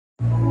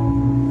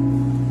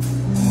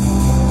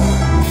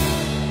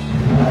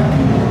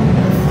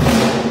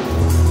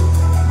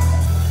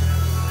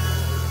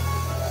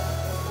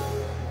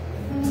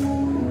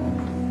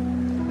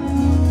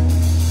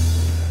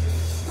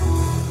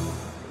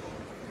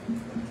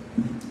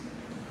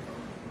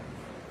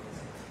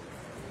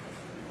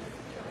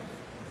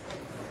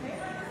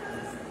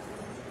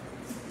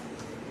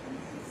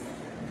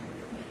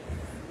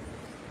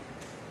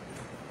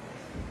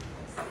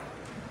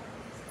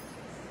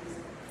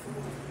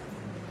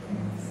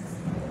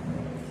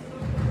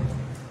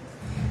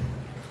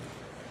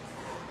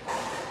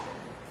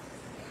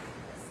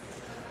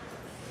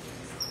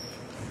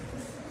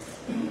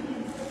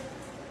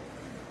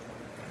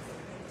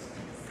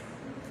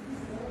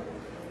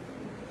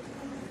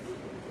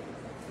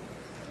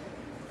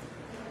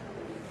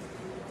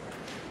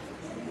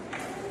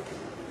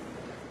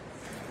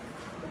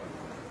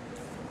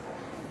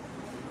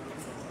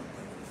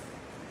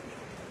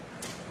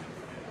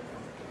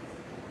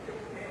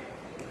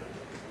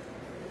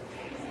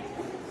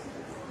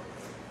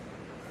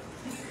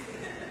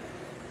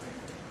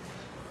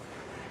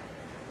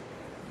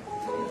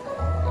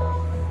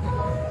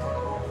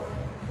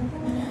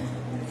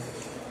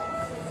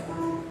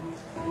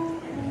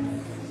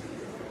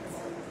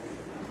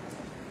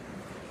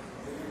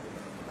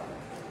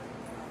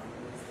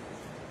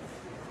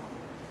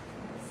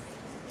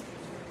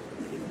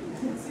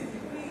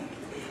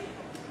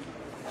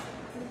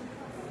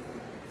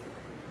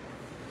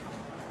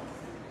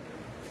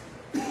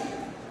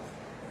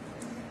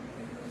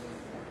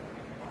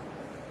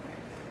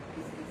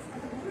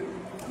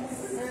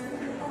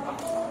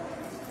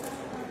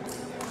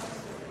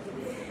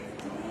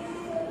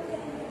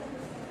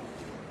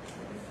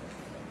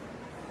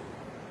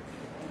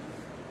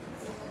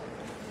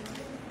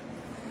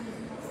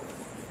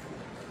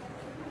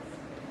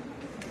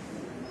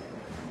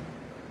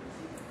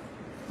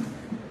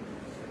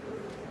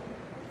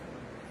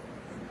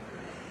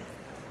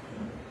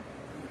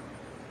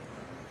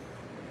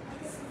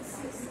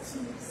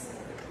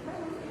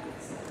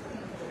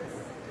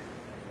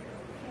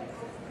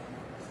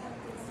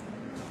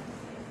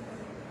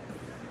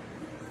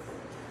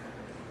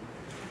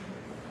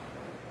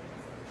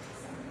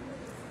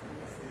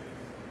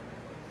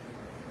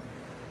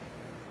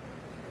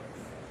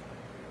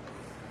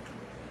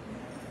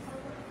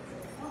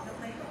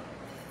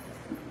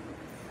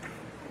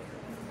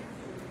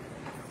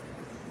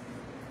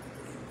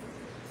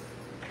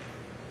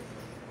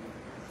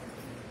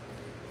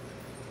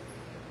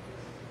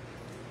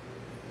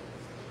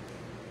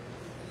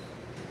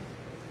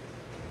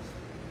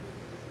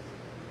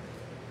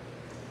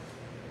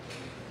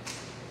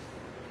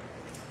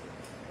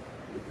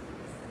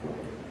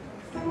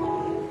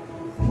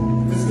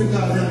Give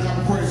God a hand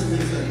of praise for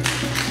these things.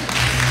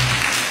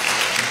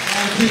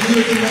 I think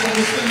good to that.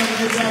 Let's stand up and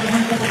give God a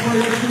hand of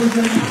praise for these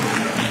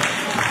things.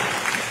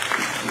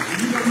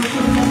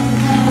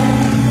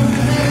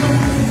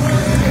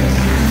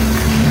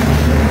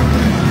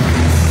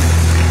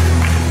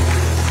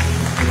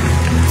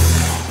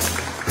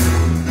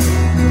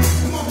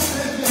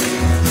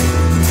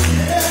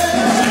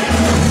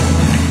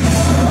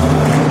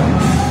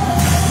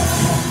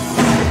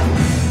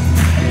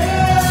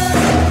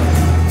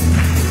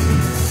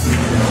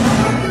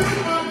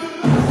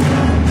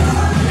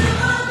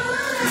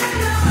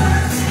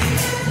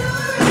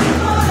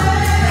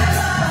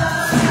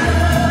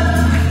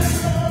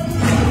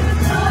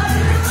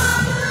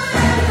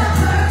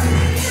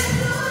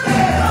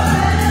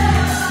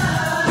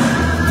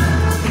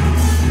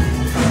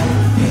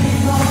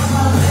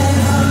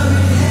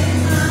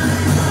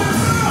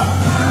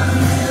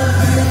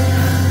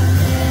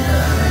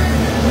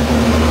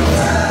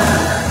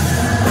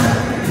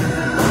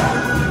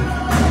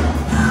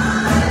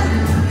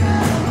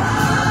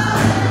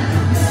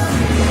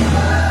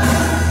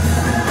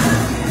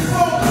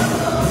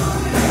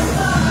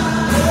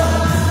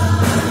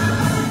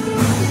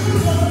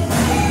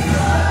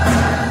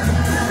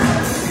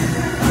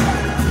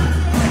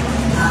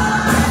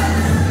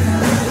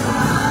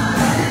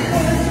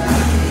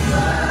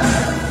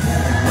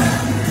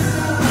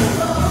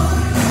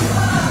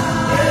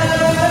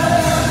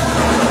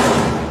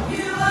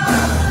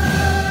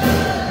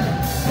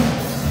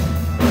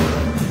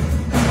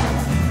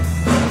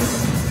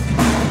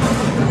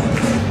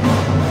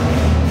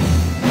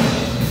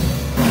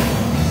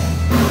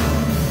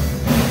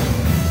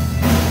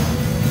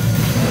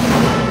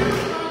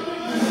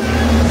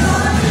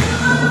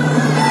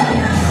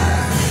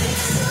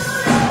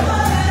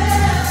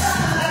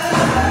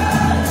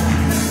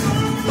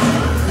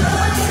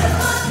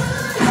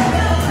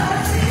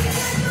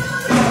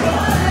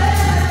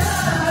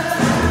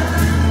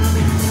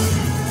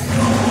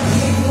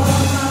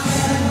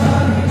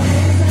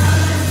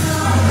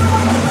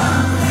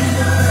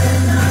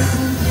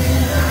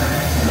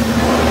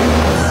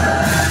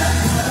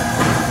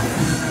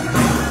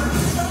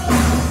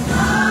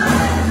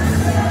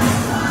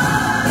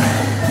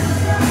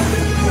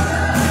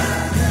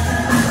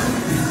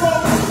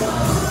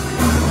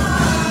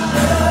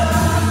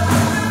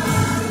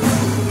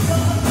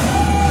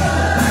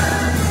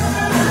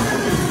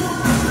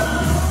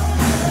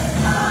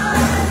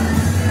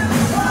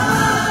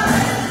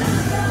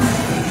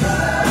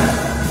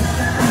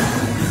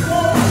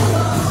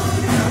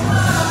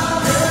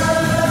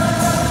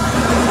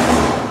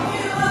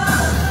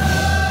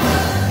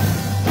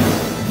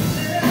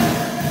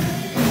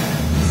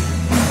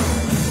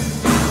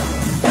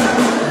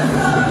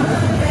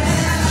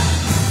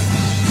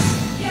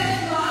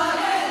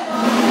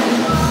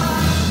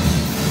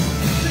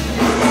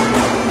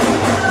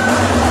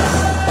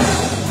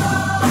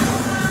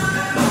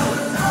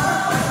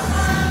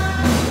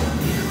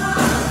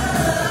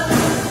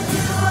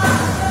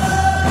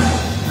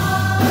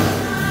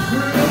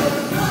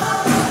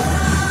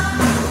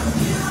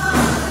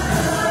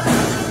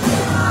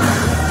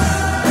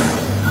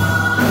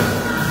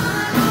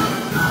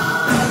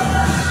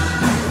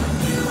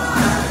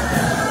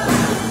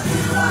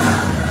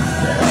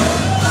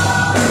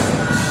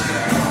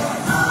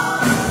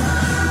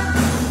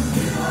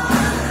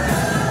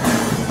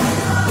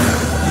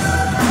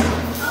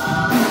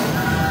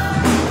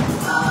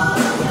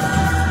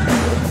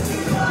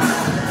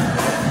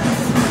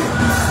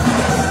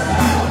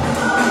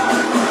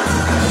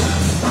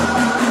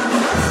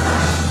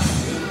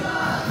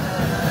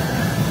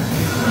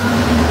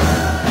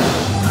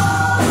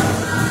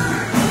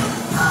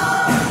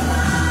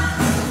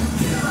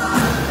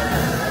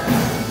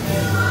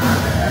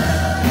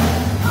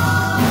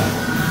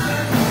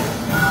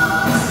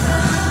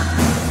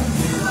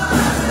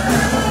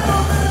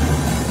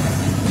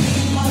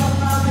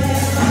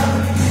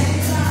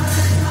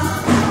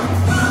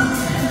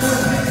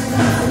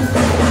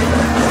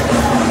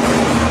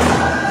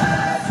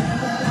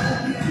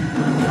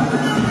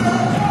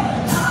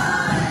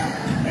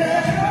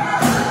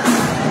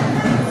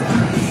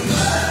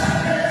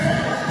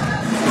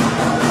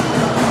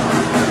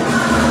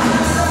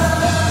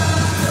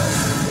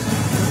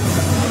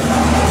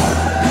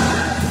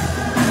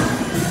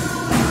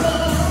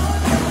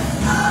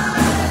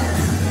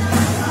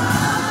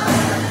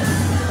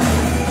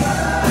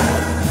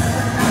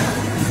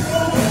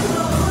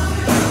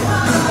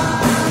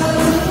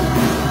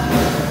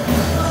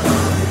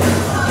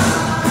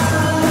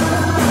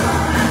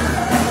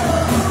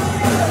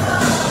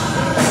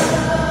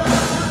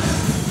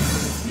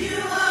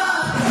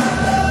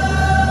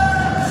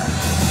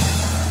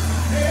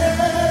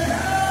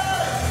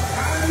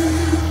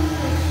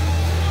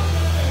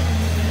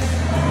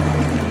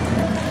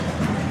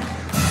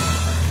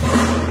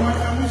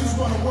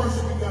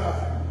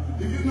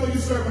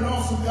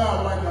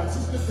 God right now.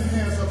 Just lift your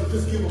hands up and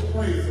just give him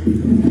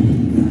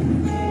praise.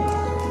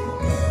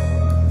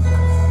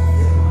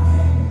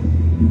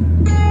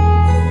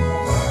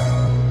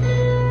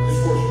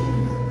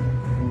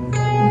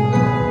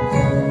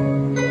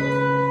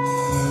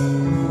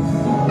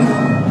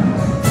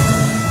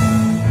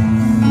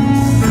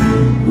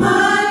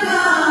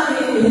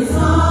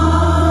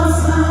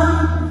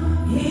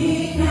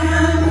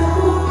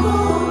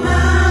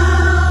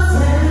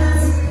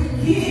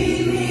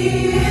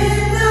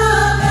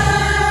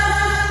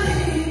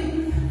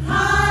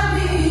 Hide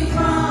me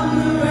from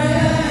the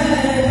rain.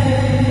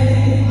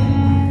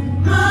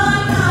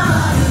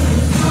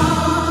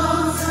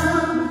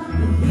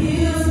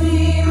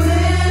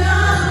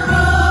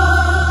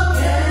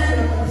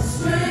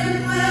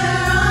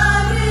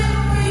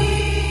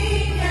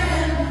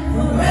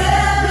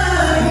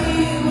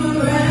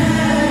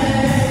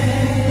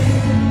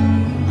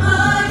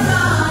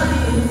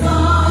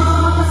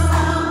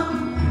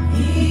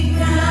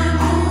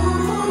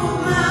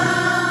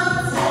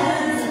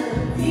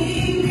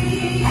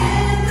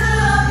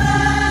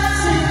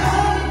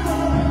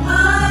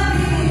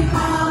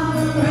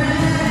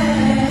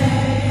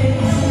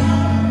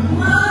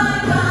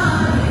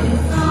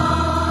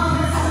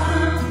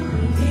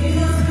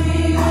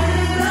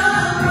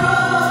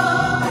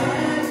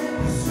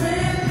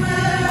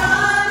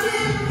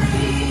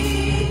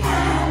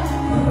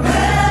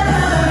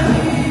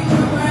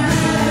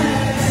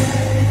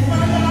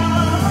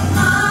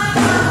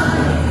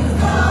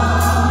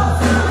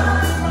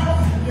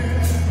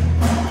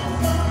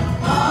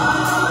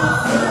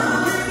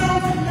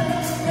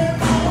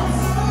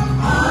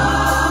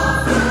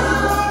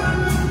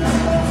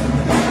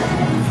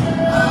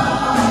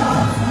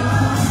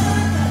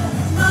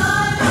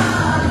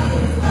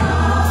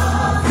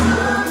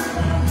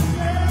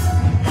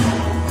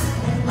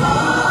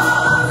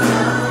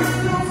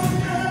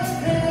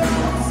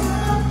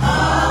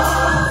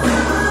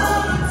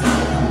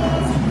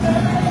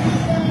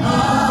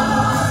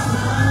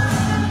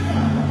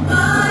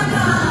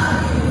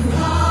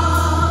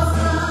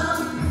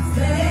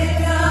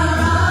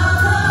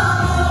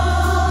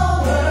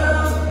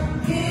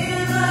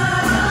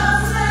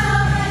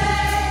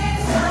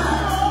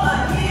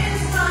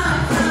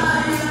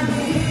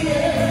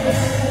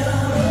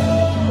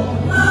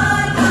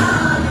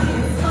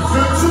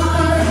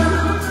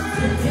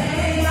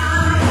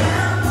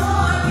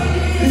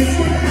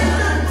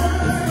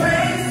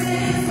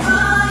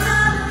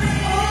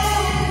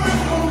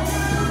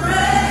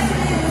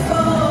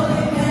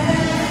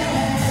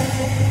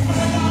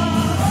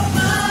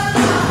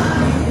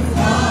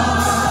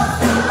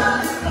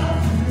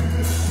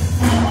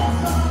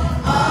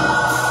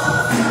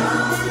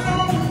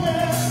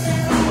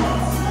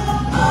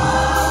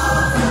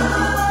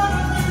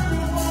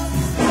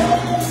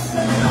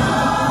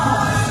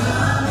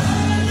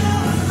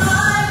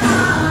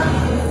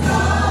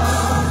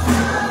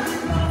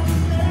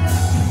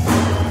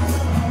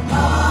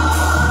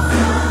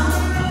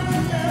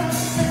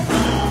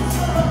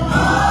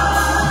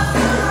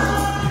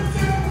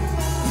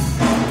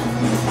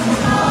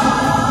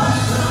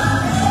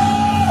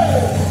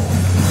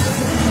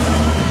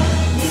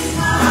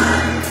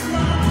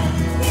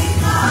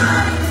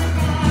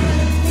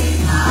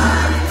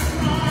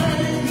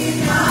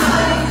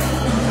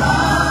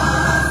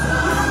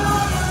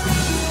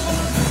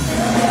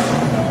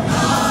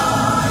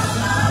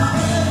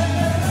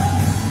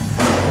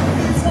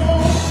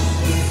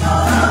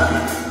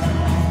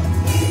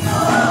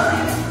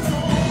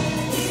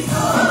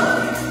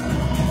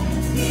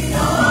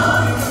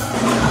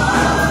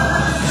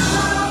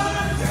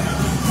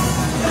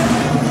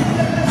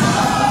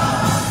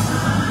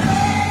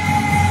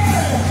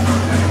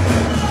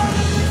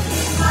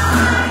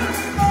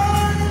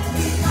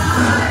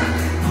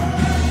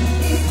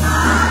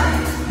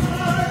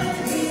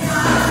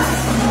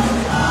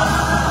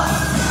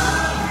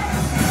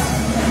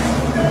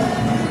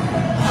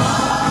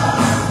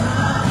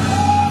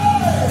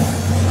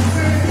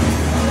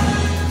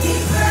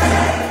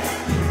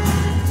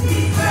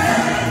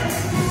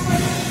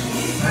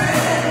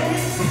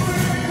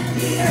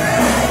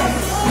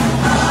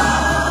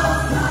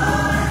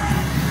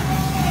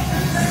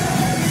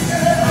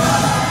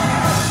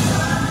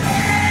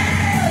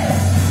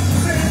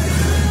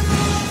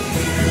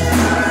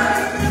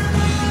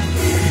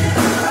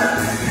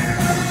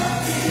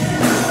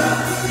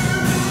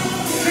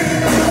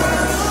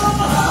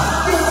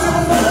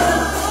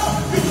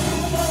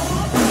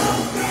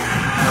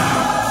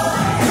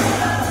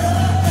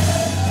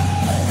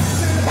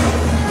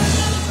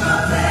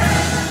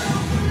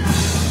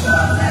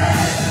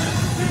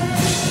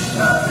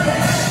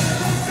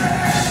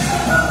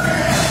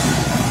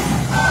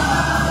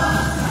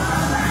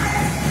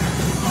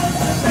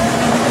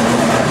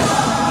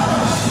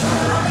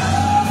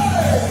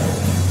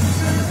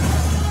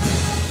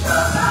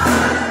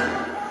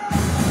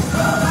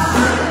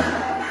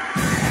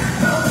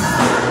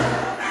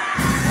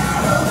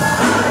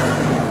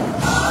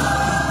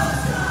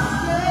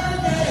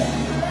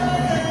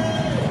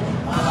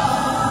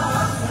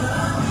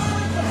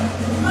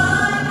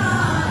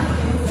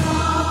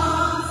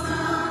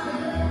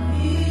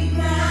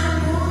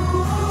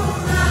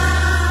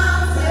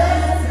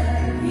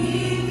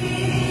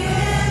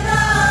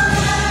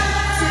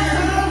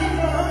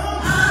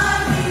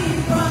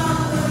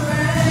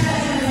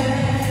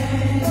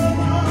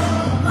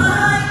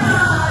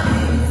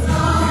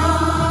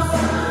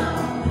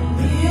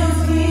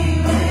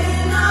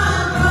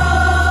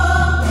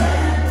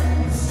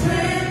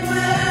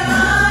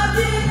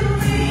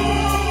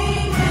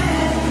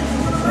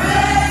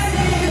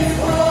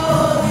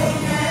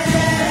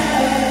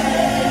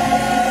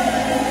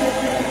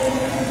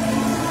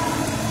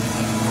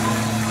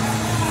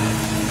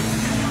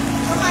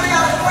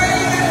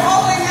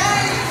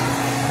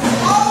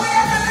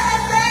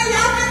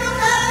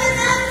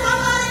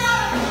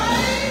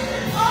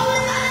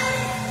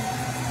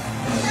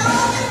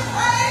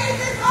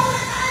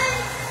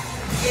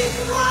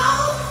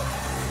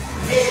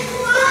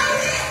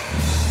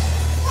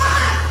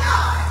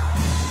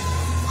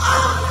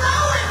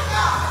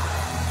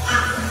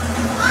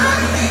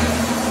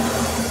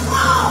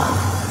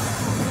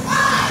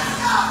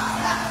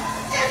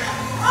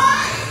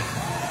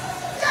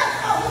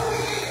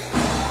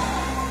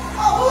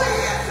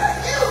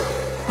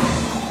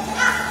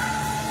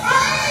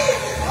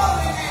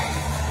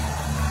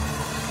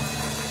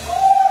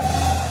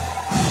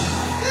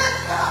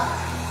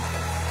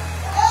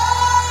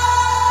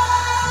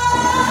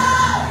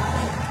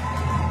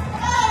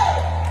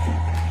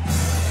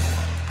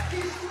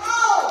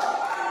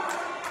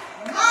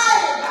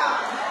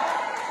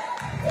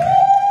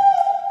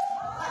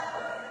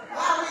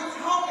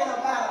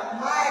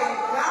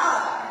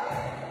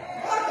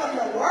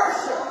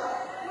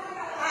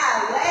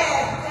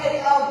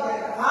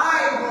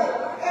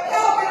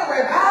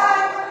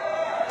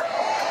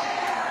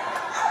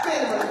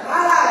 been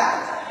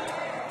revived.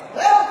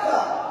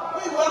 Welcome.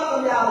 We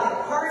welcome y'all in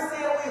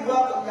person. We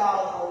welcome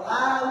y'all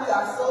online. We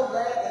are so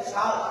glad that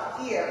y'all are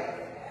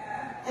here.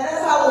 And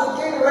as I was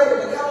getting ready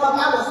to come up,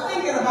 I was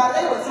thinking about,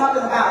 they were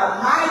talking about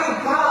a mighty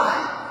God.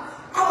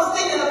 I was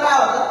thinking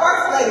about, the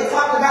first lady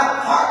talked about a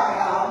partner,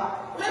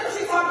 y'all. Remember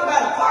she talked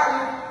about a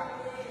partner?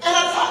 And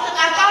I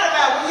thought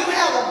about when you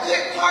have a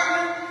good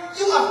partner,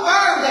 you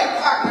affirm that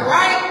partner,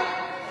 right?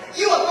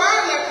 You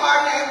affirm that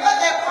partner, and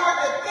what that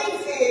partner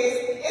thinks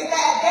is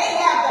that they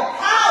have the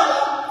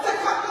power to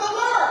conquer the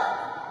world.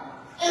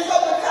 And so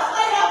because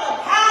they have the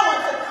power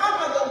to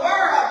conquer the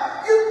world,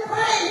 you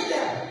praise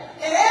them.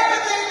 And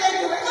everything they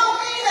do, it don't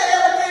mean that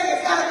everything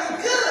is going to be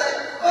good,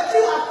 but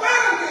you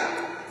affirm them.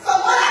 So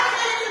what I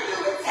came to do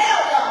is tell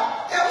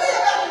y'all that we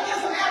are going to get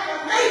some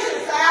affirmation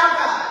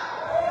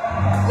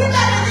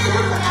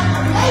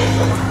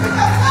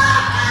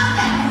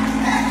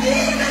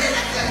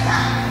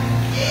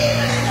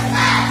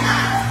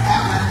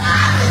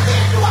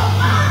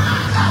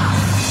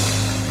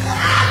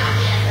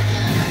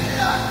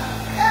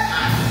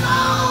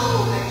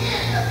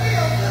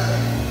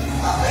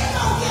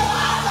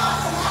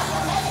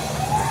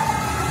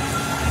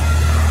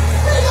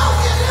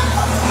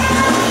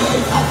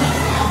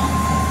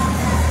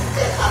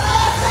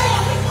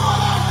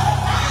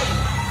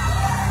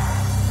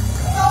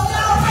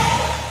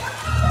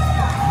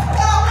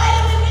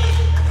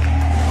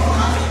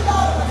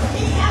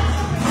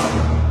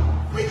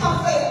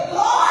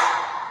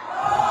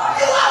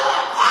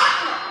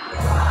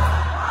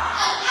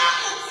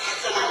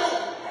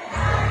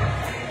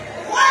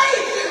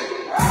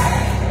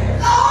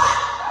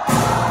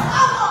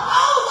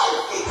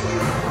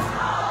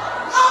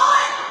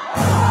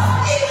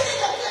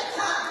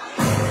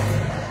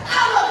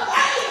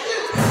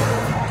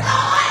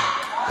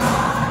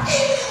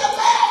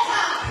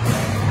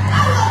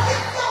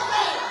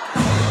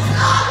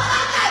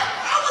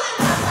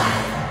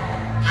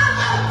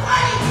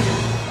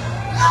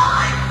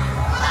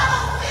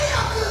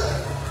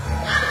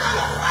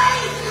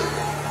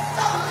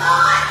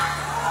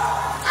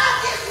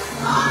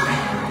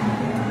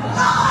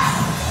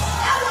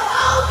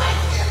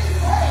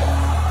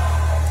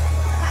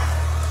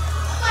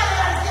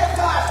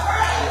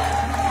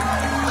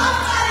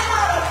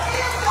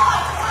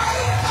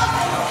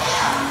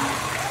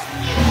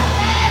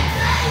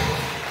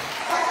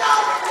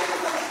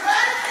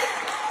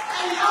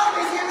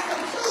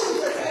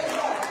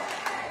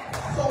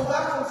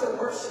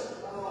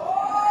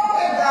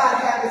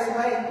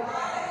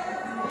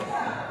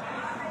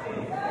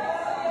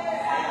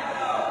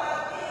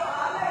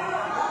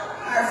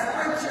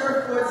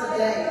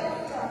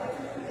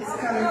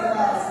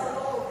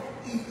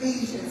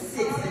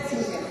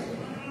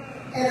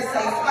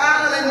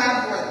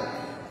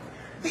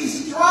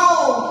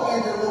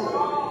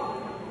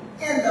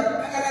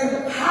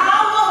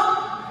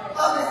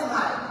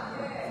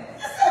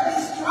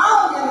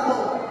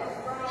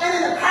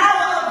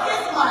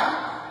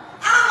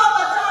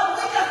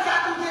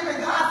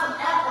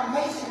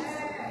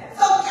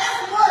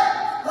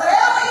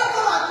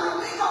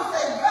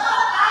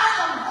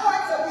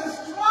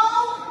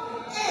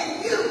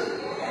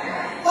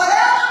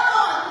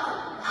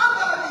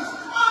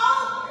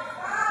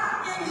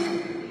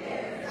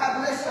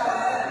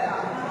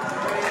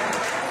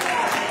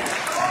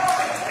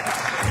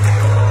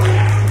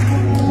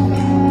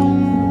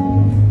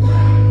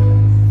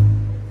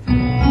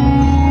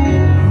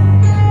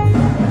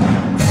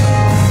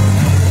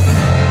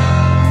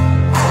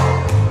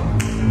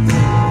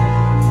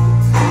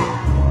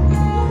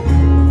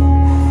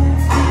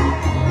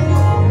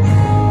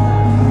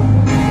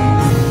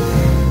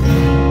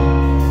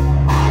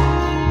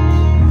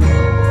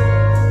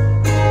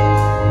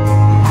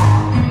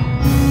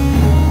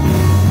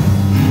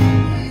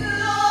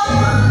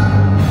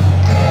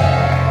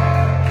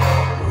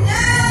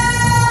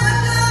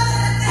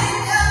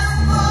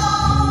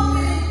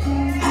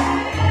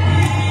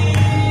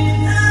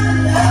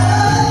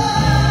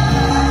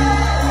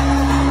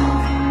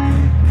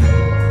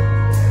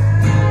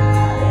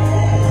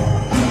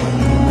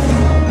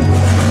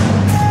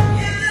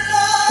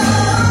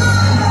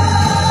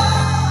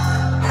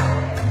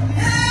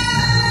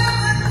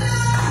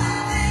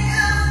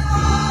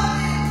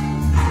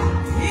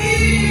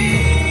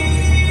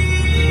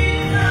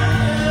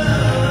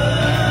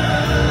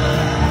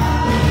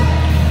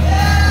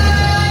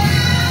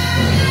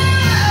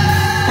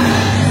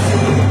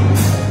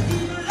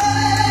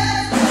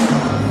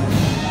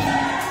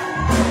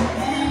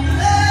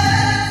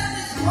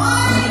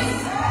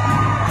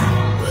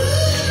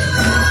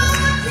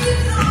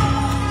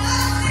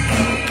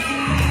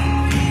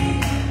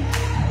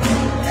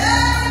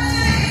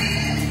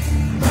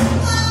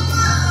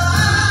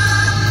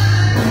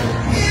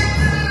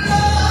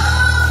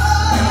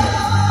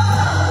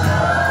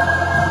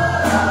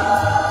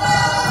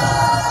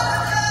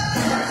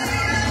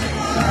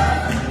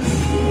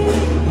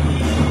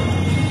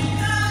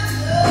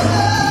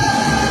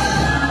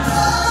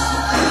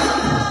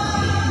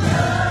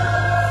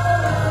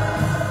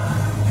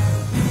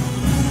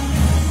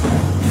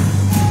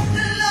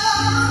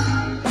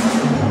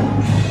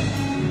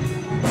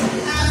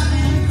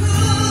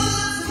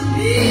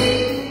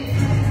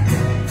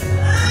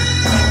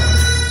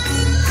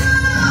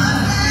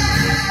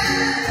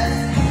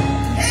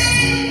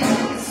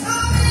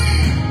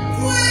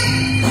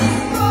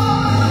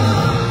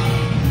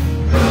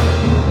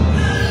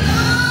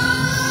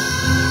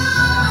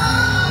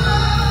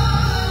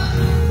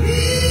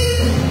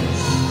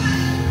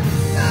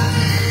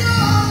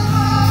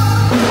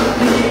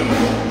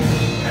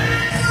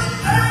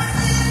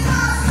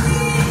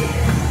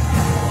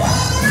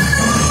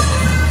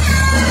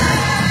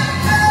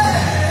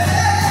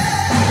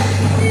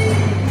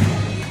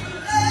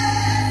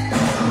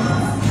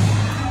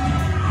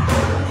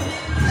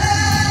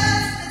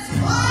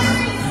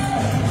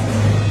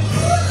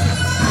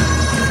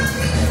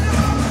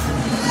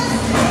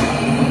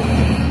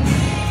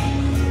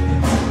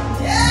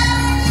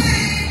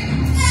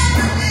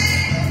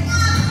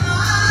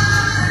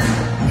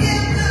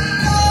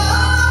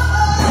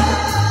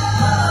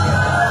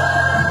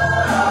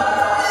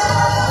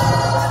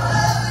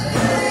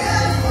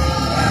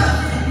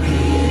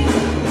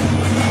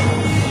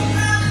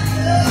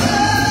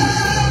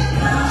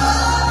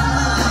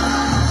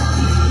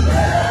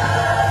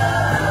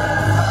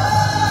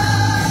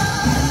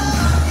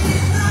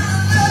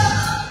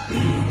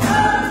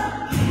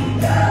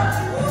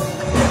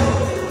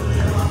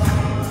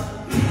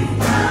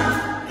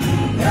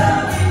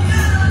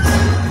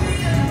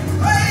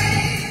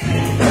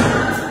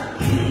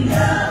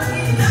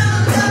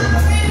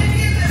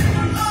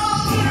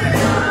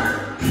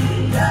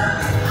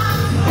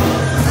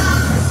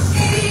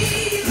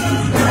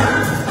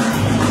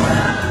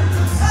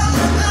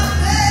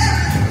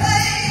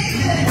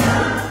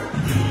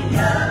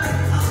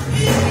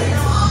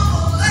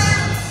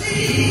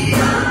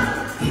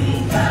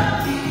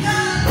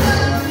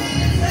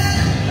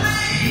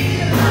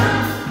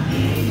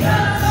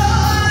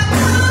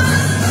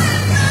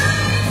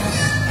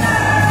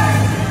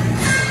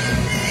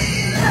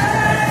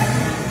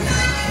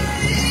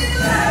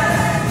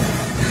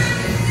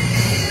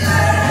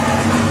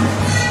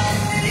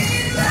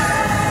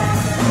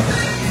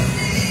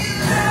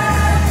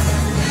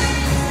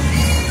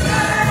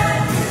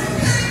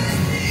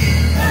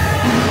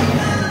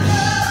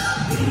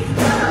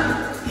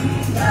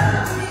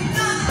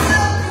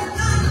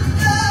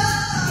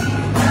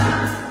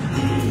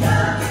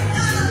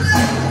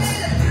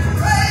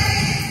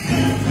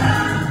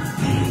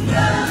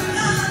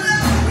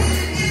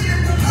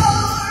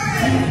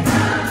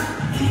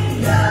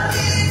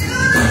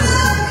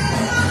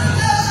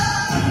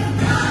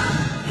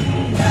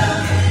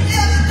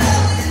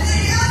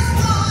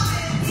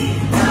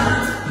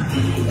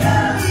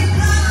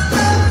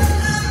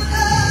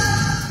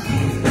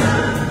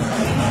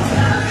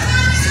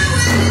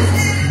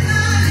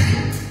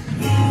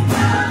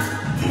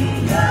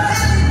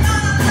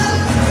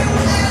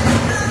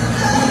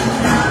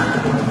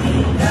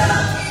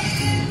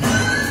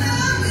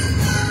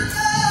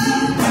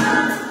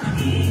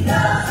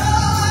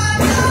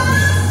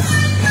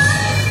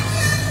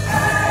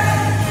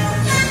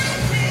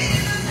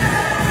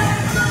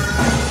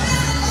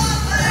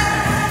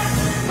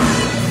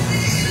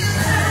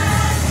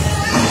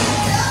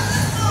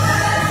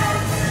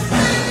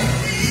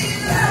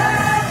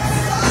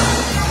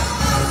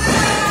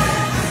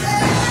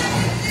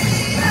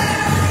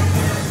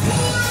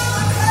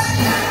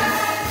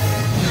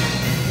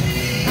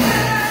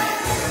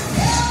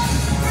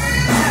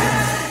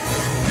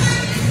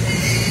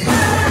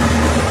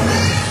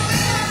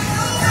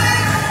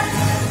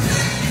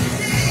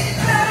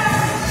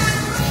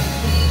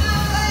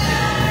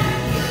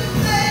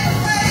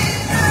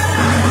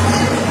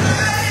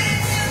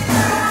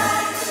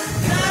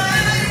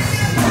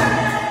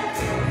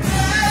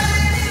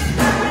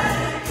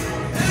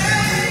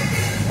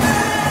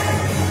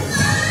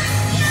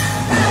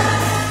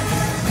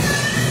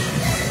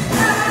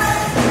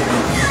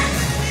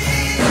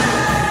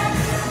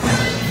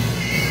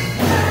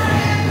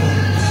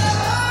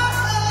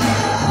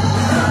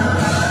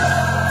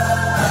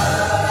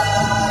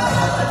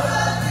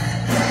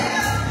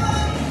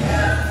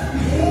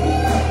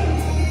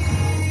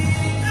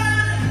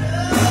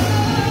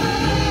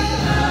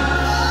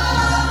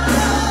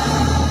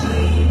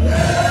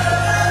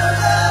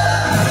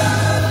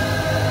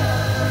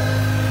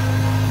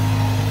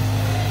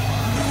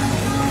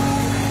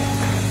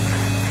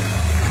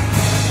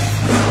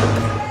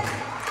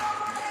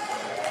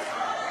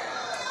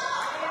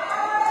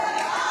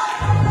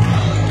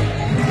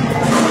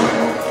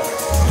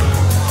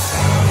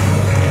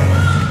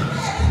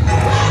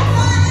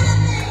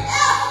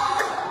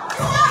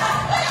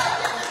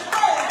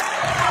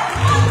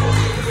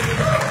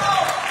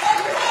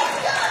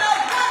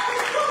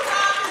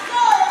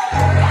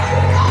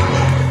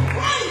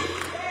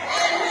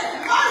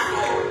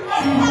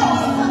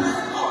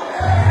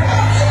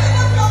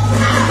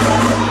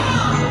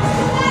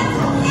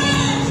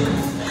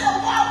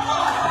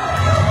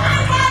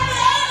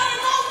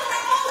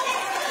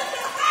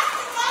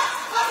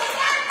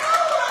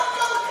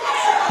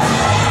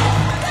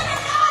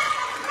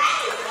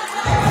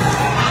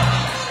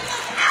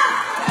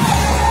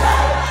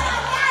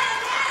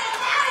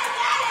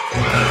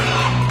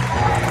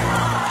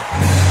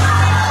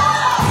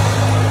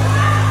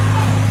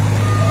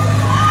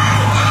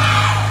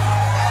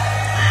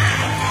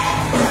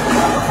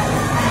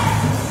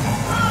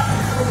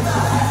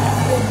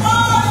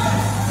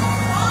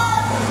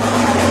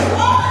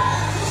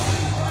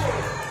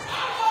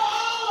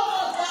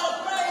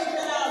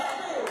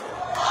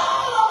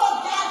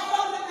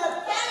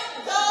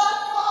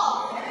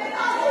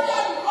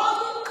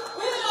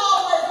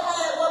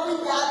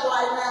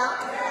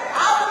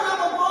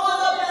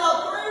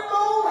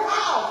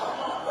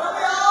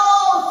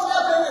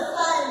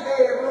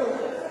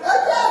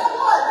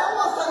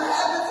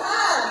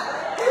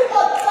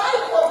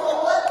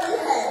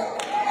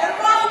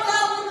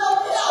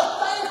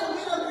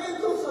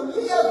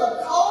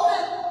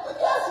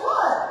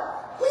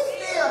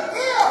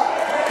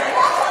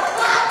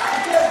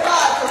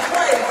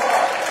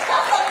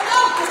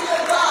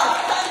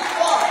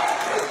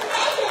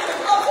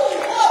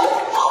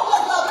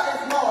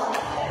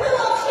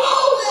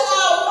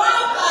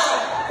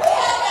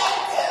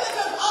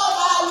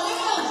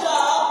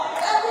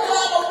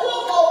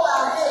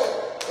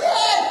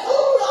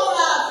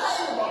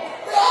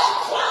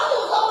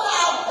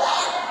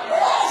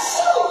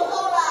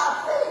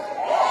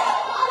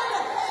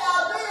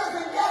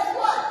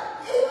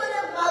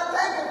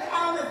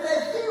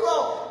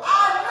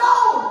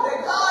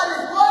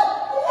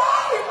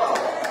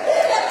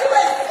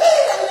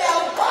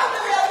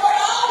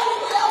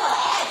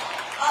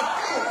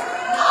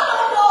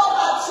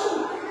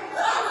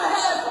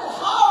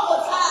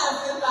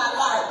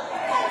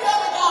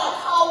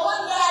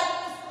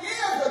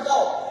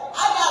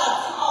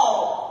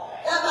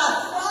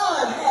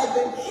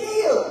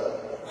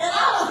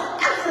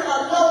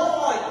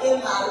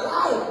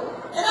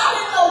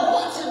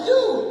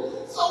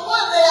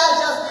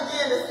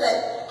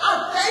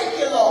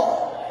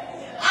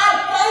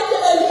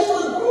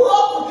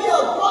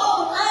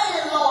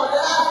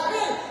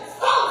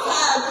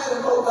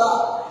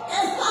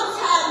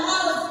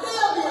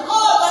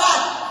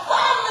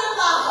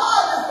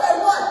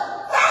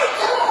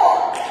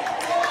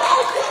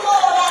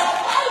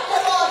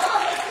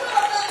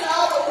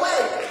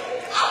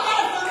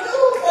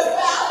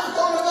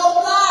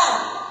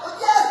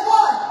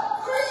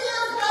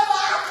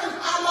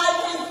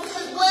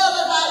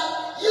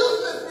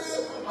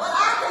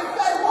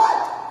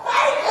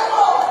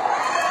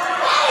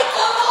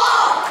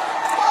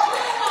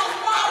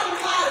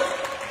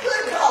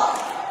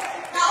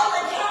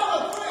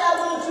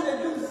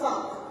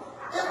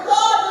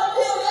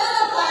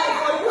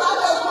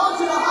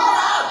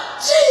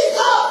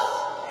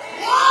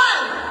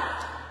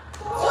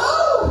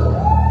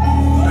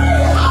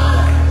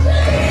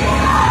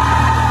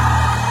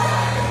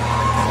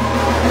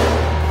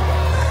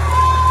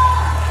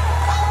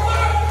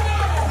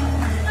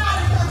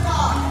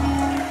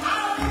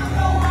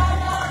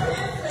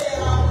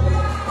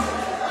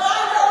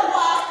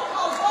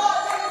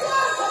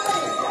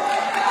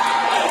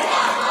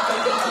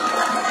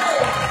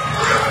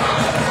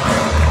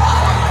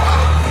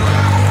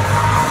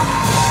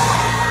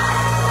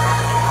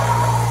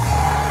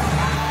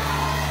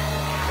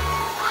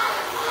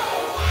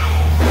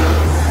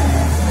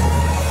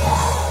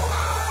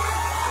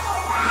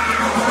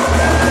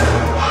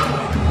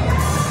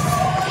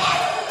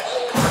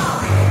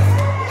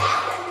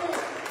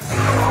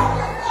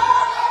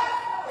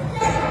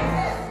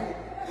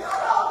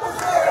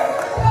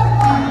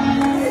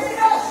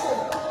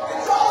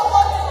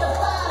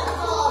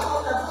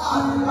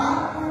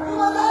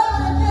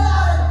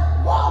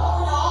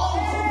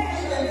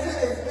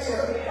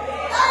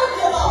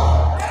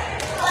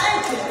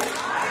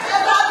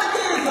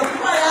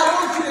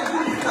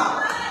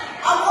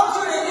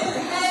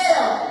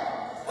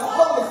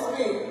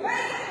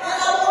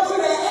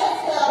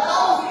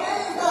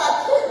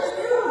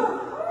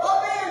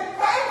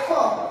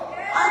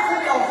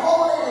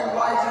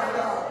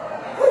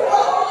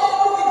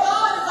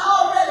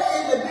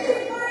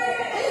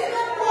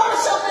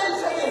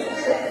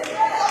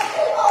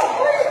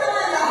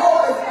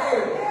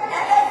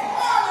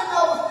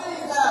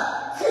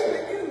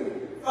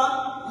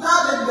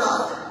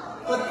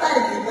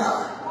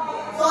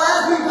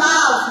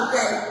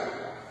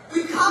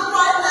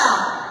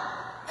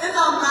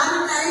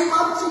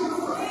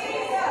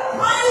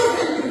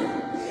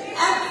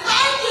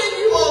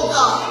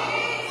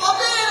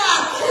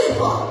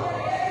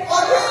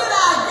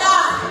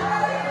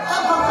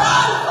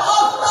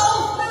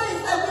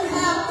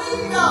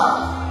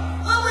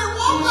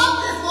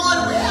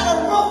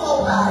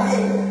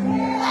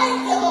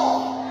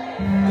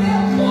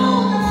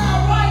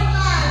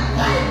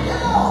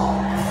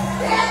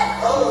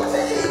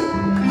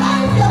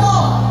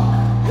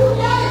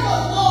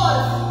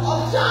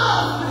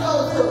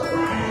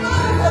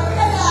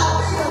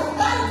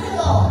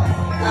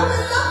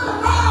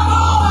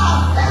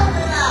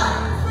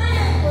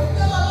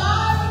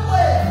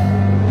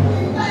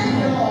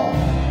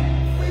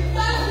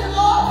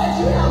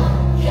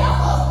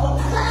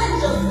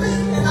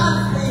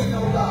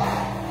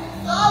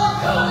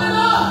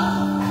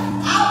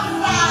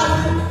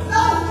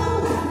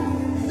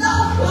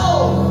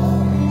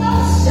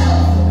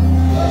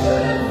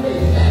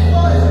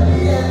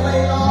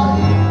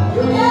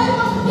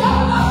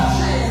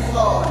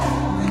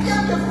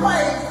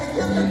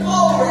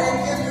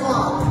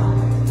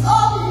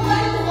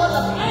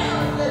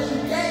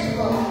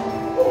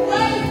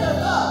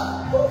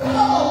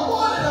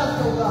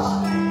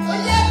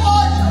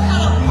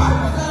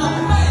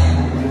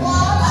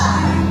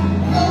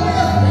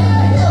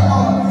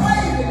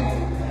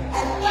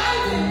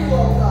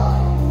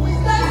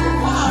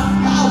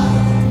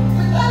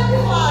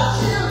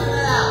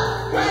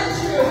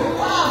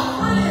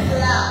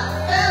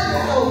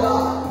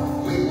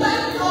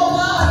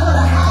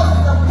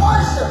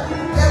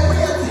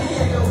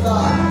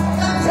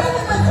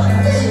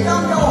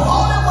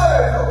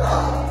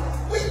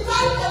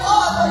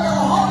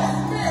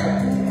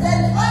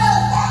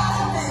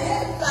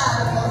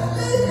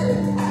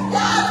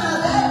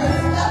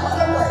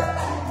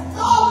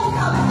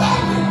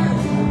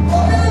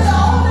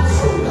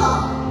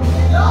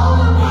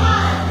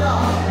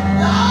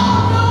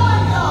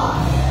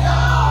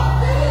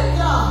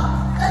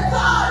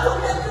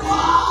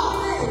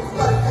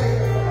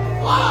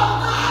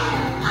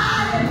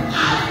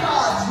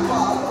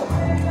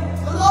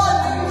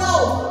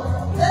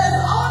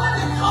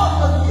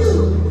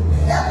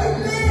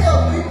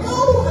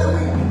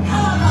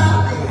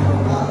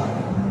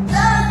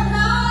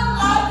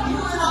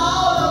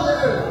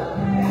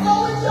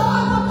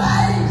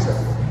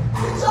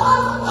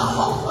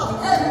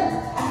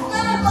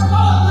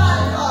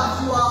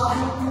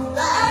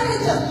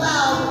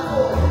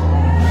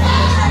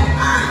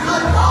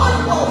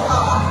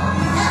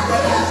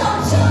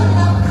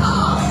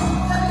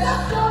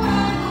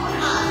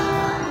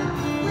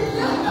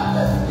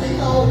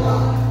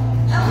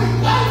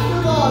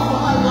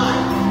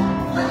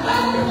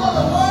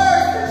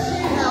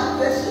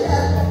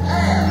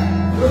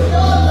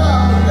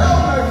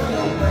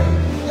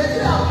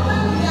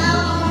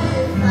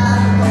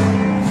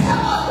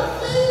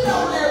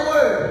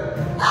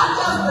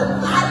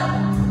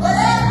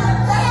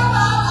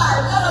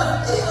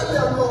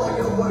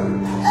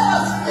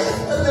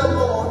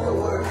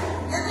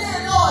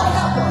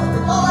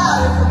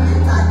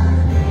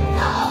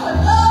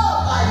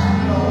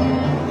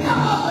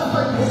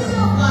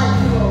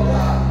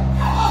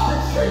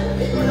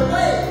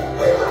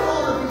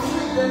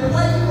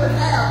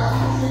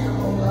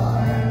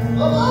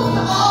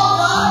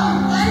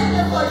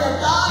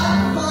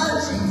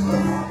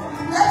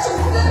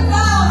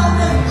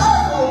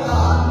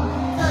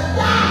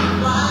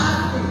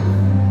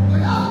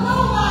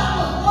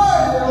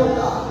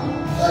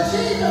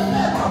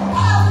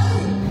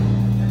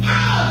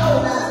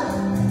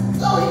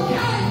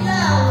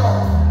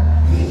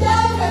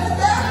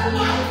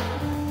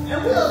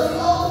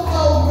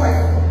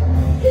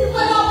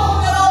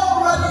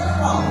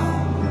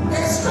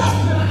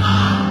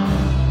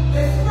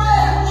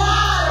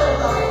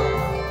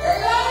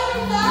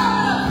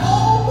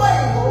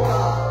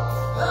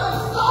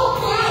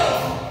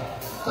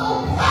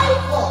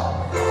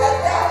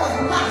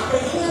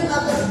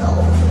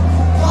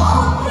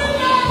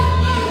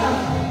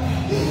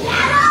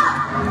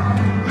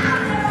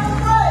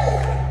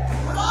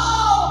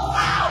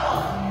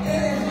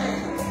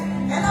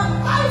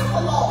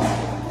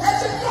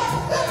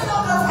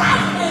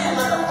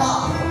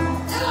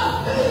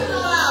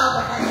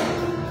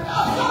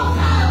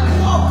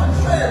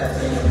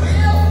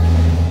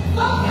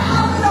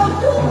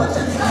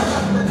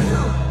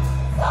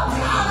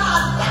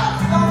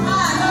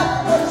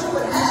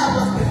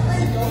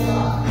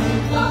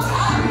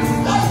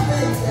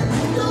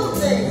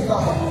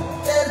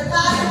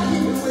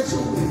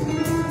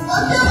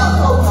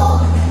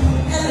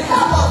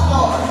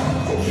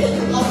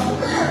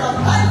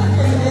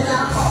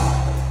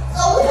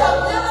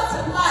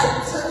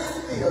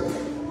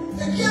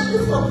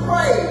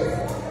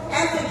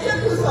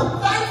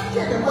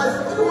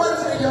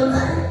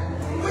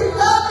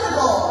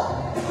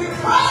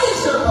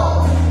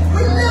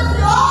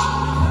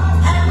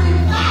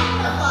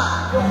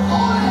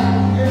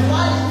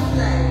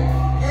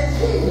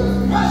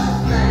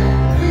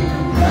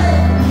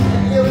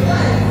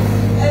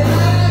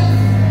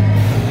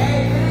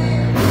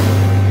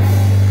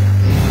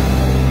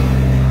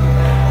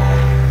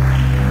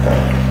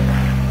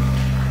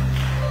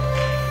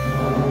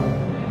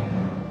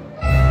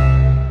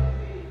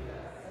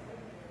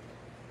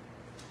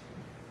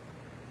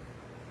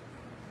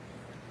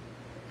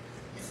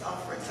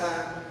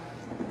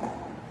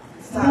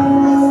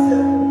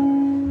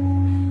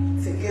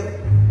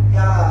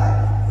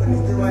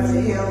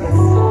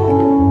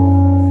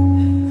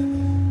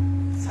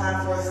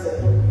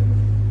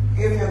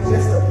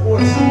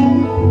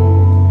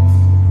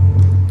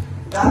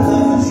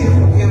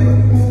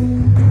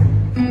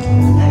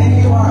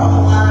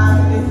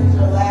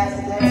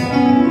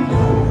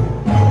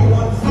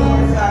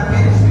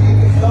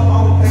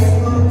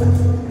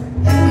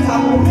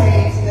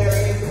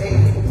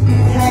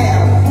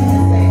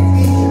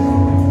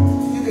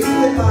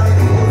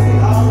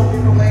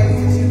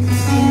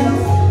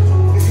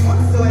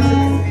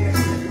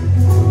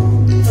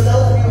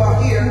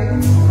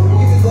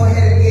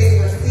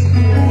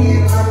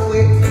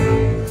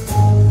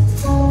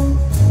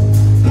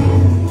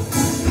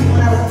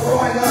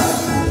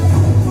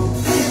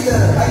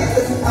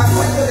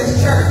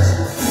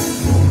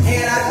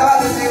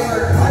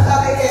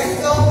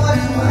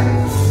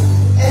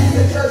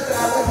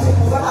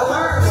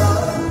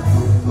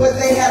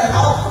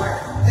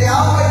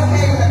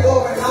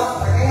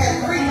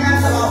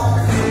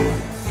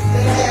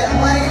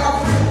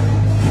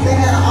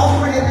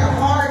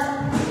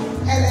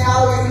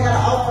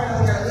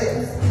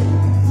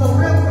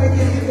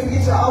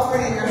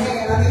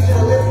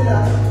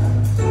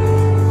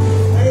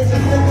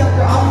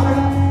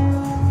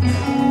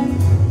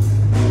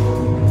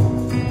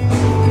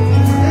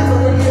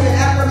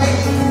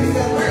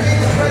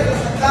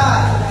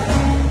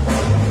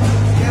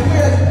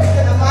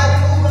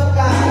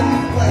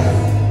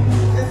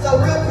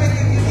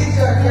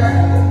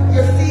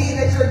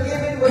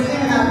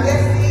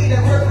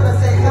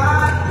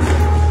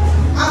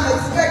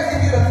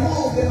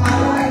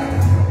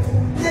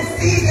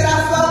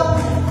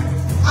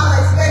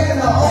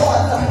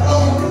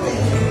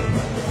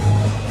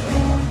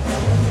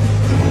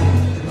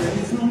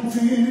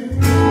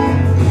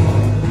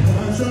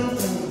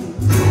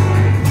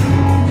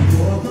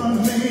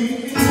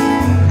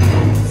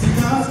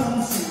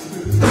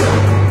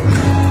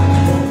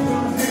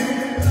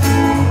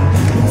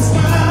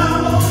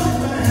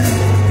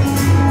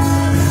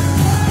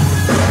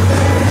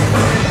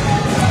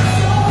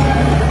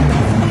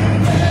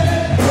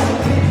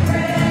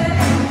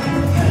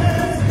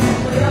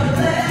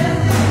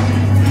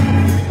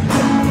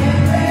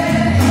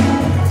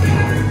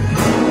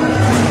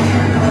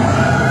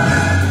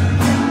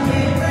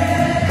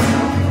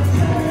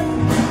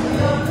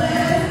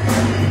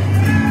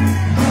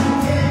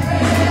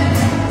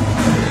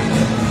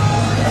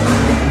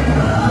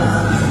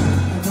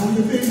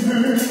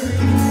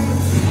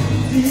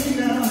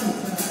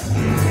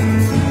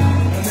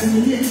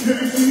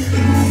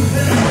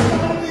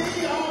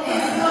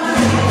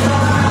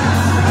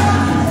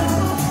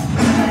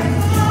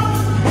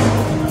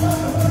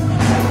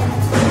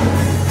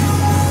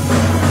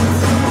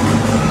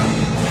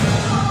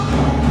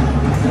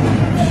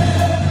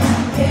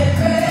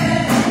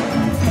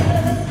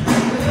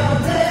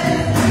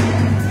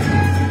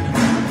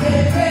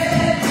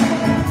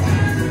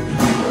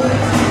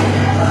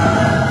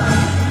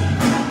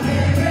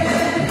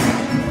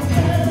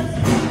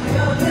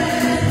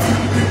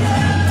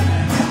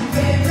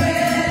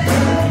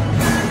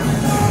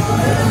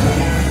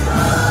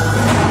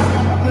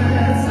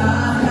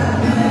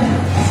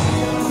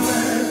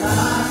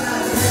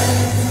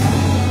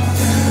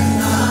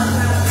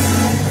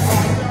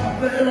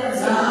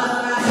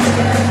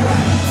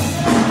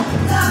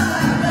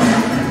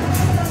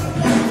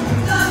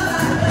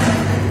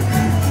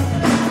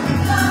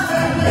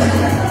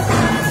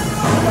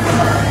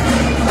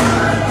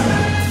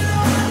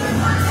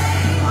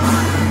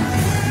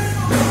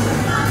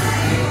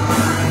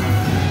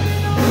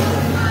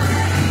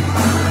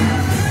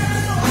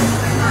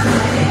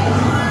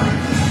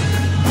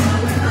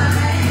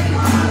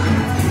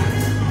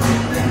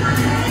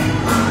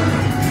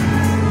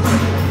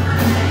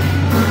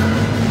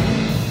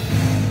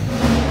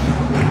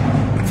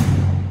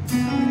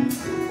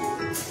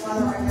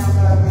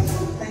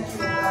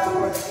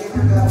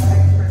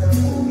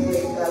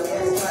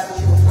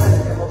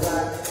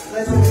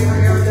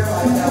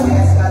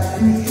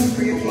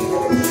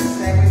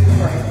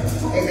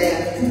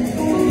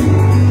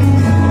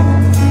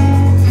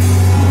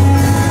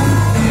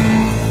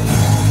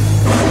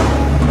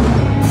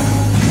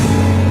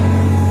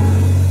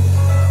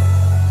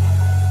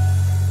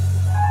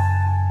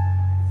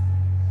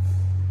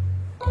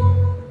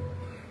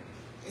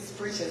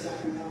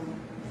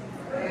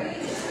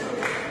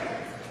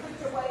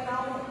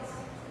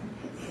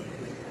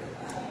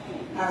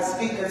Our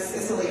speaker,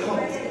 Cicely Holt,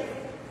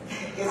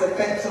 is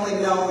affectionately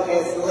known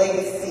as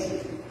Lady C.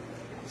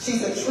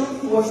 She's a true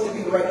force to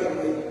be reckoned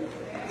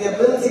with. The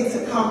ability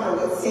to conquer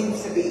what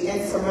seems to be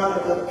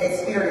insurmountable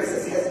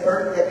experiences has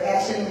birthed a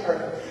passion in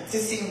her to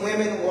see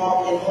women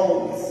walk in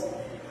wholeness.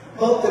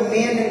 Both the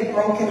Men and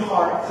Broken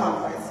Heart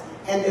Conference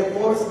and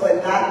Divorced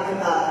But Not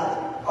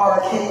Denied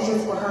are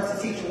occasions for her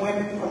to teach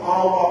women from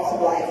all walks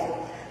of life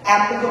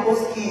applicable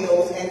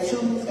skills and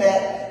tools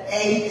that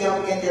aid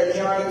them in their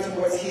journey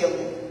towards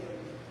healing.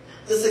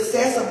 The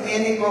success of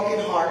Men and Broken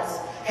Hearts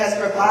has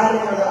provided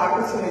her the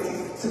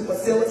opportunity to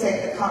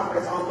facilitate the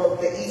conference on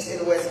both the East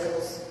and West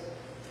Coast.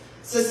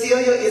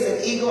 Cecilia is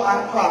an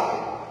eagle-eyed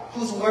prophet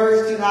whose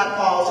words do not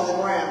fall to the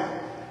ground.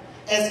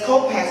 As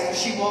co-pastor,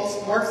 she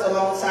works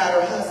alongside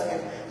her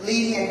husband,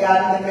 leading and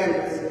guiding the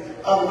members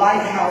of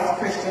Lighthouse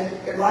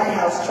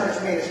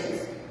Church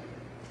Ministries.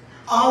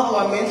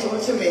 Although a mentor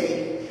to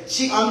many,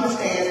 she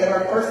understands that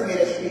her first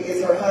ministry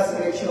is her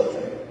husband and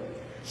children.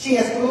 She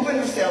has proven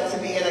herself to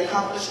be an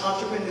accomplished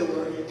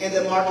entrepreneur in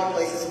the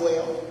marketplace as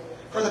well.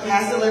 For the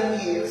past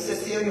 11 years,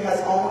 Cecilia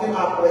has owned and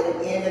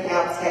operated In and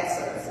Out tax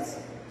services.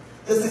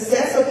 The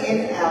success of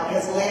In and Out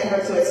has led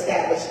her to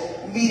establish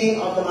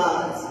Meeting of the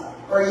Minds,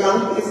 where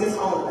young business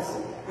owners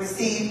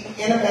receive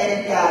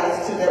innovative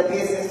guidance to their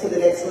business to the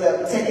next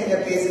level, taking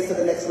their business to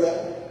the next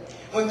level.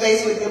 When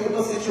faced with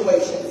difficult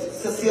situations,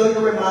 Cecilia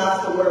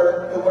reminds the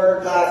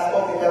word God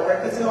spoken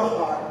directly to her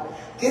heart.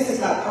 This is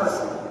not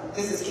personal.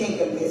 This is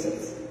kingdom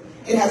business.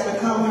 It has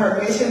become her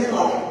mission in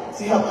life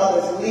to help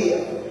others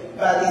live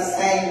by these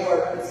same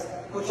words.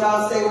 Would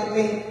y'all say with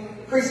me,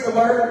 preach the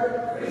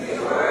word? Preach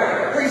the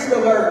word. Preach the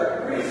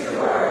word. Preach the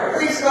word.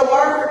 Preach the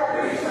word.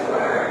 Preach the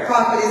word.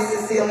 Prophetess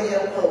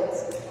Cecilia Holt.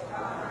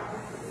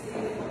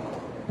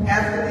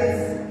 After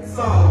this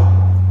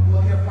song,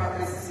 we'll hear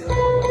Prophetess Cecilia.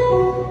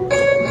 Oh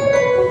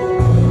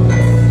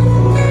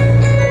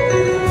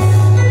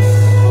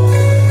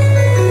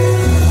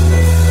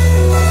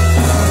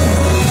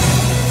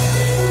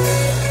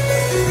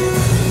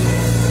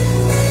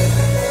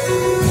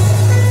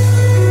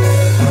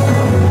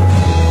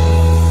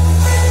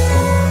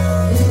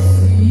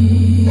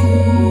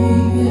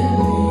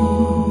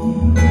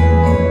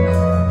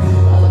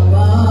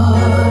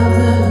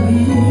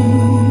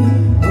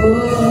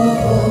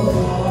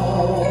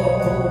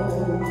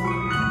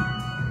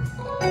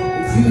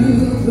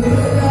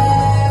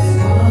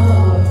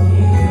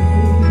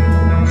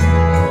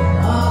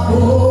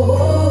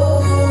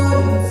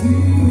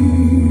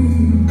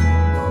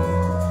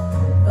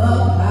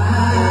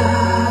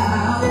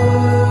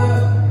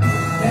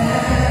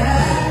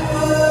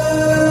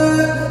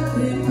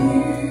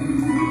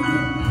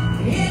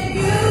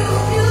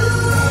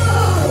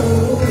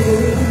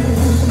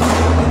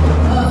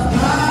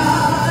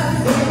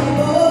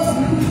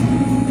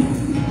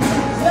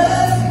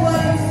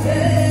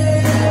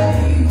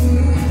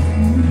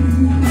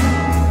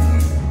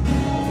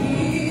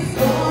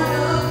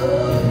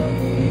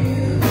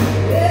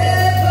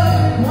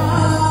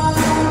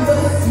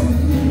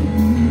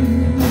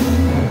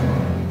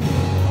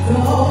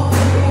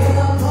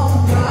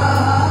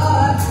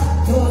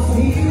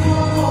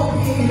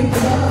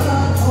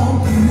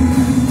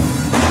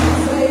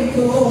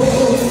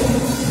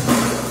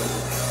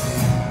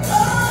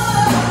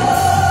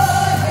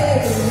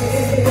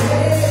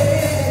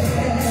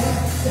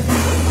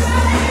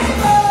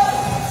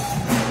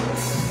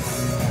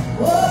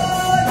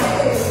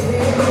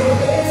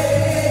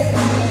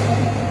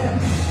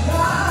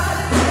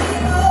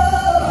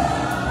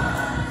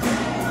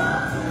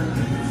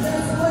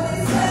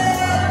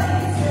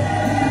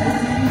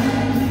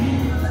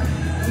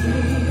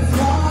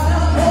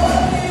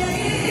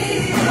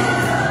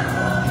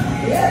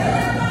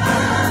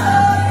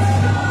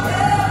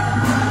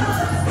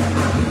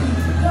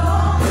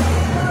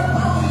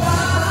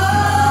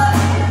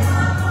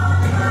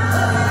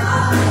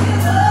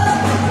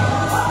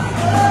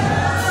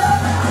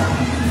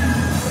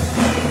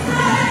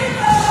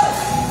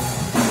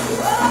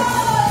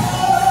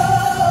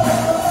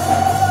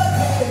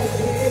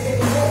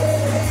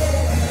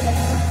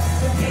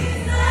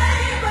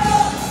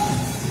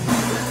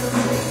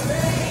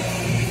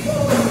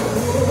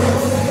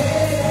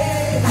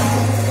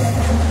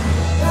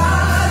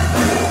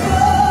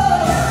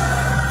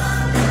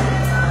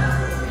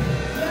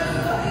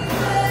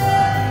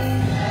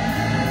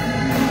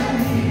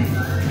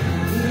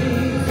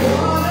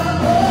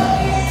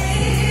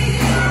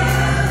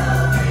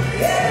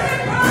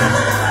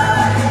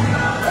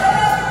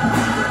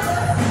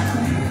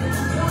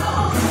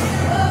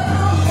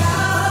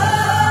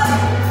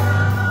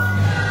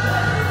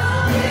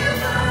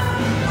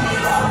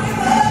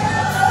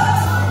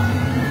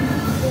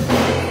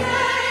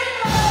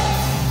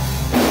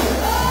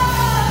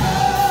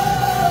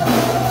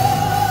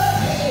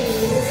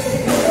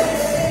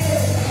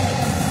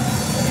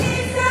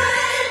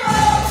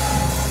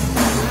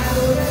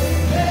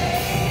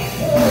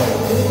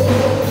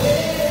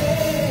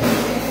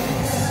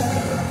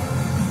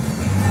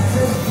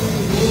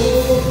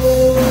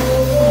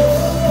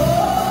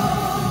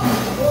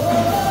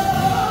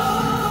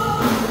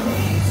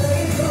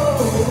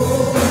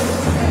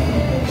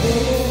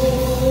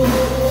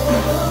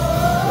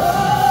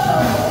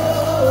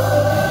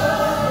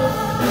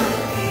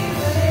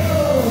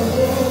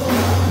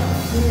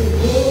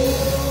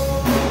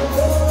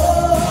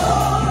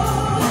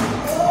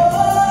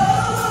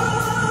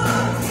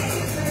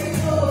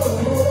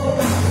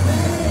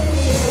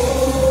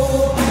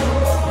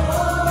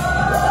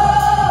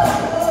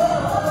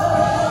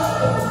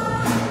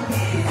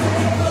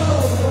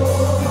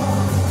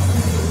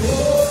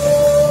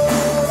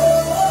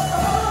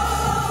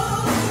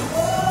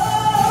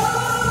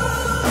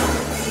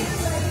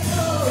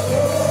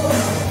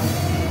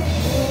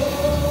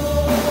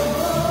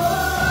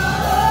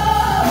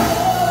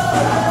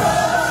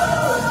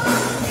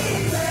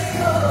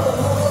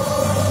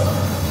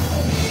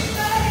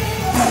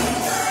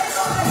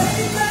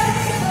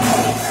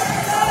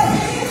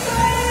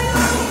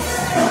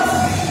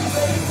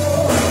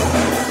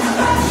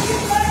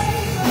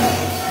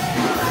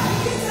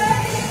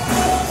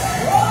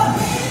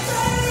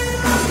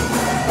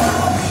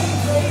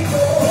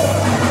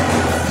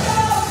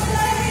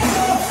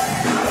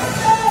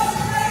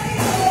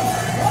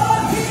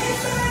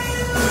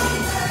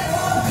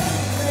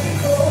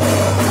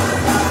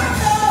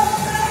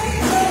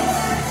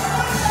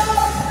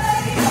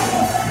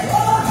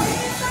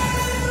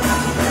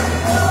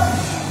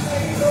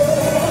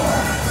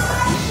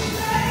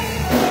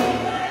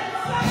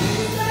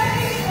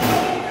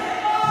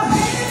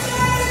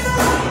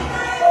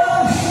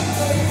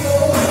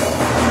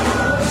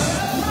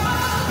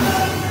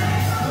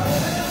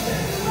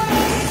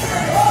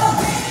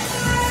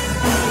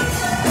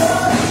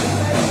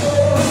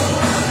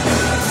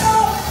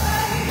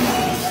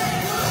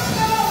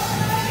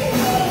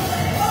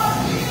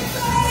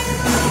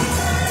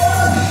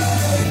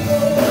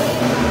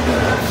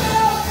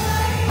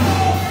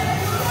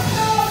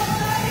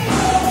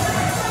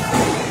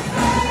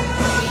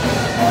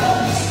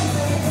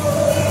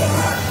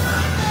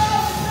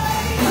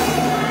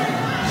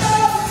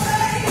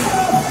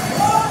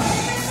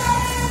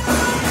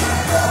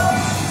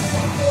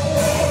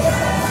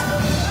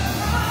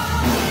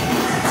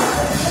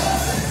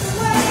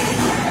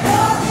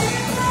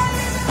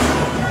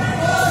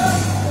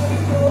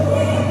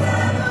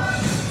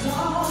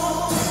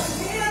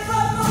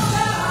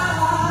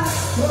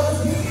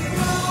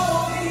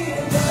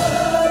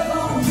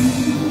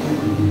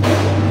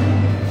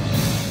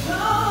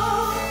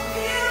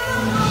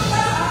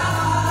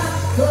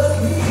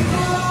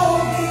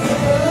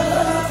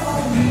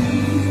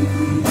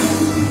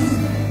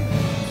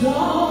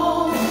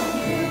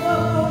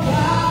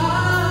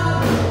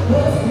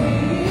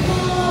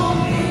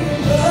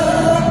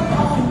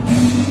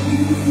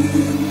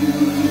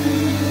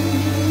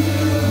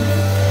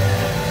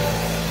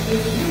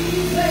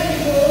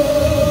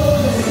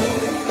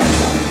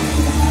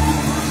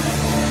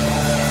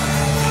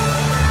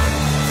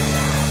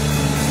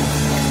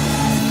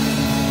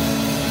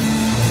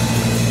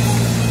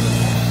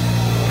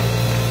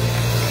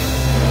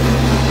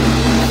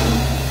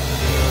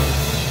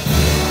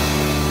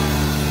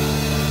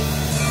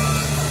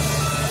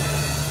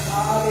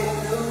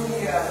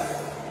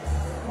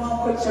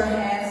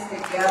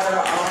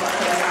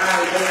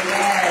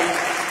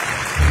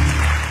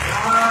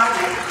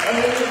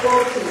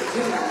able to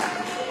do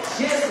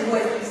just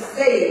what he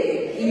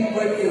said he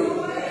would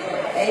do.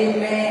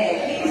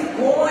 Amen. He's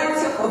going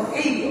to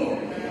fulfill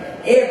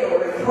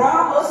every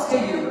promise to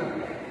you.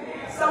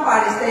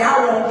 Somebody say,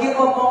 I won't give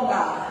up on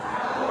God.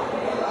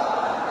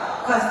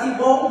 Because he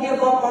won't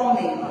give up on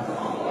me.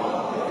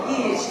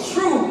 He is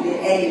truly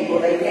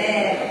able.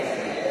 Amen.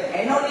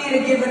 Ain't no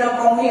need of giving up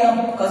on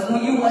him, because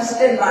when you want to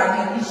stay like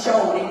him, he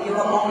showed and give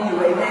up on you.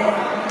 Amen.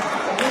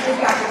 So we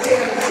just got to tell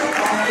the truth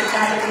on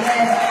tonight.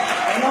 Amen.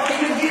 Ain't no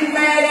need of getting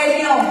mad at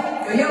him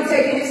for him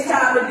taking his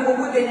time to do what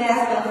we've been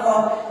asking for.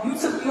 You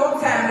took your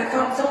time to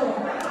come to him.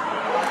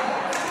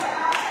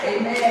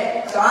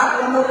 Amen. So I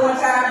remember one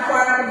time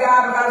crying to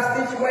God about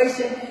a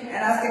situation,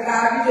 and I said,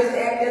 God, you just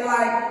acting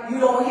like you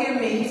don't hear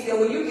me. He said,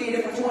 well, you did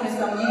it for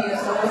 20-some years,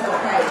 so it's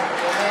okay.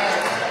 Amen.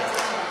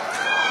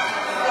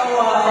 So,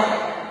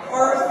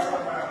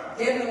 first,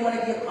 definitely want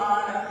to give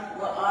honor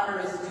where honor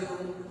is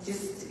due.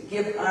 Just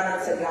give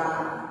honor to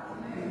God.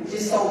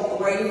 Just so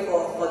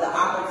grateful for the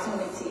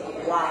opportunity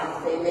of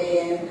life.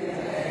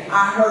 Amen.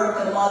 I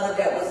heard the mother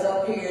that was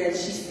up here, and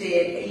she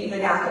said,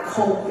 even after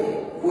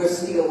COVID, we're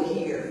still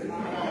here.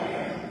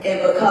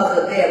 And because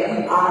of that,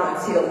 we ought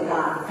to tell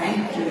God,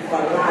 thank you for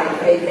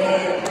life.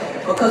 Amen.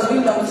 Because we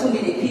know too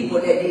many people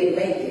that didn't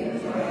make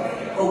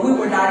it. But we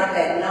were not in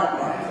that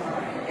number.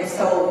 And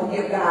so we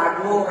give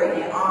God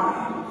glory and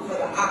honor for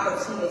the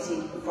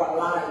opportunity for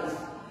life.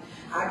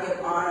 I give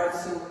honor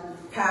to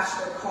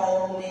Pastor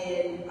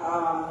Coleman,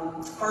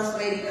 First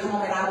Lady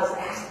Coleman. I was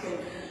asking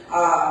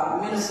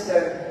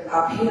Minister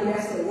Peter, I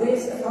said,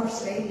 where's the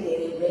First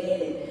Lady?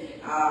 Amen.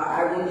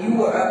 And when you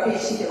were up here,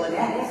 she said, well,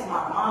 that's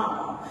my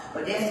mama.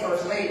 But that's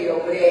First Lady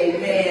over there.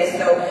 Amen.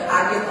 So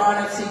I give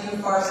honor to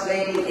you, First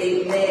Lady.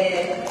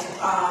 Amen.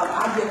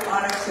 I give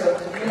honor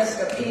to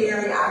Minister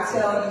Perry. I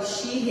tell you,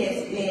 she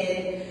has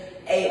been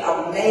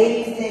an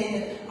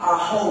amazing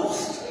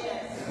host.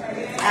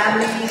 I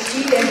mean,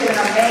 she has been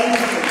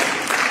amazing.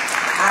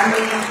 I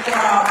mean,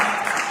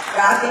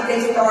 I think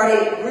they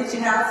started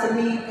reaching out to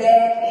me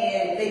back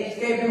in maybe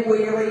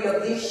February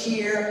of this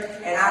year,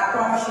 and I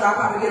promise you I'll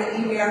probably get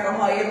an email from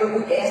her every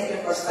week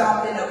asking for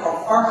something or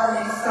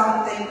confirming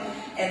something.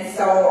 And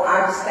so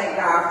I just thank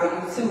God for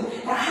you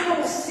too. Now I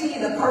don't see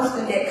the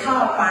person that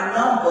called my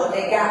number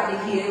that got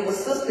me here. It was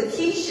Sister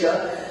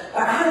Keisha,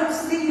 but I don't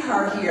see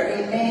her here.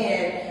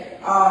 Amen.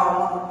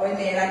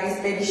 Amen. I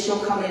guess maybe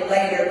she'll come in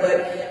later.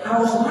 But I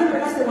was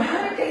wondering, I said, well,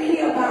 how did they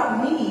hear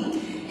about me?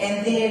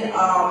 And then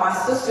my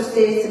sister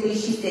said to me,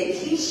 she said,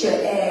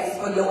 Keisha asked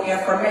for your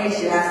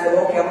information. I said,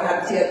 okay, I'm going to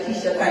have to tell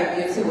Keisha thank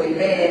you too.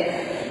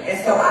 Amen. And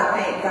so I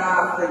thank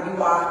God for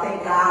you all. I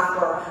thank God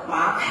for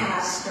my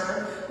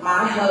pastor,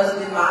 my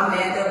husband, my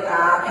man of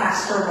God,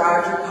 Pastor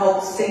Roger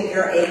Holt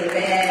Sr.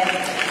 Amen.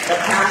 The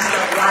pastor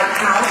of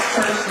Lighthouse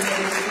Church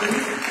Ministry.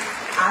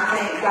 I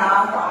thank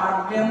God for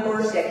our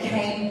members that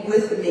came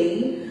with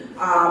me.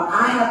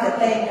 I have to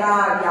thank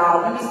God,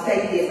 y'all. Let me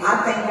say this.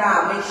 I thank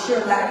God. Make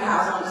sure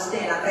Lighthouse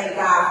understand. I thank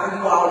God for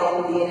you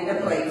all in being in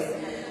the place.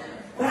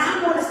 But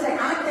I want to say,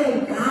 I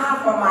thank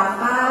God for my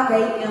 5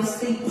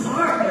 AMC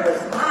partners.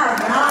 My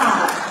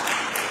God.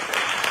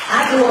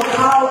 I do a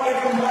call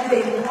every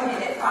Monday morning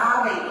at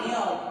 5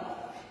 a.m.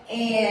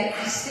 And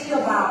I see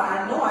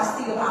about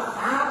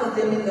 5 of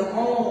them in the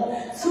room.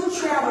 2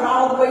 traveled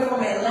all the way from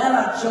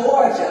Atlanta,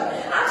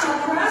 Georgia. I told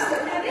her, I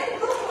said, man, that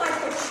look like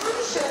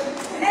Patricia.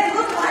 And that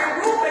look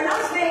like Ruben.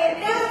 I'm saying,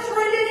 that's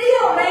really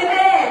them,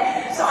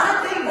 amen. So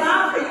I thank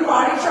God for you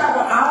all. They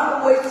traveled all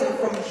the way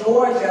from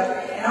Georgia.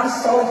 And I'm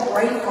so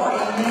grateful,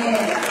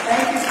 amen.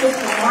 Thank you,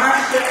 Sister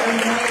Marsha,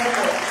 amen,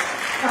 for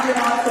coming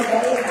on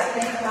today. And I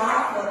thank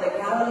God for the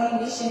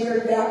Galilee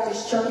Missionary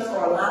Baptist Church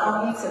for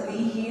allowing me to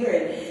be here.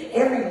 And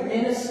every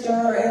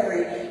minister,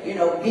 every,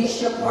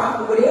 bishop,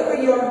 prophet,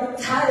 whatever your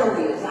title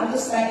is, I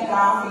just thank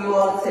God for you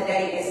all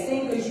today. And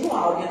singers, you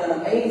all did an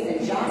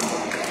amazing job.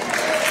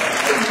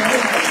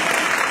 Amen.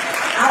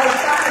 I was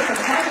trying to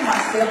contain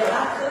myself, but I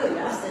couldn't.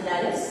 I said,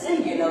 now let's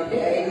sing it up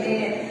there.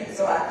 Amen.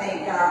 So I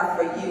thank God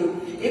for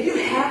you. If you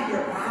have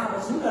your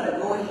Bibles, we're going to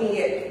go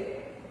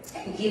ahead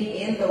and get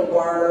in the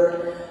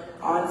Word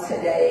on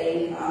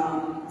today.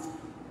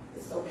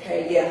 It's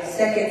okay. Yeah,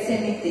 2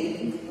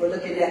 Timothy. We're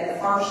looking at the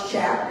 1st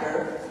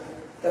chapter,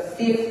 the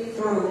 5th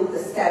through the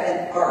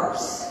 7th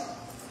verse.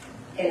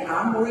 And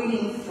I'm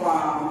reading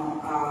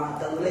from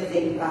the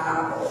Living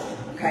Bible.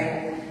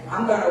 Okay.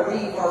 I'm going to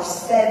read verse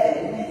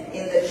 7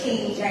 in the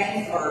King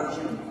James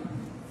Version.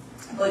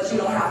 But you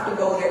don't have to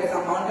go there because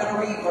I'm only going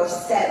to read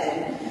verse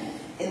 7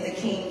 in the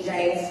King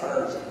James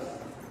Version.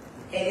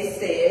 And it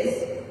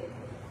says,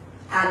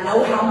 I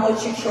know how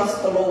much you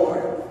trust the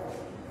Lord,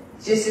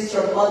 just as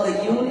your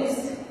mother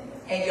Eunice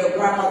and your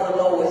grandmother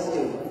Lois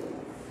do.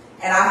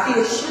 And I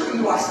feel sure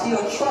you are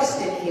still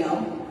trusting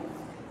him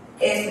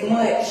as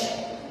much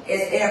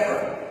as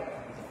ever.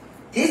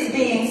 This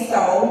being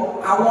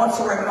so, I want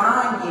to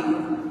remind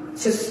you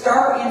to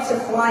stir into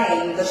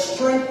flame the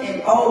strength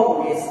and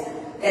boldness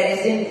that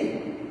is in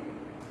you,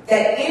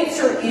 that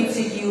entered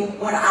into you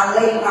when I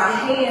laid my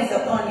hands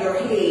upon your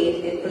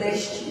head and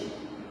blessed you.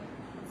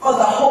 For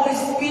the Holy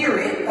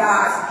Spirit,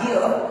 God's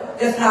gift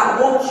does not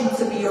want you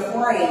to be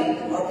afraid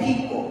of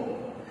people,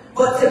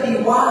 but to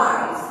be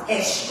wise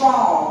and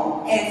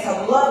strong and to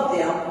love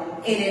them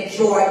and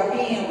enjoy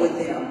being with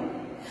them.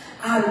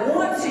 I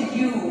want to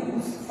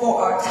use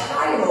for our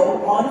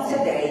title on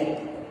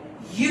today,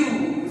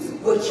 use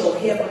what your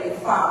Heavenly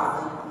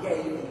Father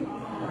gave you.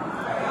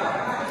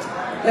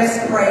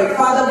 Let's pray.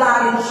 Father God,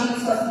 in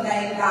Jesus'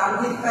 name,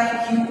 God, we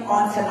thank you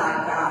on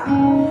tonight, God.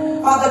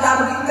 Father God,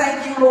 we thank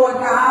you, Lord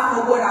God,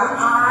 for what our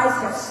eyes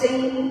have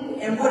seen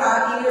and what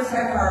our ears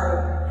have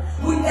heard.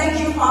 We thank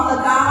you,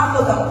 Father God,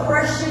 for the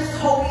precious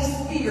Holy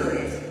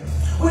Spirit.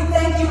 We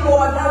thank you,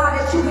 Lord God,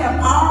 that you have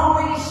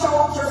already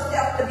showed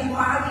yourself to be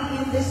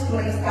mighty in this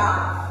place,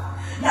 God.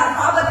 Now,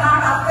 Father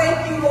God, I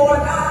thank you, Lord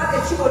God,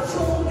 that you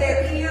attune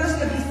their ears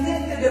to be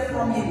sensitive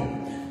from you.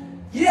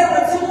 You have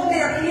attuned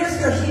their ears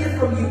to hear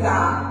from you,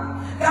 God.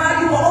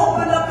 God, you will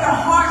open up their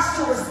hearts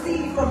to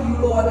receive from you,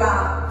 Lord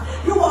God.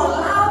 You will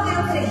allow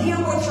them to hear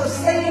what you're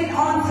saying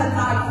on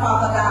tonight,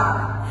 Father God.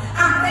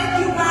 I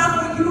thank you, God,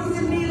 for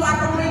using me like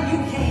only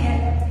you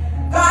can.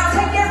 God,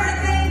 take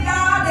everything,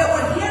 God, that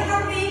would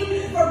hinder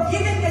me from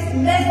giving this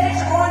message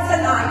on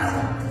tonight.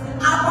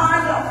 I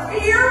bind your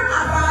fear,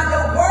 I bind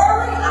your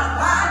worry, I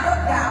bind your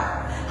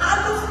doubt.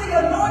 I lose the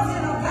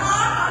anointing of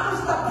God, I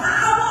lose the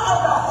power of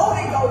the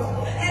Holy Ghost.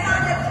 And I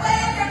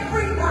declare and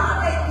decree,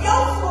 God, that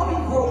yokes will be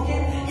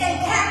broken and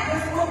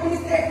captives will be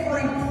set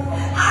free.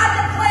 I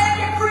declare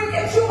and decree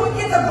that you will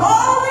get the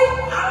glory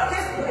out of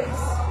this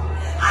place.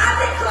 I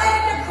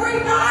declare and decree,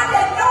 God,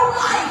 that no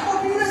life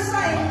will be the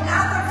same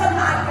after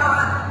tonight,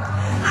 God.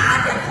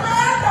 I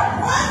declare the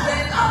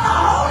presence of the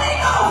Holy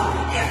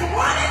Ghost is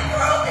running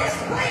through this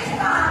place,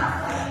 God.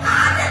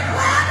 I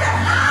declare that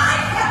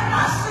eyes have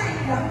not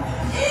seen,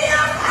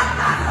 ears have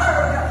not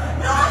heard,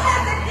 nor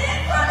has it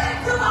entered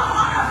into the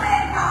heart of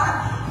man, God,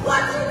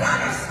 what you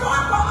got in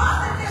store for us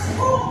in this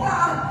room,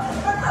 God,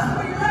 because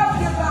we love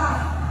you,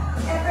 God,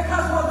 and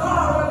because we're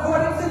called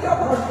according to your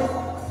purpose.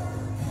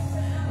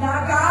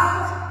 Now, God,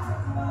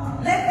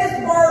 let this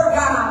word,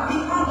 God, be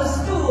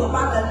understood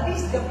by the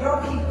least of your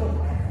people.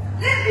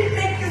 Let me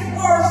make this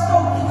word so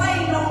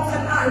plain on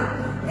tonight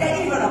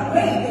that even a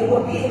baby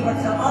will be able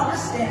to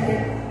understand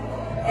it.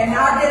 And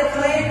I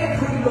declare and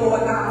decree,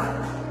 Lord God,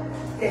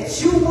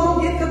 that you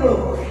will get the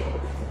glory.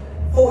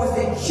 For it's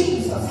in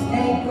Jesus'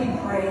 name we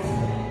pray.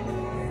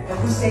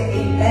 And we say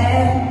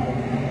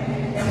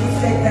amen. And we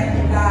say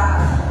thank you, God.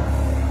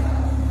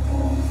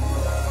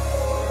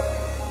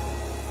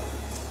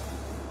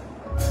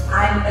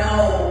 I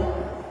know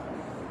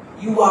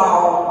you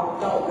all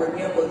don't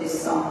remember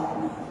this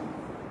song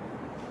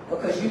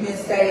because you've been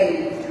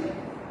saved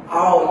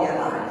all your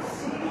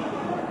life.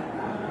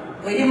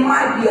 But it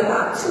might be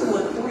about 2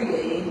 or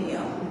 3 in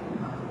here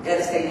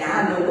that'll say, now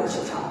I know what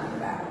you're talking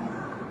about.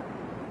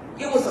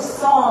 It was a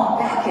song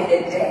back in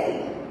the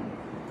day,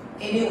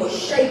 and it was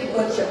Shake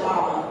What Your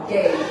Mama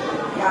Gave You.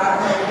 Y'all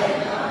heard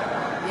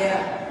that? Yeah.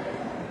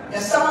 The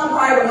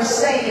songwriter was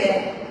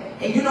saying,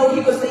 and you know, he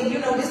was saying, you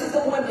know, this is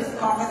a women's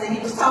conference, and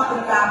he was talking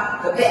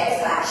about the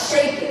backside,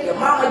 shake it. Your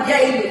mama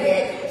gave you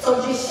that,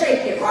 so just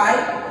shake it,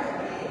 right?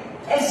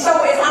 And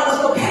so as I was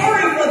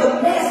preparing for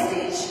the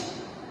message,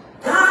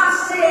 God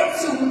said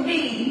to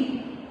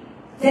me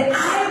that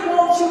I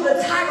want you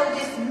to title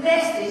this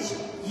message,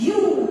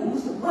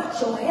 Use What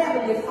Your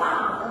Heavenly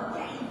Father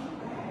gave you.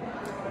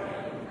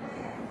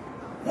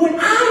 When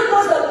I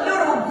was a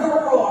little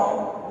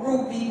girl,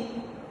 Ruby,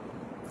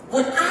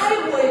 when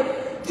I would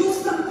do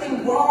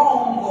something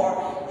wrong or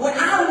when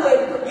I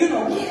would,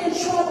 get in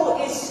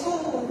trouble in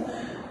school,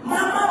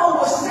 my mama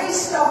would say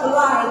stuff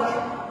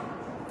like,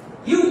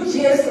 you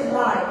just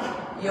like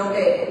your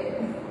dad.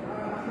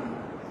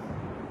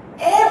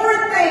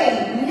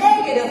 Everything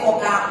negative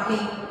about me,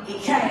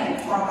 it came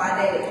from my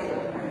dad.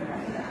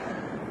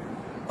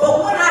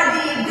 But when I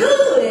did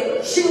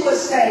good, she would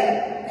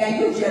say, and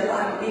you just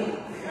like me.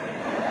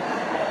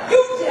 You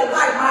just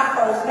like my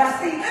folks. Now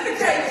see, let me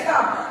tell you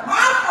something.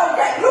 My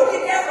folks, you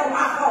get that from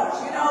my folks,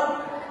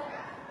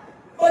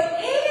 But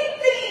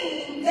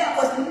anything that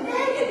was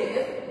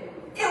negative,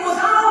 it was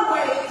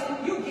always,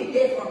 you get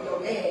that from your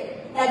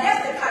dad. Now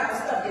that's the type of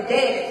stuff your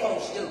daddy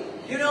folks do.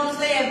 You know what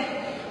I'm saying?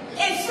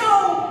 And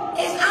so,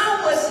 as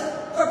I was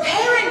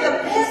preparing the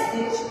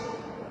message,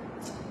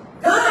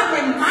 God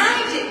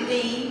reminded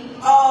me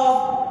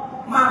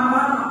of my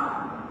mom.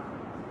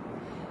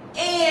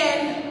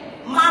 And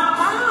my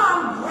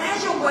mom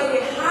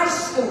graduated high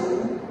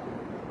school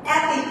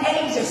at the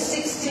age of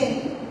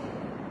 16.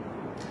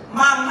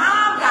 My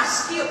mom got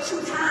skipped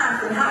 2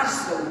 times in high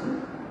school.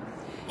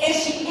 And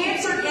she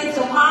entered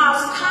into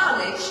Miles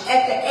College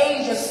at the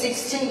age of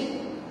 16.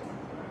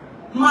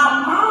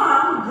 My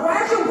mom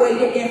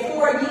graduated in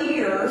 4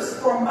 years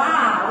from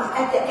Miles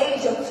at the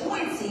age of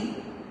 20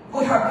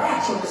 with her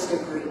bachelor's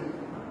degree.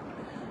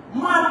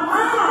 My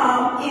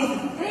mom is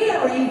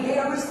very,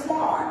 very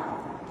smart.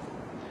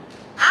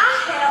 I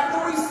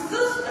have 3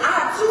 sisters. I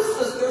have 2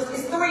 sisters.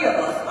 It's 3 of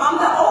us. I'm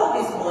the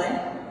oldest one.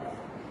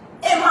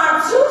 And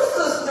my 2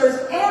 sisters,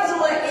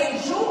 Angela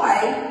and Joy,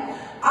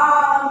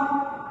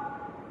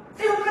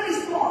 they're really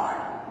smart.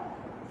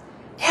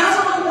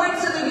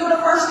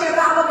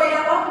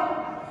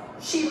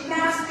 She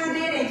mastered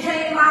it and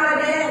came out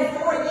of that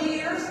in 4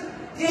 years.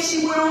 Then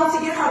she went on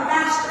to get her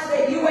master's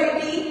at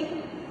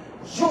UAB.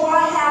 Joy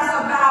has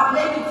about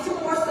maybe 2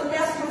 more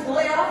semesters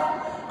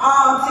left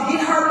to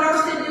get her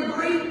nursing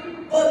degree.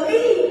 But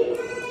me,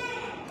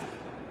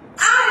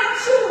 I didn't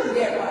choose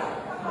that route.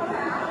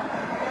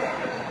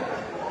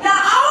 Now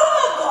all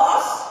of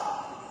us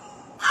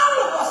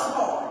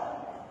smart.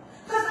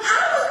 Because I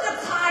was the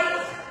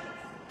type,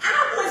 I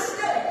would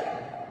study,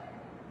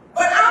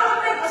 but I would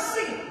make a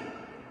scene.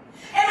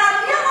 And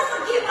I'll never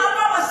forget my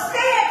mama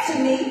said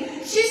to me,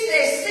 she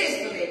said,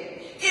 Cicely,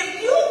 if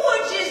you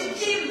would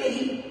just give me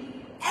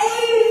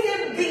A's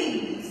and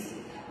B's,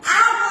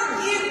 I would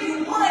give you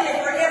money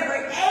for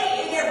every A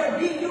and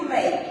every B you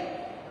make.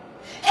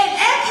 And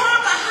at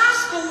Parker High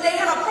School, they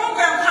had a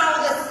program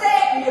called the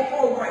Stagnant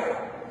Program.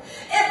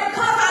 And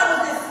because I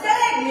was a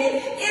stagnant,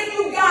 if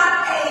you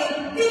got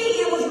a B,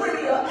 it was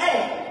really an A.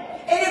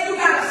 And if you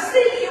got a C,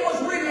 it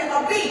was really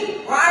a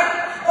B, right?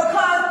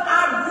 Because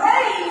our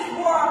grades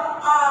were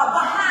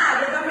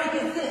behind, if I'm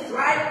making sense,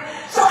 right?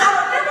 So I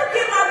remember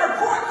getting my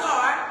report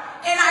card,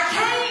 and I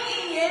came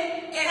in,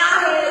 and I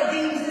had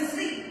B's and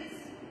C's.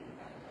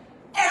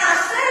 And I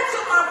said to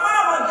my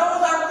mama,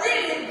 those are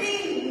really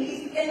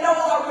B's, and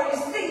those are really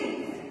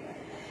C's.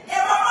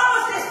 And my mama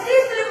said,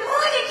 Cicely,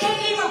 money can't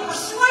even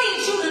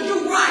persuade you to do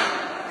right.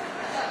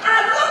 I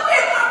looked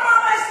at my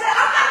mama and said,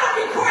 I'm not going to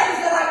be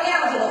crazy like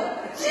Angela.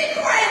 She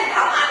crazy.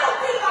 I'm not going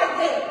to be like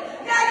that.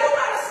 Now you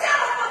got to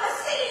settle for the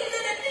C's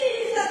and the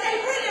D's because they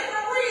really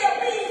for real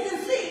B's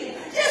and C's.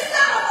 Just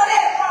settle for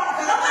that, mama,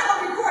 because I'm not going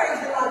to be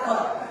crazy like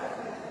her.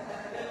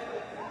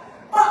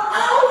 But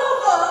all of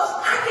us,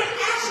 I can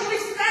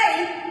actually say,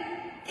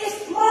 is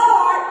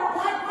smart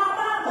like my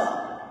mama.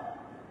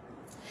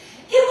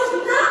 It was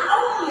not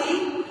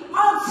only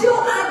until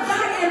I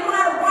got in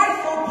my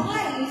rightful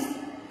place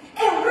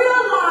and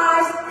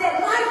realized that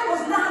life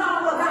was not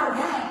all about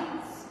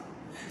games,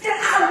 that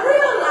I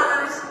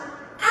realized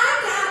I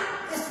got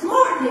the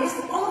smartness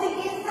on the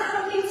inside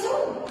of me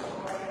too.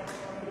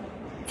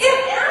 If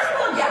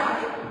Angela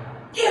got it,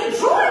 if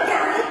Joy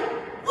got it,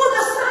 well,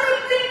 the same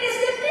thing is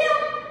in them,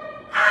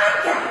 I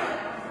got it.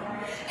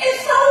 And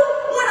so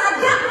when I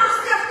got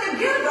myself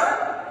together,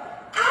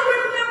 I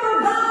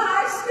remember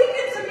God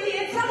speaking to me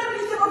and telling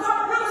me to become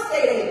a real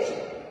estate agent.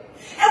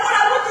 And when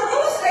I went to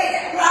real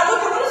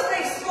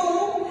estate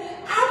school,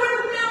 I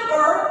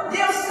remember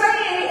them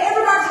saying,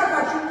 everybody's talking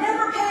about, you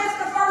never passed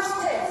the first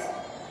test.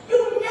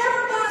 You never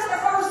passed the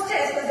first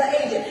test as an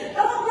agent.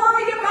 Don't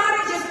worry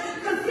about it. Just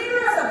consider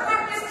it as a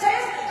practice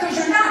test because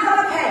you're not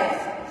going to pass.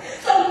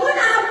 So when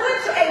I went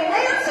to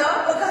Atlanta,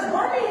 because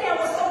Birmingham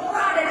was so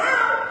crowded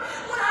out,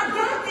 when I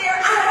got there,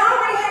 I had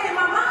already had in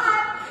my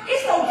mind,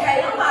 it's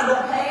okay, I'm not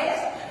going to pass.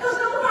 Because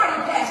nobody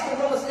passed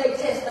the real estate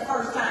test the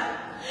first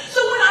time.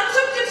 So when I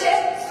took the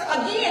test,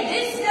 again,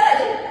 didn't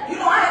study,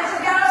 I had to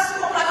get out of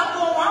school like I'm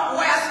going one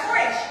way, I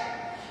scratch.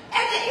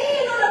 At the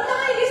end of the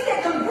night, he said,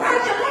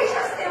 congratulations.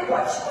 I said,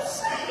 what you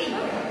say?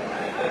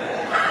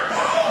 I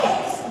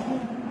passed.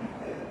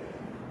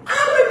 I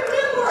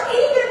remember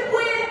even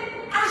when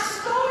I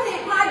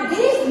started my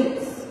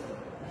business,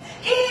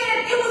 and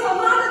it was a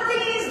lot of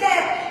things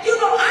that,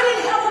 I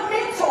didn't have a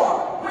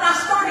mentor when I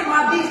started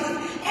my business.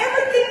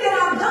 Everything that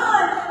I've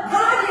done,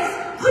 God has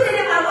put it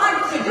in my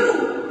life to do.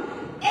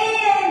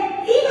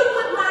 And even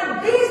with my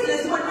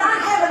business, with not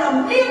having a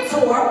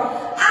mentor,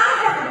 I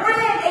have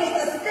ran a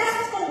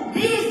successful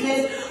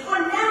business for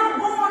now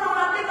going on,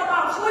 I think,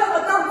 about 12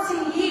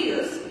 or 13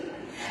 years.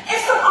 And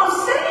so I'm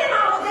saying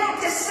all that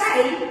to say,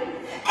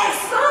 at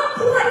some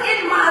point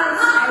in my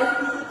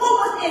life, what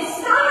was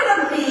inside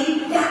of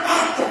me got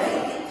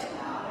activated.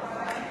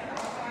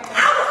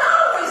 I was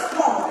always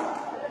smart.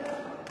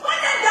 What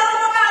that don't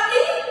know about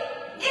me,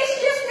 it's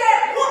just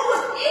that what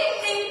was in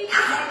me,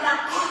 I had not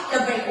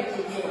activated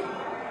it yet.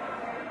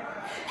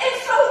 And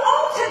so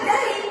on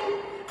today,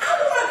 I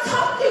want to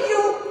talk to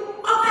you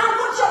about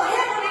what your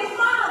Heavenly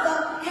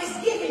Father has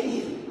given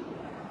you.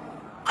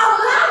 A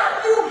lot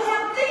of you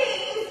have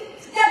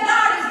things that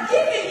God has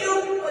given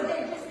you, but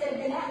they just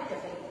haven't been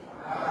activated.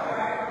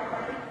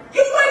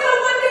 You wake up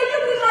one day,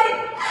 you'll be like,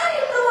 I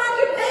didn't know I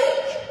could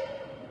bake.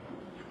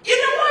 You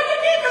know why you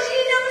did? Because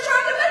you never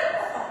tried to bake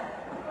before.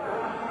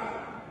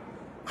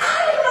 I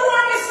didn't know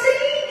I could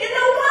sing. You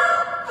know why?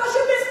 Because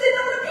you've been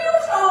sitting on the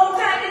pews the whole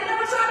time and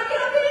never tried to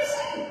get up and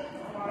sing.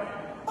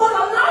 But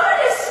a lot of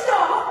this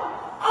stuff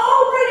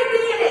already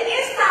be in the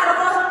inside of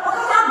us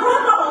because our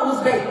grandmama was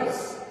bakers.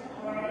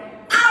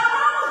 Our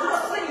mamas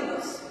were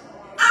singers.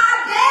 Our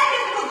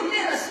daddies was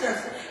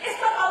ministers. And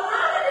so a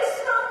lot of this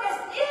stuff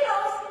that's in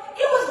us,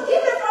 it was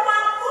given from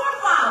our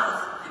forefathers.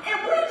 And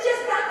we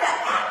just got to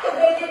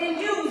activate it and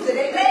use it.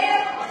 Amen?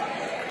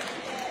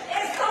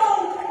 And so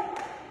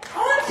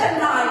on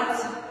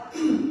tonight,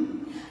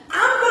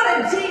 I'm going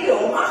to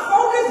deal, my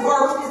focus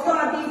verse is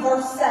going to be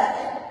verse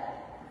 7.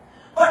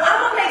 But I'm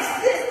going to make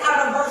sense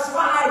out of verse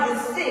 5 and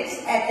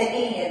 6 at the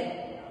end.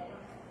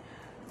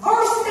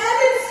 Verse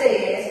 7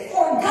 says,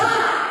 for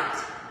God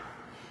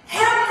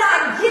have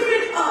not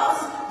given us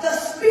the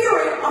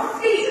spirit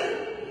of fear,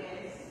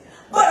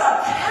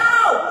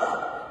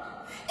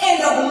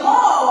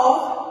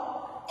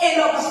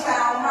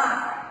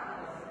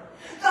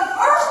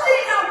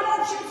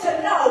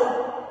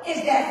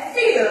 is that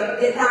fear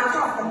did not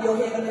come from your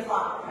Heavenly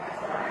Father.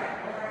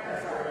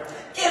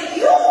 If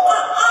you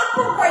are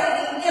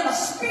operating in a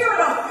spirit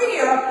of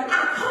fear, I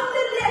come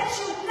to let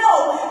you know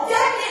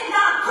that did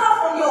not come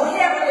from your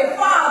Heavenly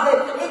Father.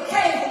 It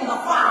came from the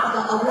Father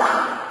of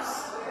lies.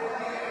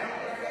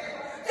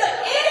 The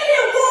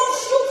enemy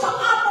wants you to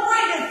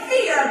operate in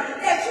fear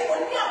that you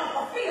will never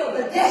fulfill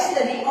the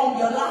destiny on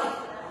your life.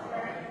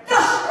 The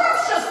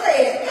scripture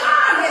says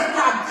God has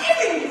not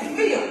given you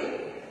fear.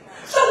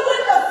 So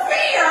when the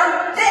fear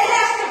that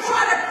has to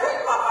try to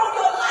creep up on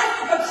your life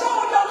and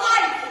control your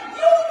life,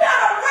 you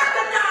better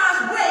recognize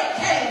where it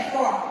came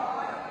from.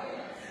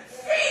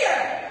 Fear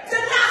to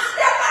not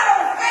step out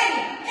on faith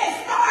and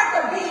start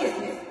the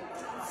business.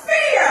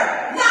 Fear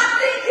not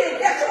thinking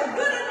that you're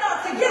good enough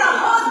to get a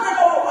husband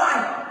or a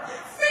wife.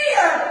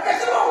 Fear that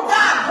you won't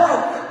die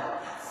broke.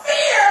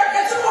 Fear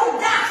that you won't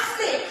die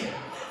sick.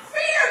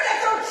 Fear that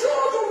your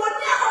children will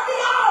never be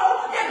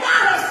all that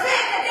God has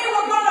said that they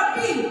were going to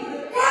be.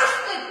 That's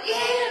the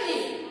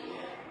enemy.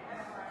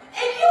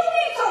 And you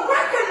need to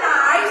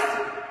recognize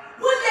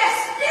when that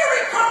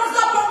spirit comes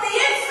up on the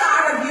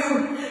inside of you,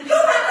 you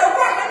have to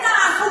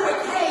recognize who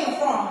it came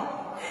from.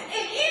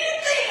 And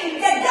anything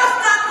that does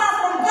not come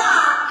from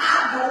God, I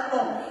don't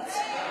want it.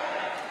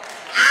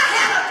 I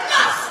had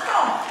enough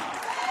stuff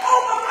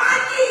over my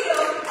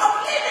years of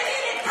living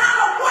any kind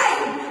of way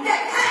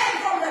that came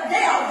from the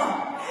devil.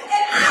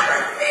 And I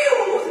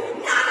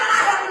refuse, now that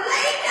I have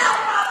laid down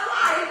my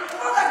life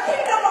for the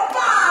kingdom of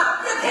God,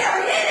 to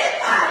carry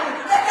anything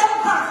that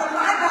don't come from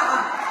my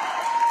God.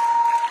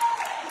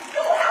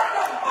 You have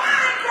to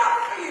bind up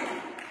fear.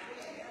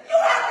 You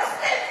have to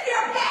send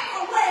fear back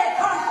from where it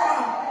comes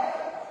from.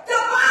 The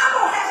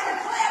Bible has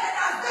declared in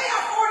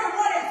Isaiah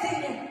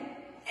 41:10,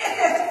 it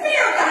says,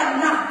 fear thou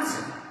not,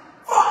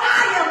 for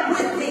I am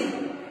with thee.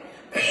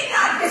 Be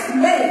not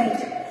dismayed,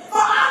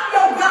 for I'm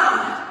your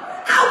God.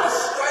 I will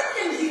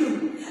strengthen you.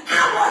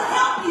 I will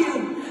help you.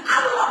 I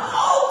will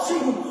uphold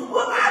you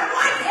with my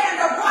right hand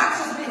of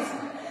righteousness.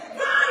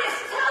 God is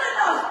telling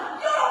us,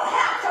 you don't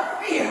have to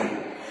fear.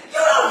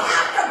 You don't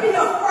have to be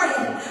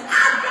afraid.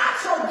 I got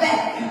your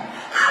back.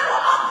 I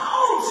will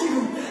uphold you.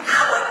 I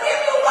will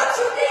give you what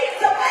you need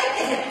to make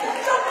it.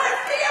 So when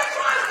fear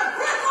tries to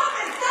creep up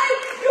and say,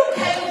 you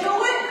can't do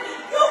it,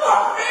 you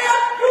gonna fear,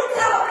 you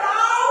tell them,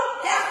 no,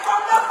 that's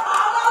from the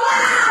Father of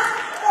lies.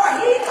 For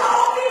he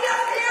told me to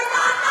fear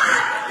not.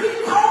 He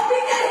told me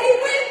that he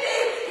with me.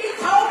 He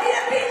told me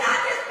to be not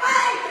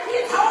dismayed. He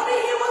told me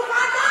he was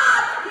my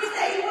God. He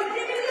said he would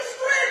give me the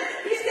strength.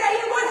 He said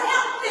he would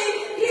help me.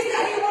 He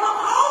said he would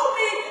uphold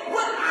me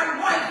with my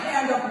right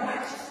hand of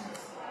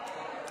righteousness.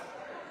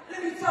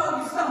 Let me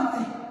tell you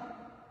something.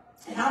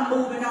 And I'm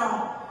moving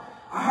on.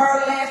 I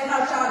heard last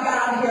night y'all got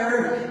out of here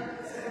early.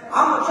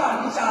 I'm going to try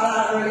to get y'all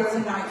out early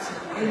tonight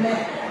too.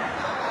 Amen.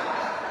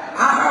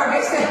 I heard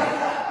they said,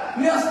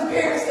 Milton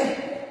Perry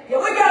said, yeah,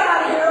 we got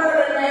out of here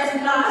early last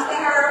night. I said,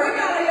 we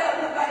got out of here.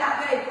 Look like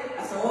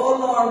I said, oh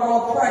Lord,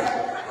 we'll pray.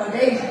 Because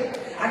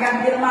I got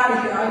to get them out of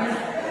here.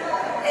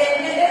 And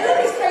let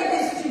me say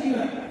this to you.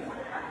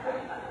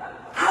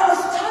 I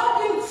was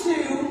talking to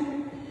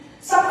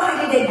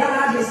somebody that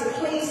God has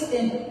placed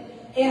in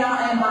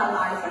my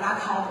life, and I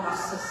called my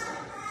sister.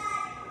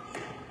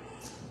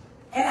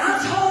 And I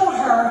told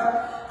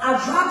her,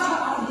 I dropped her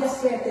off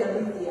yesterday at the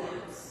Alethea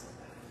house.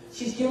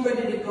 She's getting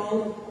ready to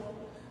go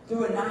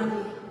through a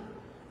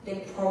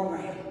 90-day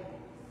program.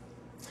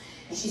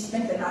 And she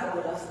spent the night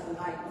with us the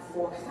night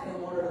before because I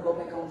didn't want her to go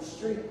back on the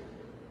street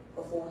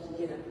before we could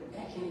get her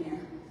back in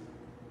there.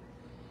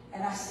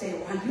 And I said,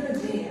 while you're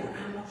there,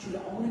 I want you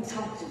to only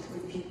talk to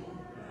 3 people.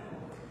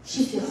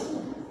 She said,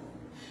 who?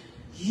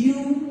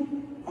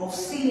 You on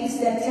C and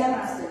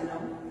Santana? I said,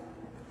 no.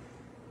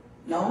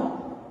 No.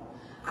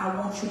 I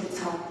want you to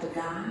talk to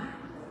God.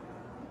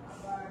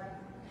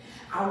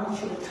 I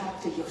want you to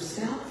talk to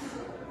yourself.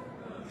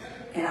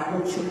 And I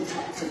want you to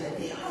talk to the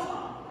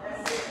devil.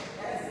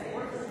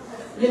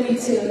 Let me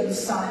tell you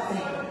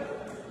something.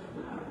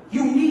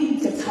 You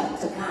need to talk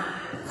to God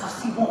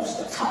because he wants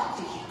to talk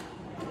to you.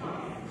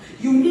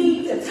 You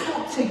need to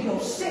talk to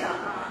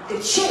yourself, to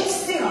check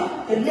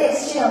self, to let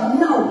self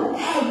know,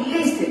 hey,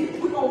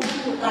 listen, we're going to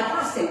do it like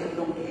I say we're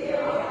going to do it.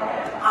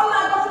 I'm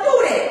not going to do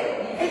that.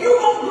 And you're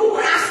going to do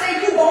what I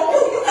say you're going to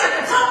do. You got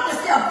to talk to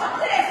self. Talk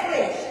to that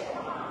flesh.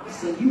 He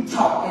said, you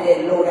talk to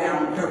that low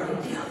down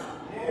dirty devil.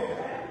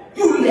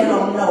 You let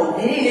him know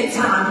that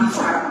anytime you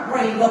try to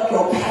bring up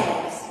your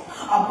past,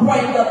 or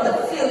bring up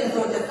the feelings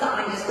or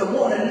desires to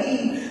want to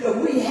leave the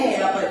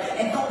rehab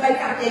and go back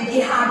out there and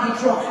get high, get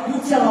drunk.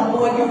 You tell them,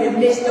 boy, you done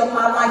messed up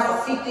my life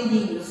for 50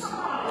 years.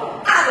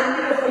 I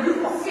done lived for you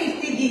for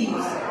 50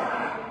 years.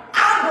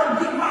 I'm going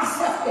to get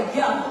myself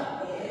together.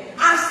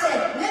 I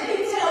said, let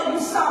me tell you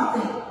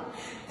something.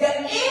 The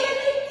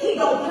enemy, he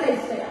don't play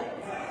fair.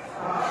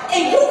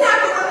 And you got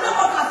to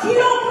remember, because he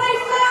don't play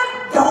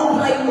fair, don't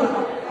play with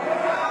him.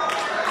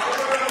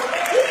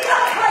 He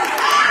don't play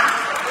fair,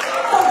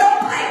 so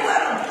don't play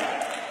with him.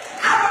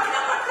 I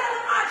remember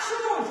telling my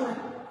children,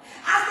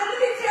 I said, let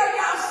me tell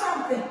y'all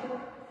something.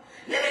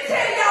 Let me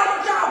tell y'all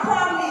what y'all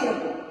problem is.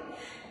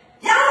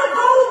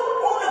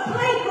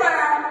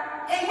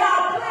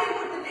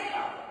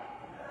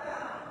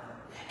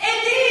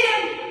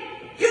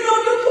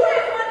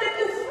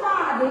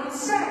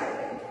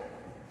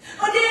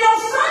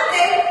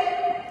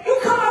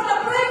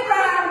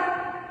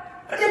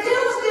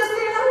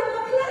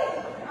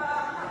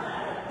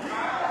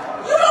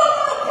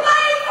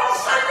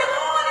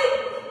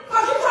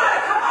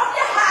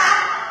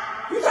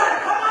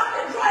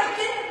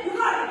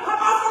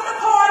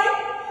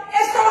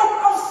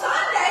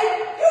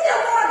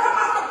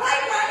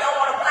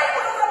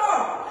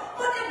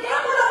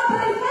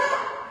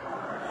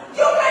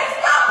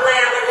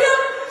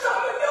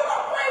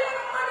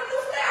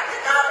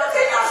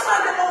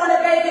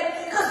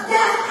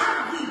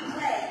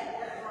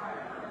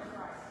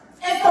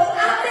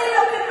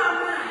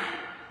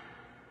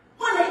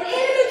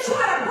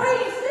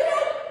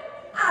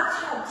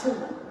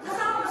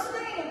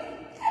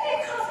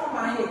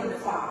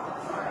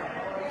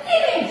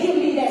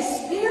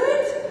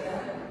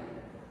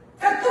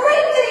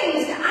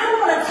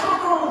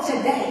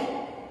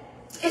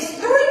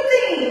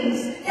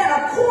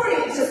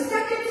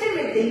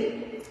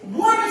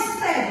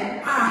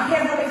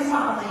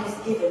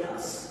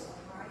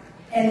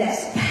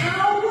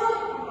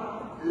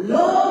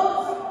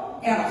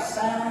 and a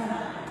sound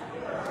mind.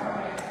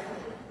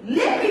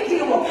 Let me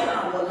deal with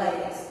power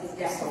last, if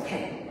that's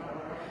okay.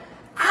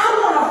 I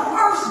want to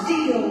first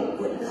deal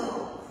with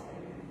love.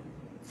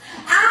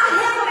 Our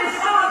Heavenly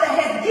Father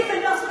has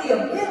given us the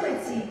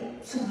ability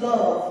to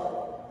love.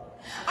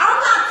 I'm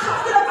not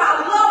talking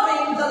about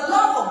loving the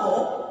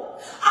lovable.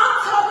 I'm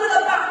talking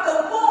about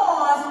the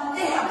ones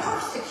that have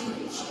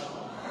persecuted you.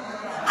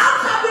 I'm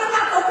talking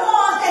about the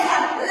ones that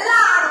have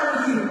lied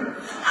on you.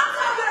 I'm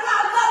talking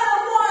about loving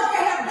the ones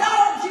that have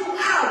dogged you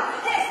out,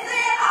 that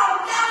said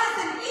all malice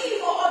and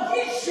evil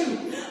against you.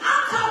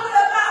 I'm talking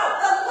about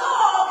the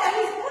love that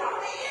He's put on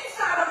the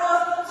inside of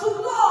us to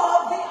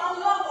love the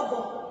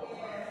unlovable.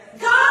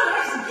 God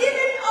has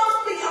given us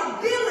the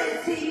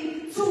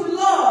ability to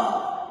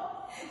love.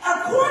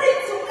 According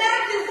to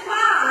Matthew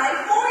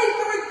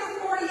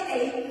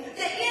 5:43-48,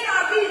 the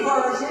NIV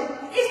version,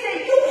 it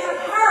said, you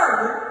have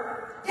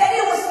heard that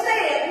it was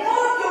said,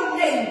 love your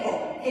neighbor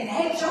and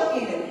hate your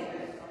enemy.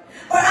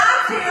 But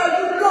I tell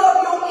you, love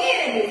your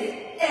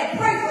enemies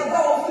and pray for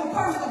those who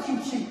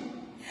persecute you,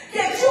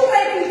 that you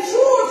may be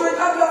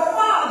children of your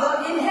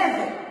Father in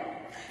heaven.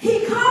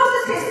 He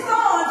causes His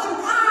sun to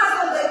rise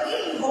on the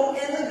evil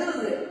and the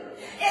good,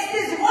 and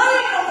His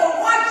rain on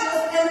the righteous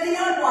and the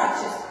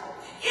unrighteous.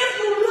 If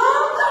you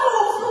love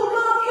those who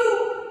love you,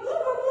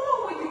 what reward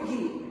will you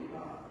get?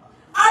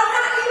 Are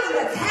not even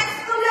the tax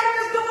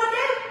collectors doing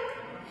that?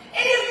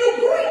 And if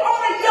you greet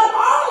only your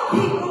own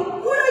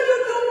people, what are you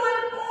doing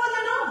more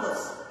than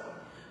others?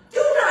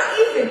 Do not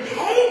even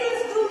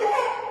pagans do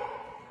that?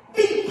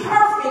 Be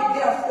perfect,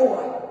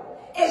 therefore,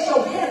 as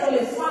your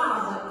Heavenly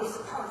Father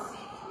is perfect.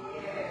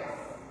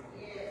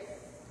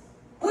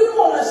 We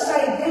want to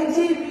say they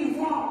did me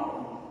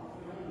wrong.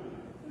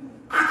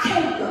 I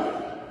can't love.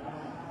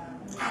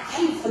 I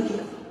can't forgive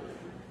them.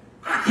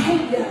 I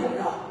can't let them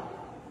know.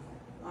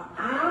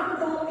 I'm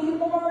going to be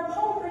more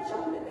appropriate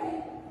on today.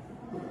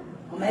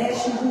 I'm going to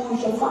ask you, who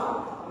is your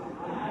father?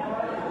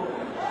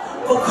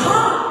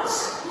 Because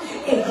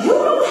if you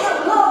don't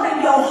have love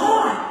in your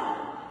heart,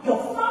 your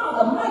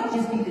father might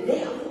just be the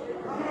devil.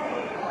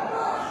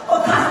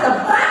 Because the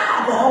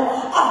Bible,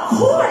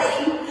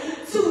 according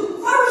to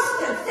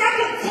 1 and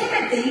 2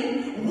 Timothy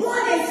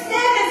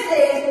 1:7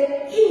 says,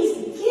 He's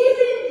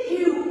given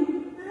you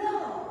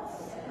love.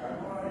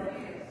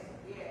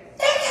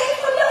 That came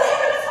from your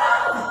Heavenly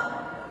Father.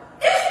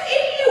 It's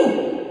in you.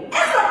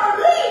 As a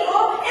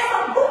believer, as a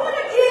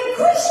born-again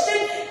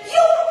Christian, you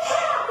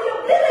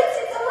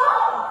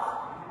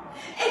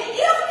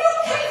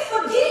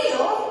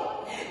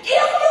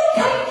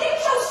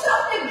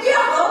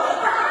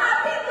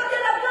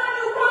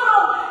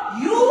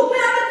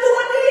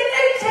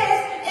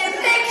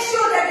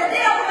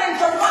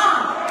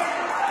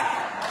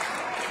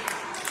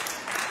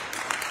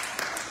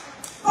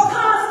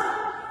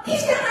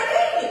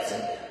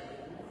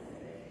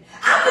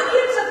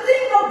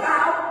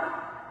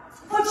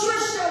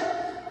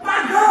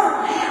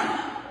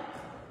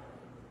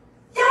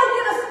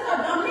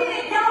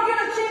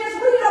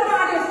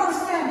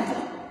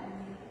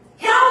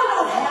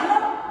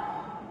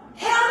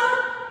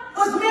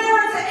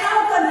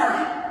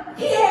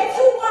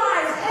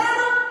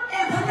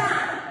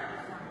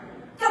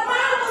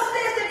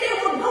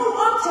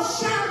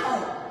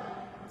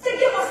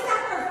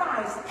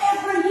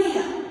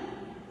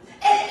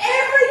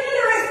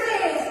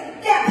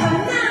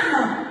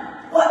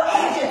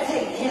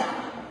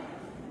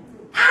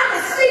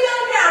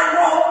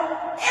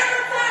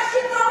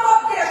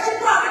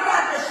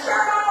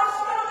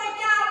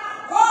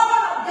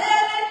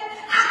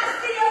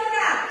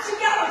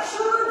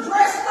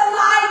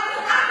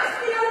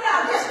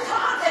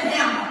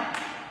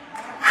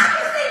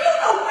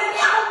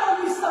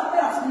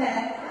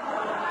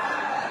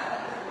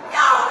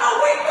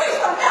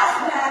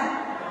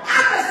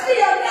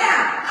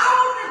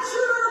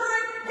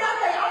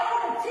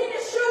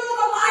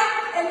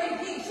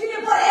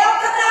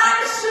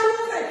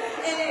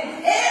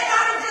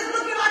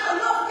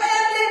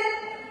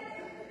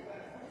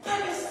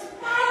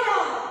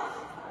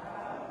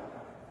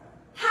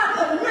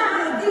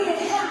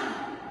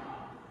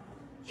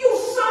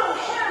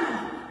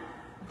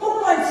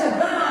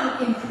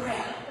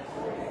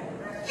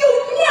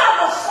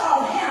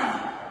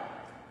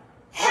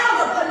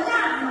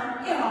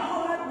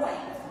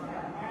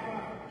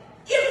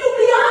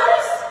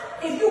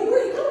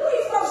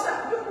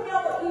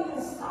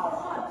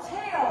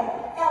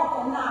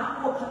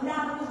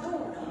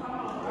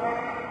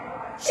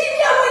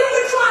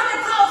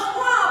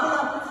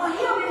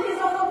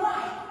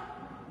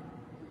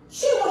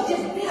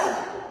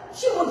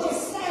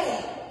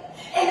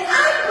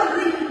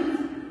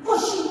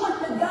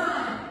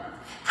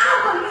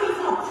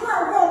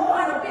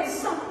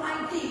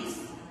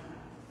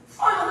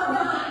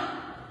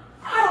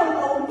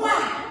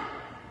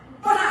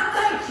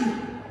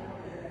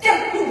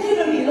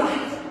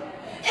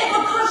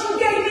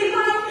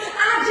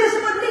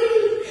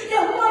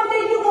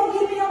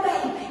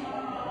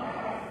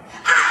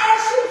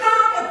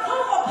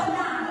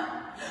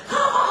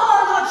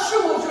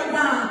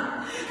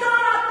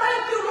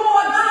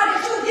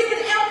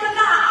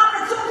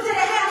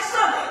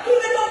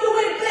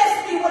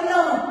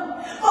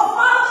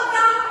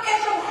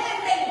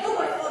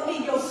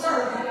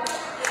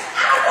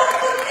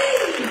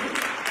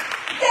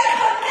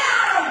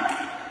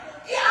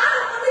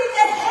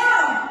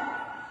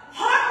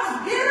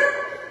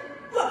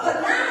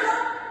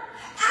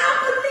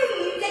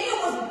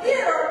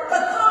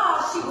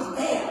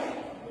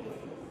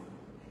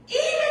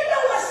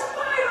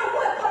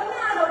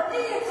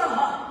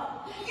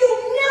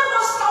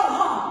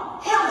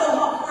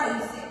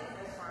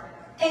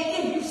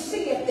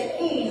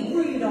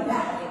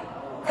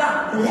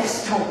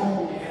Let's talk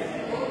on.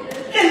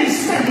 Let me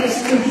say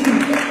this to you.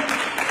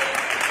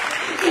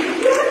 If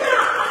you're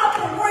not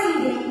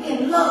operating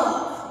in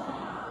love,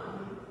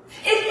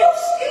 if you're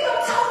still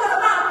talking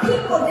about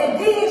people that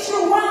did you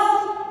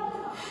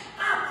wrong,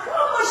 I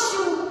promise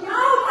you,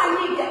 y'all might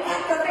need to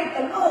activate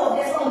the love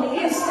that's on the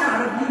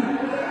inside of you.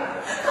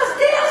 Because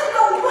there's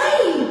no way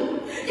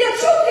that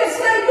you can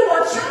say you're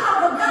a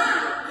child of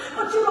God,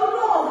 but you don't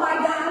love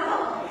like God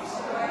loves.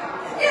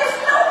 There's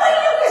no way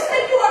you can say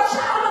you're a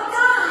child of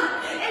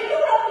God and you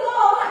don't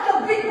love like your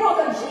big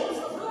brother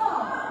Jesus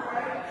loved.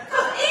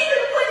 Because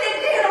even when they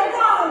did him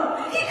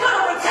wrong, he could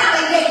have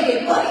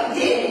retaliated, but he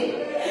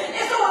didn't.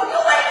 And so if you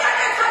ain't got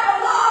that type of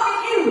love in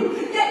you,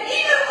 that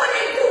even when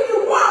they do you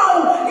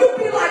wrong, you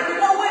be like, you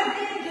know what,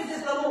 vengeance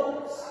is the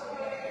Lord's.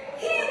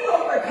 He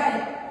will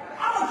repay.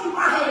 I'm going to keep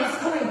my hands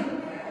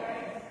clean.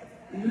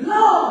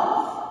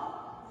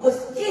 Love was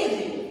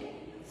given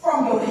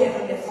from your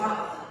Heavenly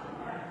Father.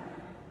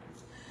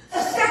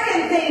 The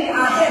second thing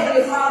our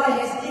Heavenly Father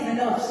has given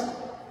us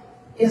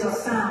is a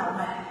sound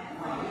mind.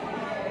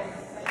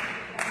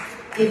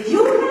 If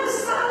you're not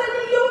solid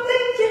in your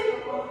thinking,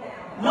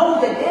 know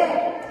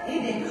that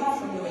it didn't come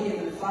from your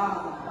Heavenly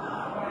Father.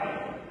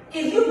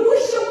 If you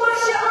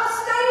wishy-washy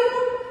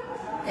unstable,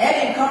 that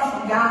didn't come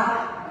from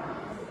God.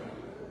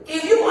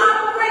 If you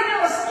operate in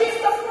a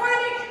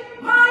schizophrenic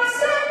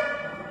mindset,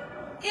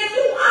 if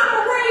you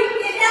operate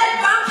in that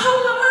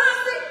bipolar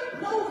mindset,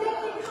 no, that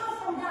didn't come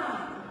from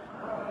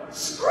God.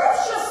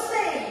 Scripture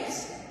says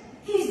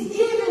He's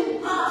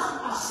giving us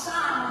a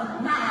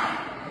sound mind.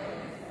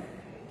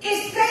 It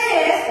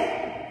says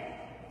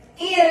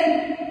in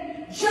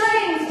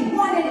James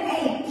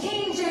 1:8,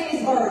 King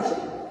James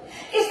Version,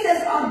 it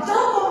says, a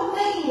double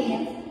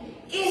man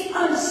is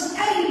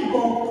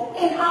unstable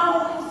in all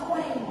his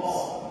ways.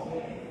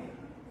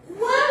 1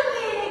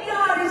 minute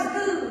God is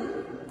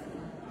good,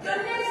 the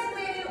next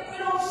minute we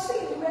don't see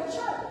him at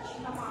church.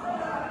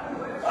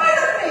 Wait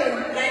a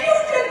minute, now you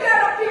just got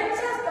up here and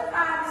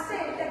testified and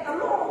said that the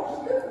Lord was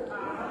good.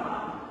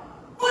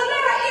 But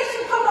let an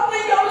issue come up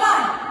in your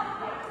life.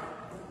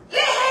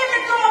 Let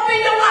heaven come up in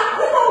your life.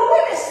 We won't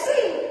really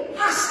see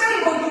how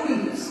stable you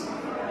is.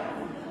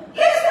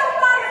 Let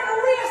somebody for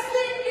real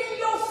sit in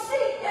your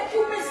seat that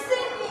you've been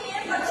sitting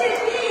in for 10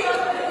 years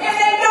and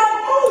they don't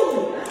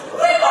move.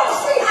 We won't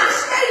see how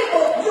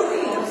stable you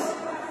is.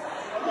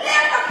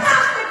 Let the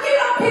pastor get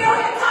up here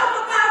and talk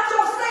about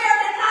your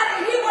Saturday night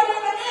and he wasn't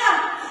even there.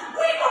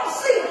 We won't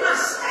see how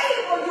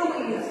stable you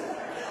is.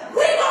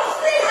 We won't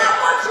see how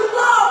much you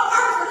love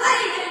First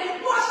Lady and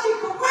before she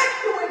correct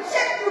you and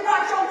check you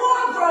about your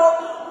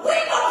wardrobe, we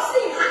won't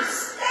see how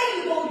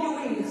stable you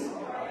is.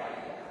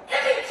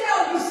 Let me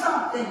tell you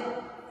something.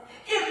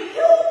 If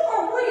you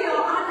for real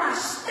are not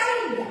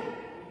stable,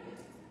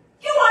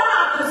 you are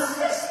not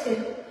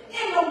consistent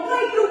in the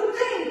way you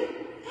think,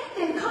 that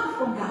didn't come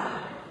from God.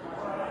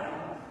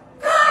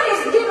 God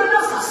has given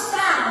us a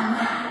sound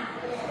mind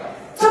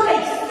to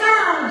make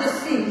sound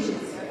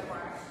decisions.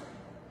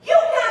 You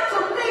got to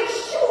make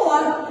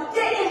sure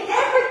that in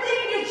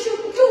everything that you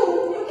do,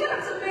 you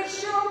got to make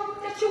sure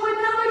that you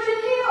acknowledge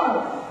Him.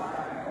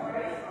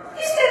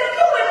 He said if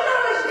you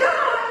acknowledge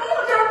God,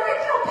 He'll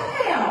direct your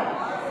path.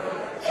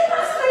 Can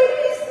I say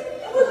this?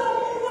 And we're going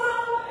to move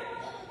on.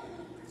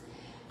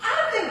 I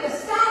think the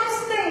saddest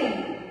thing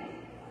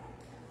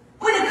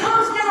when it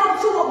comes down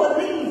to a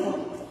believer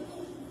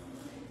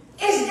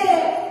is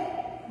that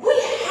we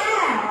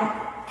have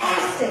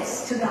access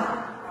to God.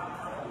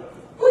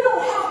 We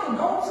don't have to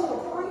go to a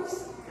priest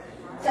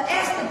to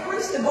ask the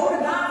priest to go to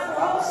God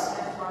for us.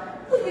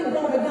 We can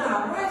go to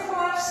God right for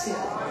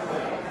ourselves.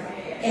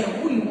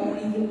 And we won't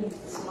even use it.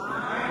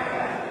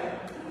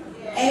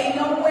 Ain't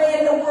no way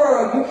in the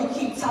world you can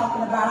keep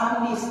talking about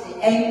I missed it.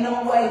 Ain't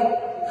no way.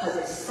 Because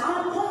at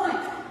some point,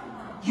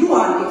 you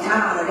ought to get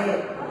tired of that.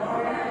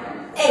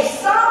 At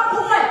some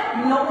point,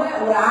 you know what?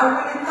 Well, I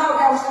really thought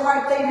that was the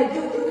right thing to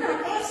do. You got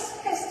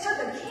access to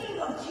the King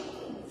of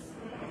Kings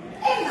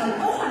and the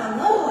Lord of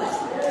Lords.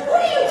 What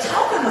are you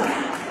talking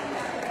about?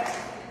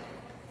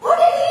 What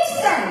did He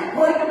say?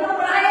 Well, you know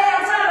what I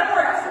am trying to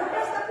pray. I said,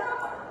 that's the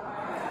problem.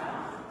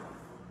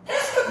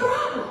 That's the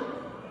problem.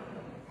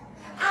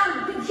 I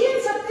begin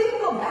to think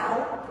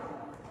about,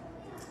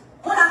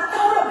 when I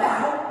thought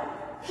about,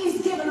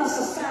 He's given us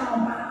a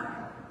sound mind.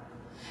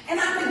 And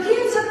I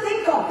begin to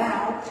think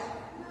about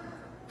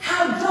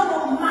how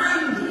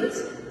double-minded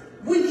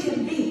we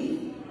can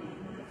be.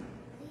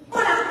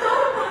 When I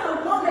thought about a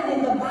woman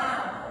in the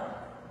Bible,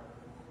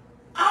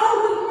 all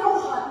we know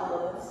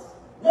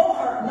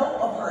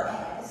of her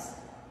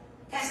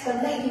as the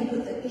lady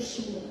with the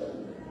issue of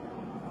blood.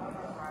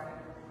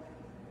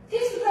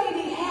 This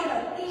lady had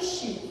an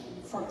issue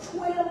for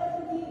 12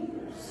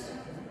 years.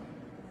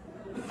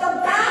 The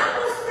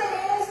Bible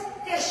says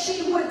that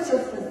she went to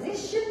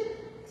physician,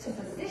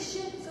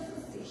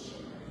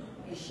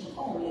 and she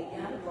only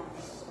got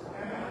worse.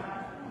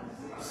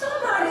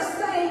 Somebody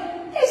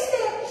they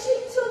said she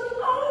took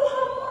all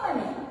her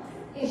money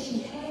and she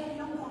had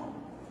no home.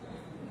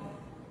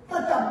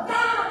 But the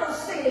Bible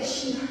says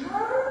she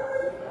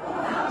heard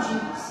about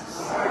Jesus.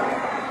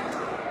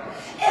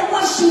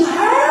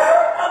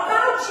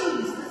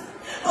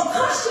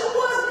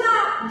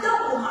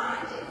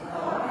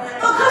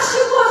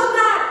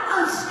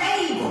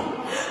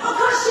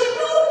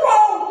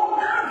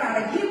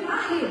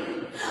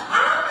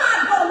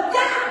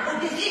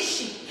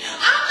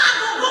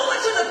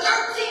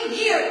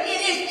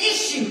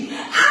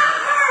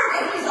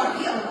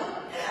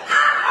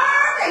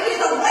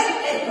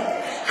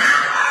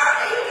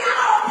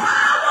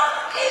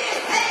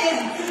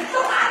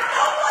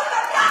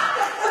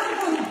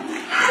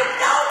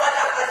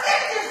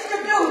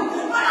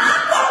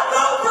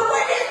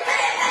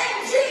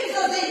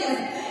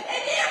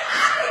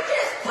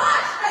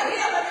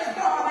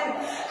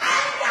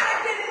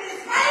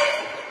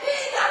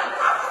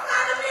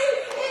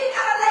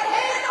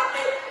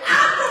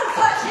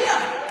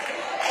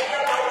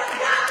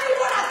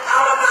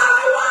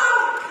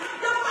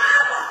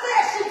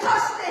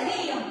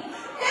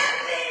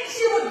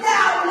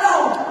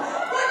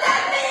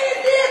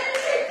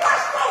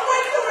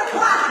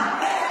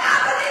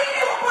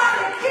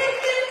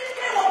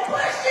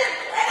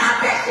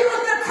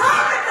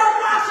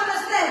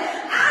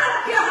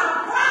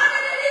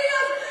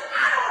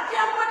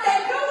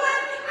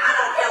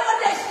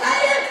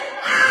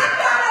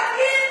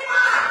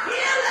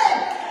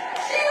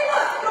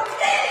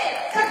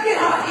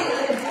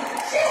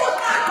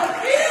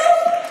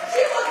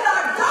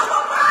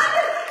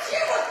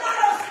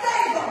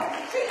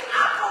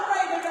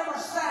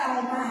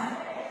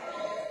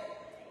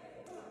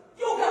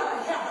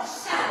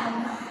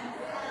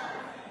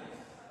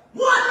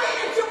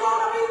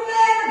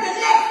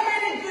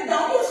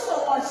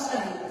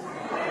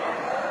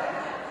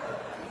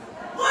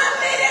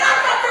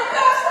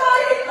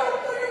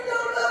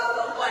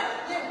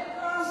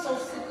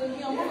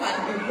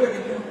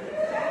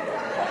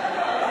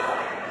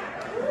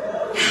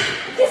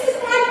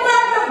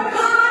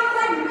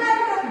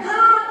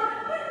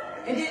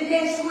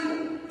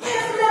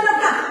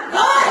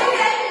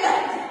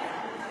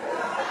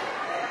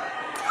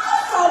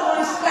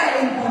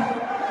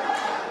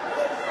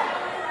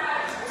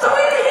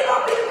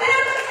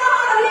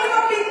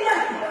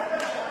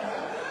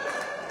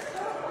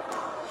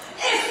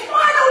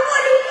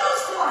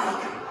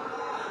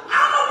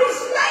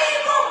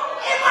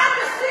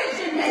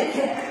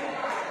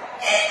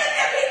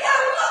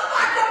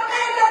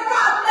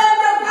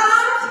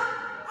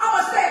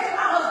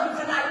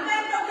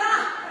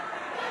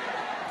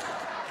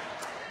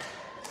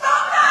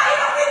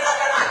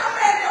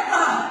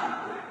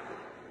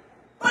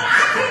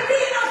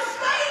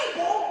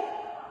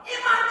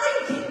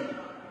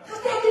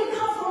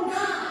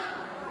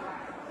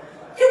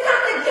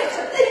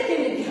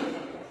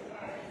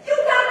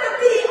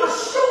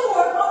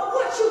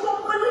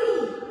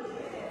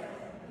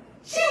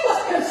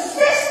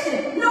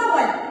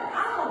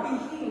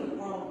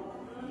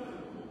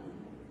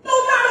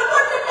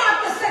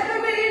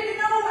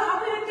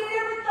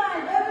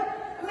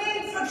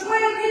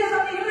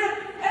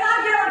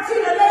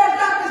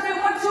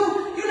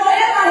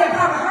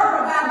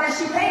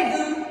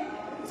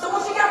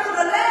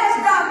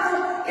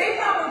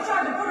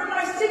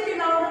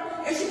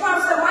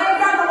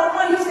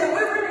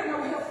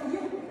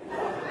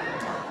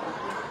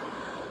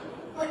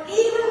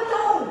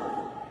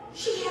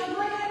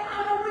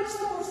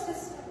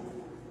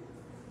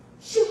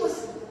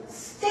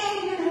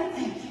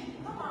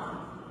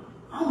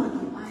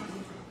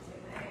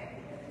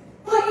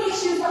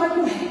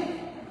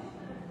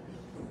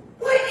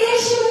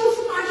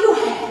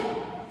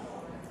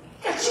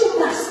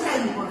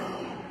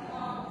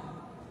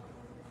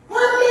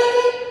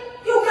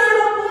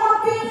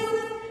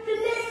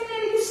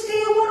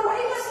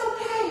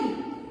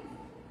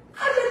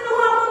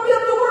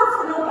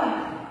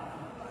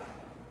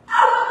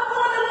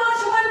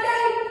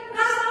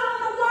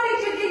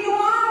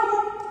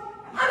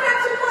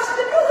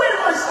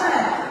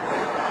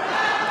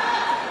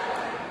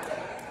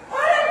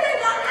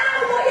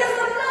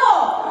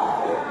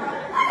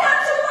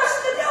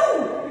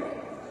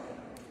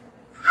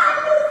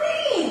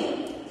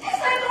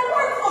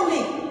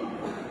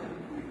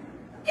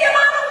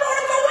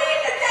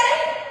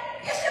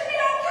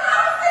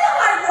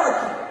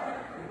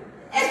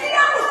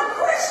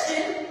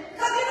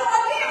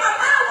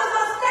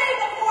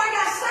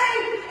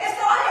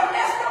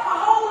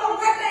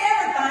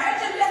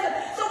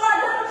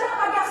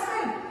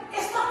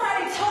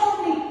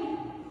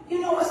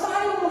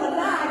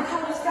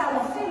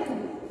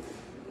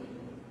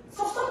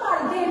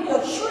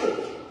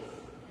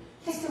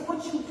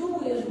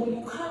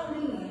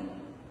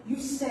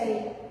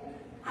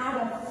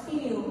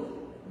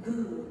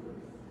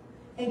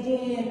 And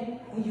then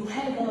when you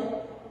hang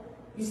up,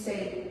 you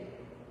say,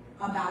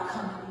 about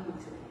coming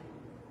into it.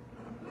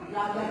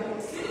 Y'all got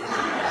this?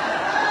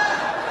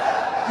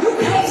 You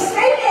can't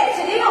say that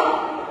to them,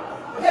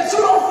 that you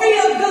don't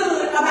feel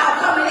good about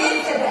coming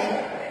in today.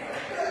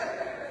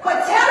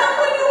 But tell them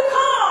when you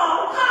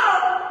call.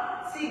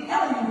 See,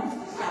 don't use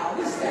this, y'all.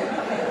 This stuff,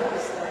 you can't do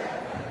this stuff.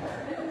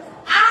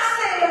 I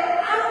said,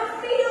 I don't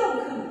feel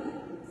good.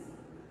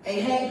 They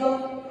hang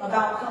up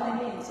about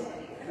coming in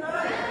today.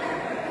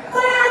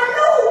 But I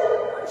knew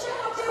a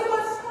child there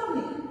was for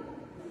me.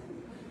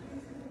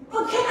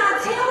 But can I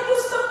tell you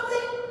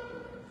something?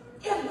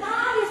 If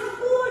God is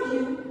for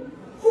you,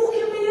 who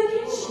can be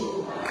against you?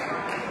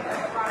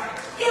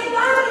 If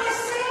God has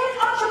said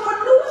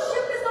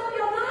entrepreneurship is on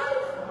your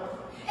life,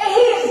 and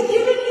He has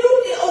given you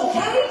the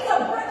okay to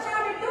branch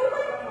out and do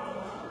it,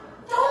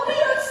 don't be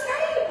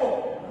unstable.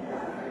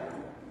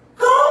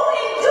 Go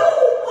and do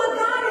what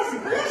God has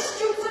blessed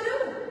you to do.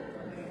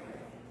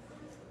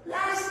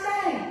 Last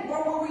thing,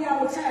 where were we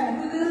all the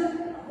time? We good?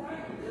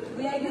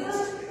 We ain't good?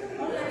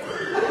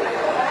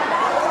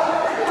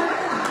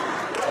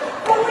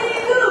 But we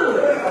ain't good.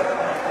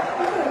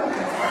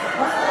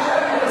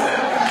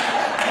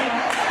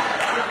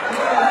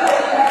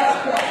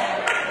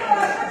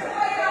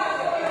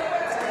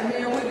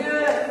 Amen, we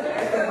good?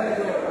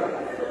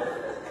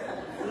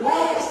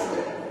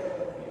 Lastly,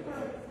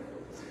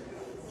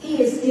 He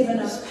has given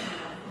us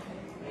power.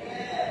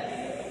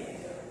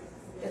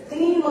 The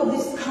theme of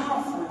this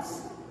conference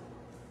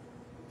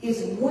is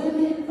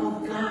women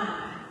of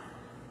God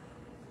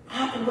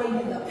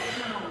operating the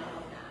power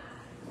of God.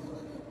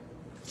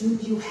 Do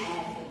you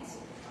have it?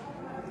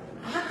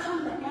 I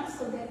come to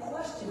answer that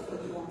question for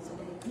you on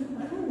today. You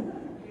do.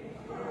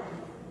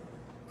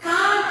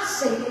 God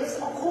says,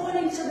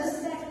 according to the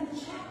 2nd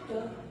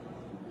chapter,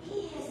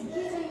 He has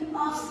given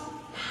us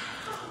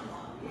power.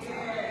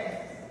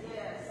 Yes.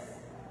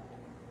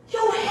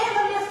 Your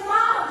Heavenly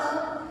Father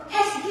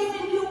has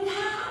given you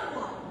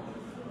power.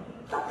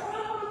 The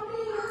problem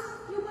is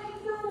you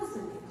ain't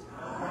using it.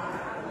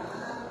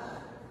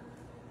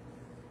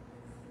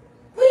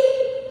 We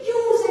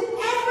using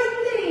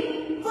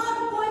everything but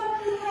what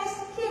He has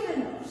given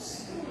us.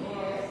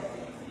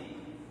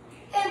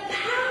 And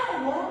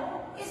power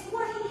is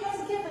what He has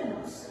given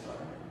us.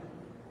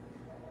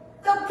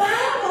 The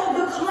Bible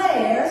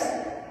declares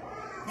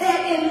that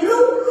in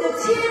Luke, the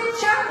 10th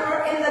chapter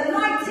and the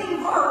 19th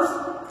verse,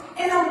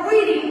 and I'm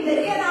reading the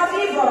NIV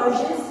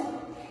versions,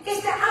 is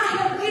that I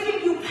have given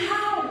you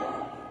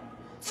power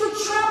to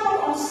trample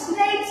on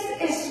snakes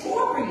and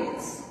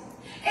scorpions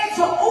and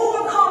to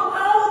overcome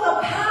all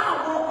the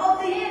power of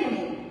the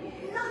enemy.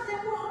 Nothing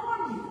will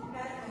harm you.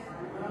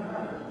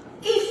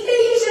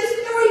 Ephesians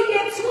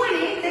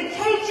 3:20, the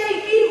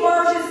KJV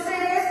version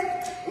says,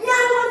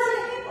 now unto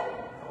Him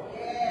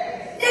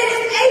that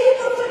is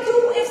able to do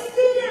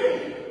exceedingly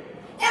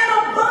and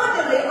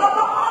abundantly above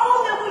all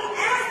that we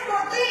ask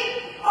or think,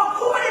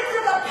 according to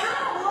the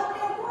power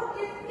that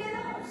worketh in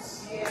us.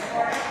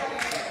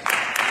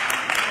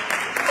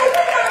 So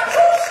we got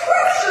two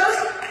scriptures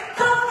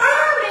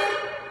confirming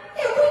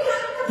that we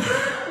got the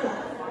power.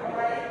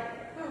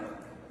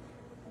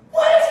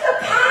 What is the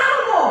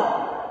power,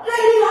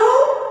 Lady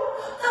Holt?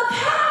 The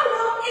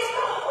power is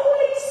the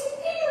Holy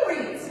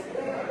Spirit.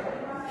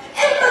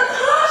 And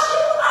because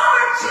you are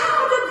a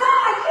child of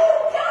God, you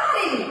got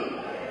it.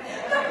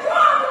 The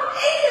problem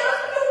is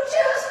you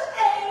just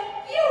ain't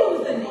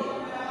using it.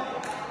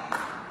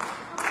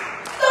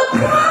 The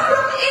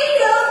problem is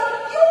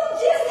you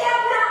just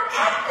have not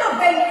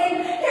activated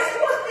that's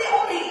what's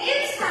on the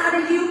inside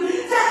of you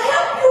to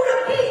help you to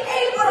be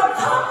able to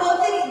conquer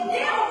these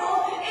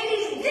devils and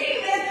these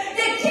demons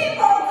that keep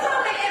on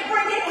coming and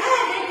bringing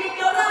havoc in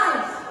your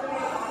life.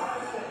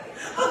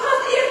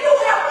 Because if you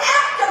have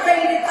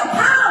activated the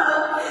power,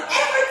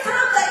 every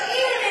time the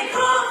enemy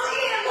comes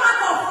in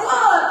like a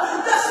flood,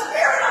 the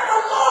Spirit of the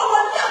Lord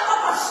will lift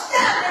up a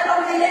standard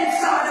on the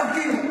inside of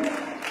you.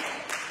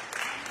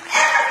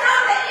 Every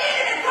time the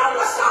enemy comes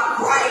with something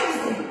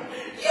crazy,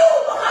 you,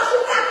 because you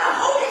got the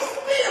Holy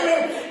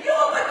Spirit, you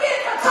will begin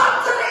to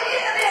talk to the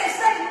enemy and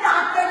say,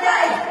 not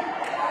today.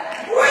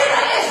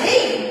 Greater is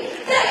He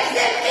that is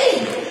in me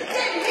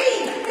than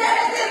he that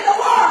is in the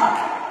world.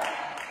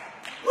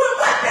 When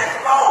weapons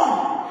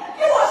form,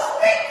 you will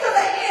speak to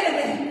the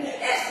enemy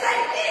and say,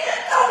 even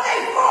though they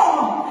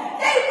form,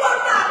 they will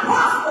not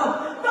prosper.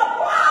 The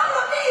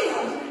problem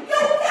is,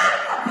 you got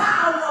the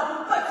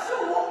power, but you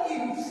won't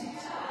use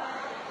it.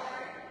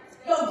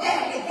 Your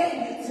daddy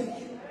gave it to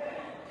you.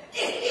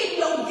 It's in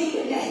your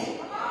DNA.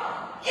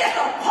 It's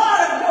a part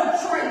of your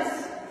traits.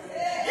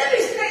 Let me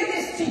say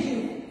this to you.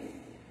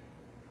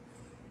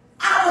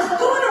 I was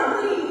going to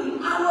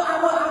read, I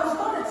was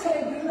going to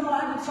tell you, I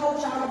done told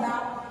y'all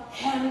about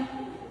Hannah.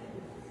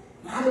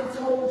 I done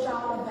told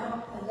y'all about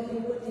the lady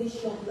with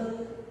this your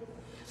blood.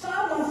 So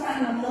I'm going to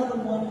find another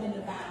woman in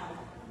the Bible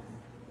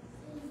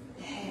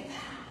that had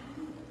power.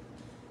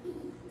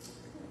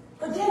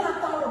 But then I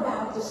thought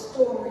about the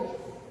story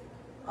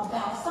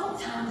about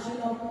sometimes,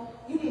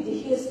 you need to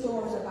hear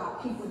stories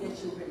about people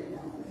that you really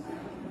know.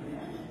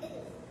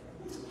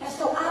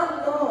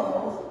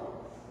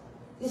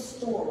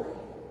 story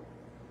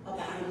about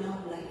a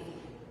young lady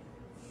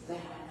that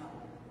I know.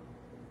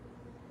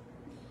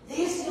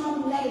 This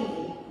young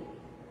lady,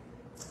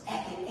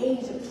 at the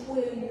age of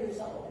 12 years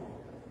old,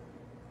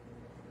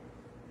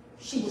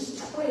 she was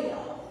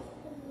 12,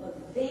 but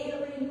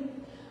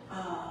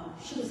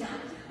she was out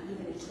there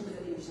even at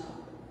 12 years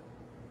old.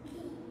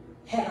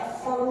 Had a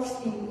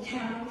first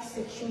encounter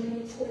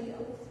sexually at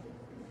 12.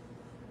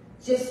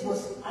 Just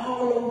was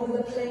all over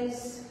the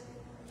place,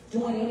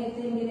 doing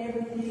anything and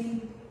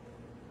everything.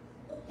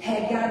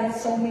 Had gotten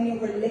so many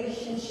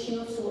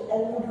relationships with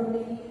older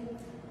men.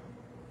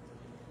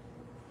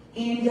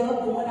 Ended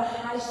up going to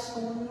high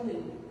school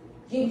and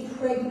getting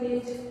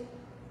pregnant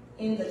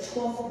in the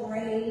 12th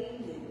grade.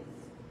 And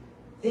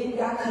then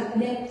got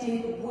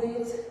connected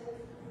with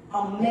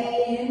a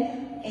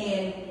man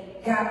and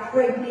got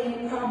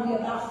pregnant probably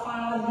about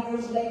 5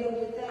 years later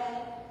with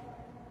that.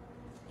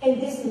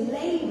 And this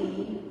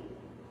lady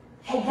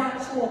had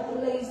got to a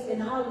place in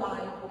her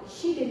life where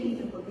she didn't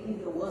even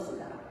believe there was a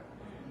God.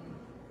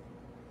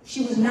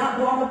 She was not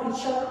brought up in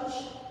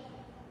church.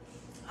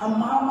 Her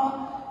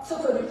mama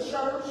took her to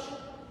church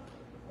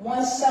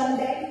one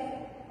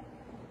Sunday,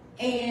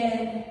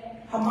 and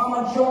her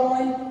mama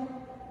joined,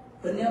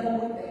 but never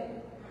went back.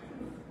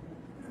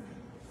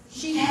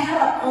 She had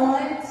an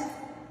aunt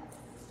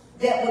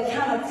that would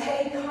kind of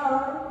take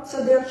her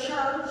to their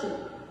church,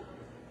 and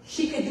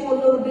she could do a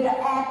little bit of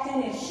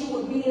acting, and she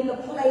would be in the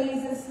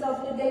plays and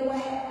stuff that they would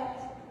have,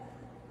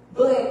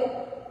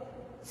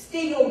 but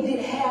still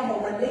didn't have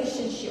a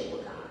relationship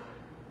with God.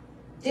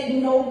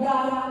 Didn't know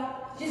God,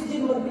 just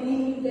didn't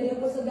believe that it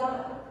was a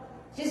God.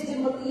 Just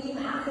didn't believe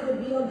how could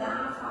it be a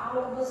God for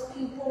all of us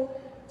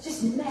people.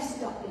 Just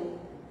messed up in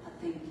her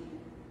thinking.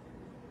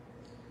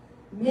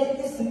 Met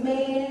this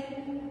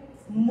man,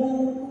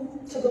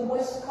 moved to the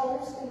West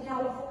Coast in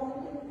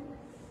California,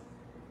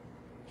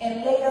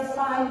 and later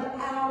find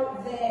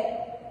out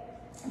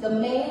that the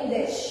man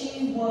that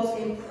she was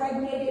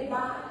impregnated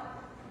by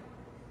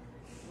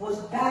was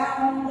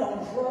bound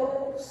on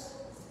drugs.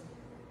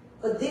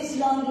 But this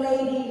young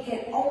lady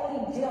had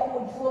only dealt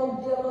with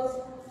drug dealers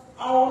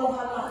all of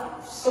her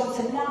life. So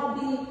to now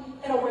be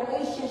in a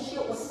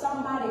relationship with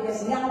somebody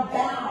that's now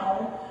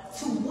bound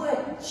to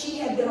what she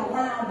had been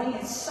around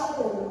being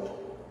sold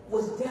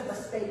was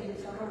devastating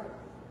to her.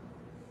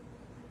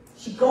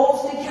 She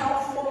goes to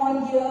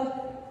California.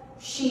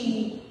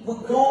 She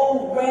would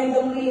go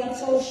randomly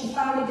until she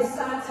finally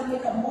decided to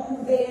make a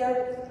move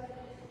there.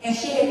 And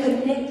she had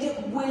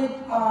connected with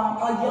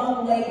a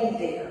young lady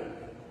there.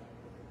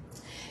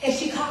 And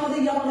she called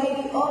the young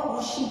lady up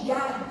when she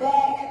got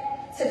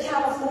back to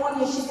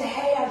California. She said,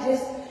 hey, I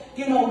just,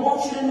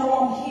 want you to know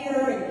I'm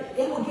here. And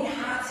they would get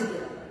hot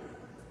together.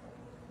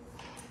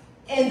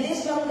 And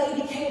this young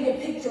lady came and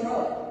picked her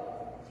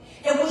up.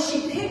 And when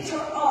she picked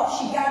her up,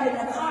 she got in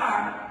the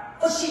car.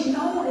 But she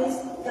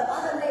noticed the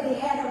other lady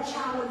had her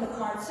child in the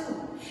car too.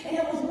 And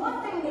there was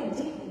one thing they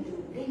didn't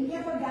do. They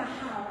never got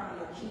high around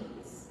their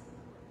kids.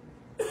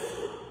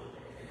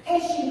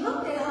 And she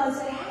looked at her and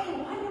said, hey,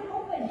 why are you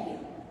going here?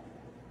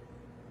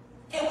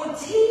 And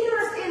with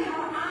tears in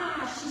her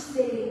eyes, she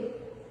said,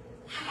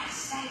 I got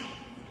saved.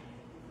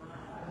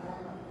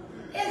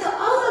 And the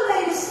other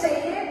lady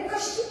said,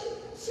 because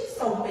she's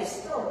so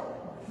messed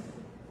up,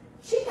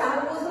 she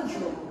thought it was a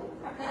drug.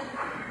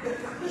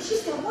 And she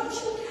said, what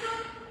you got?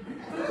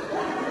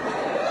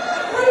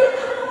 What do you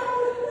call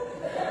it?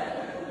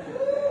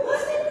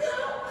 What's it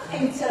called? I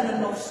ain't telling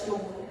no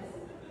story.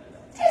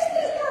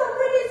 This girl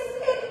really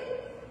said,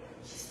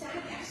 she said,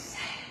 I got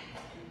saved.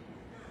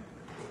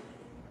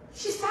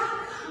 She said,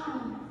 I'll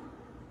come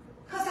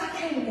because I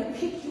came to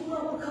pick you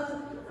up because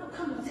I'm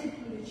coming to take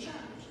you to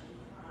church.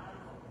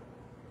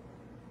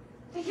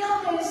 The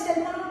young lady said,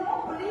 no, I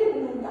don't believe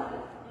in nobody.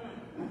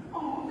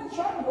 Oh, I'm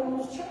trying to go to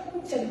this church.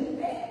 You take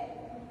me back.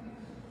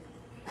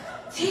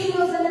 Tears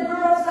in the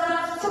girl's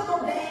eyes took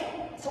her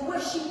back to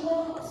where she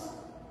was.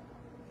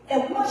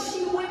 And once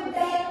she went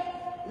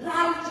back,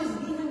 life just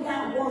even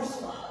got worse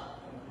for her.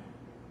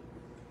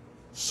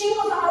 She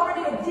was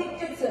already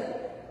addicted to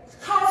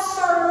cough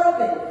syrup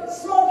and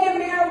smoking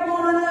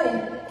marijuana, and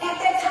at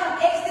that time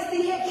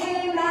ecstasy had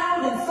came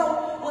out, and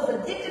so was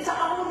addicted to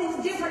all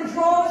these different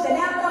drugs and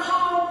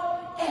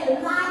alcohol,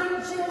 and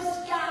life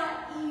just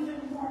got even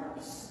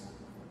worse.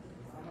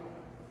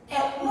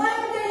 And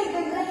one day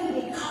the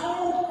lady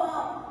called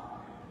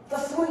up the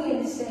friend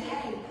and said,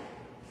 hey,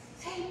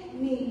 take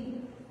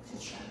me to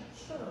church.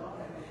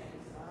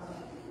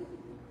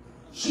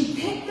 She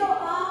picked her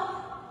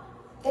up,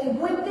 they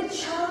went to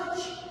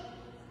church,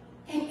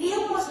 and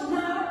it was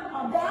not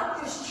a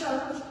Baptist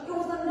church, it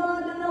was a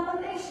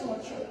non-denominational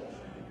church.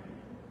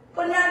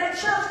 But now the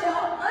church that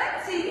her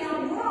auntie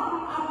and her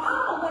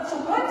mama went to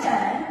one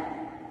time,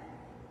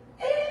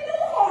 they didn't do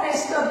all that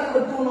stuff they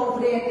were doing over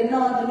there at the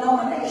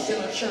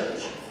non-denominational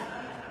church.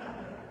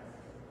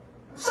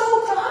 So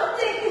to her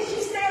thinking,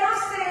 she said, I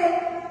said,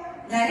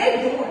 now they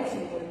doing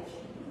too much.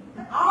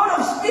 All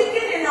them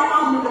speaking and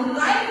all them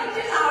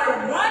languages, all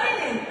them running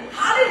and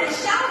hollering and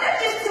shouting, that's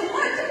just too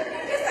much.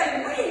 This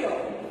ain't real.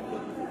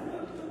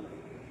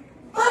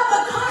 But the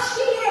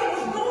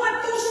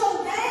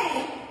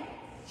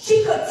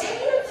She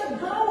continued to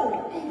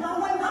go and go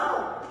and go.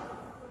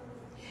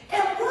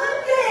 And one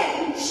day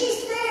she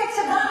said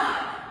to God,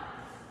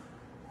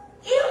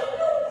 if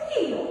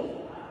you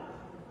will,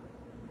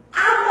 I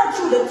want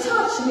you to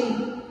touch me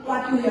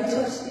like you have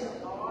touched him.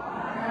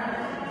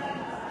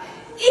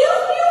 If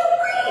you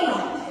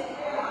will,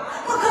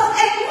 because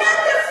ain't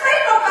nothing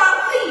fake about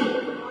me.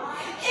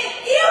 And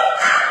if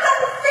I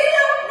don't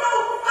feel no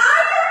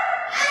fire,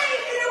 I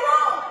ain't finna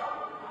wrong.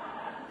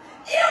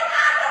 If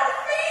I don't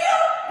feel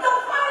no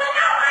falling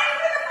out, I ain't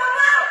finna fall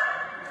out.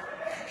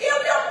 If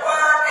the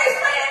word they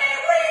saying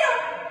ain't real,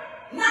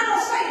 not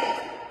gonna say that.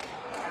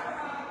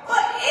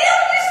 But if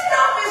this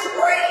stuff is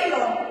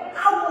real,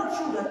 I want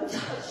you to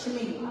touch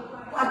me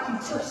like you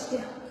touched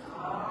them.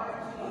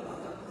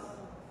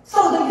 So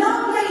the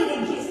young lady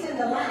gets in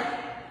the line.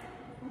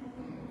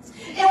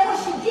 And when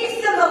she gets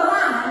in the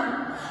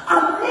line, a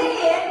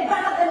man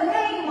by the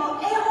name of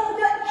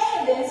Elder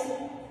Evans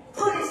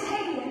put his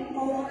hand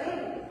on her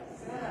head.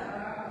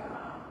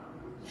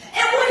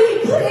 And when he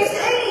put his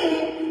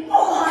hand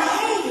on her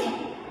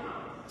head,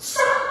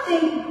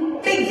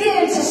 something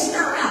began to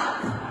stir up.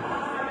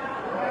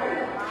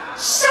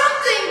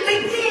 Something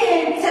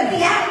began to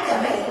be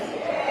activated,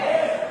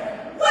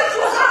 which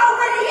was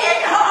already in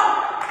her,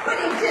 but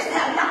it just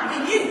had not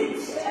been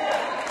used.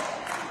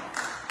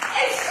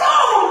 And so,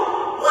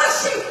 when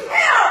she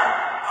felt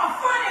a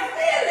funny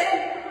feeling,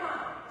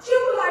 she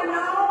was like,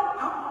 no,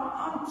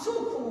 I'm too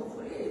cool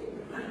for this.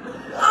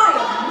 I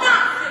am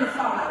not finna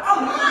fall out.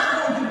 I'm not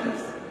going to do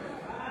this.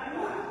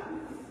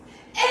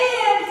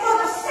 And for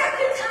the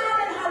second time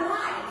in her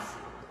life,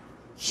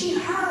 she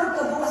heard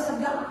the voice of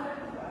God.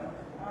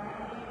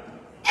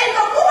 And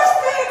the voice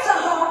said to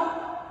her,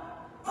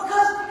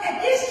 because at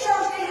this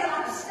church they had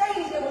like a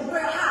stage that was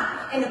real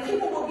high, and the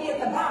people would be at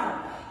the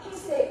bottom. He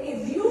said,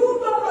 if you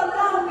don't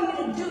allow me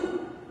to do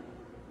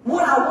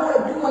what I want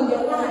to do in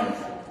your life,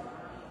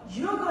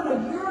 you're going to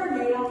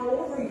urinate all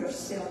over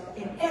yourself,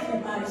 and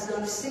everybody's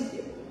going to see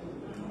it.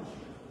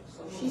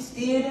 So she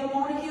still didn't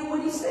want to hear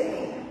what he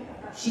said.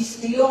 She's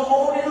still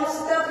holding her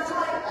stuff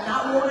tight,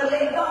 not want to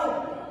let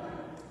go.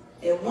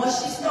 And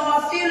once she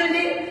started feeling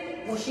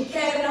it, when she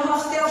came to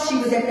herself, she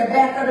was at the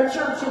back of the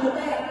church in the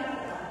back.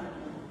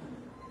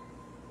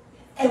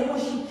 And when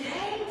she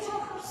came to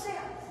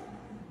herself,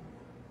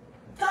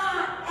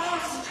 God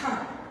asked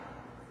her,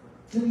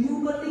 do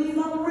you believe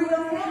I'm real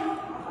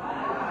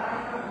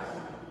now?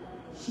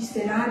 She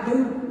said, I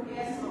do.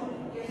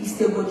 He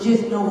said, well,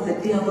 just know the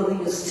devil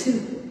is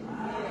too.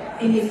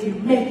 And if you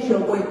make your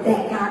way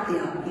back out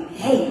there, in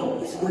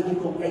hell is where you're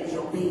going to make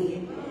your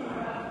bed.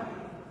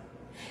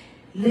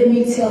 Let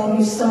me tell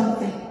you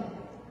something.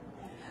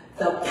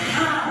 The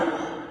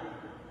power,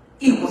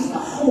 it was the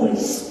Holy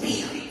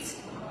Spirit.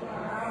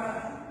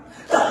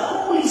 The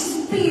Holy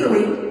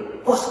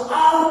Spirit was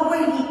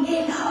already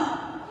in her.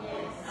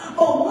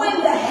 But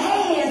when the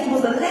hands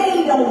was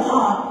laid on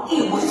her,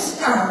 it was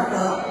stirred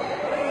up.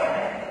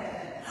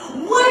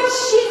 When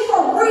she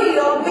for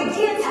real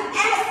began to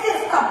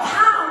access the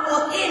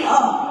power in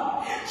her,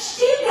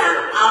 she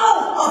got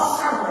off of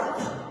syrup.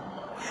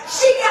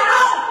 She got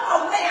off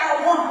of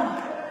marijuana.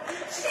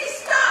 She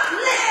stopped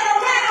laying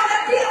around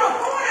and being a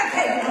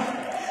fornicator.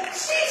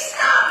 She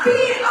stopped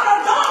being an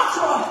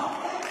adulterer.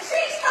 She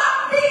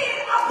stopped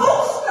being a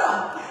booster.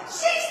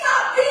 She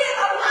stopped being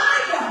a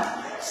liar.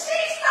 She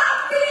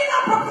stopped being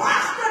a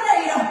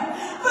procrastinator.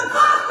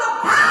 Because the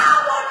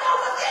power that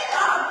was in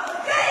her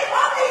gave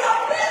her the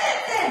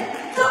ability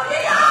to be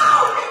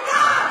all that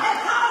God has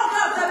called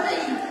her to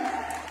be.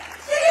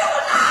 She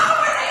was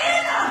already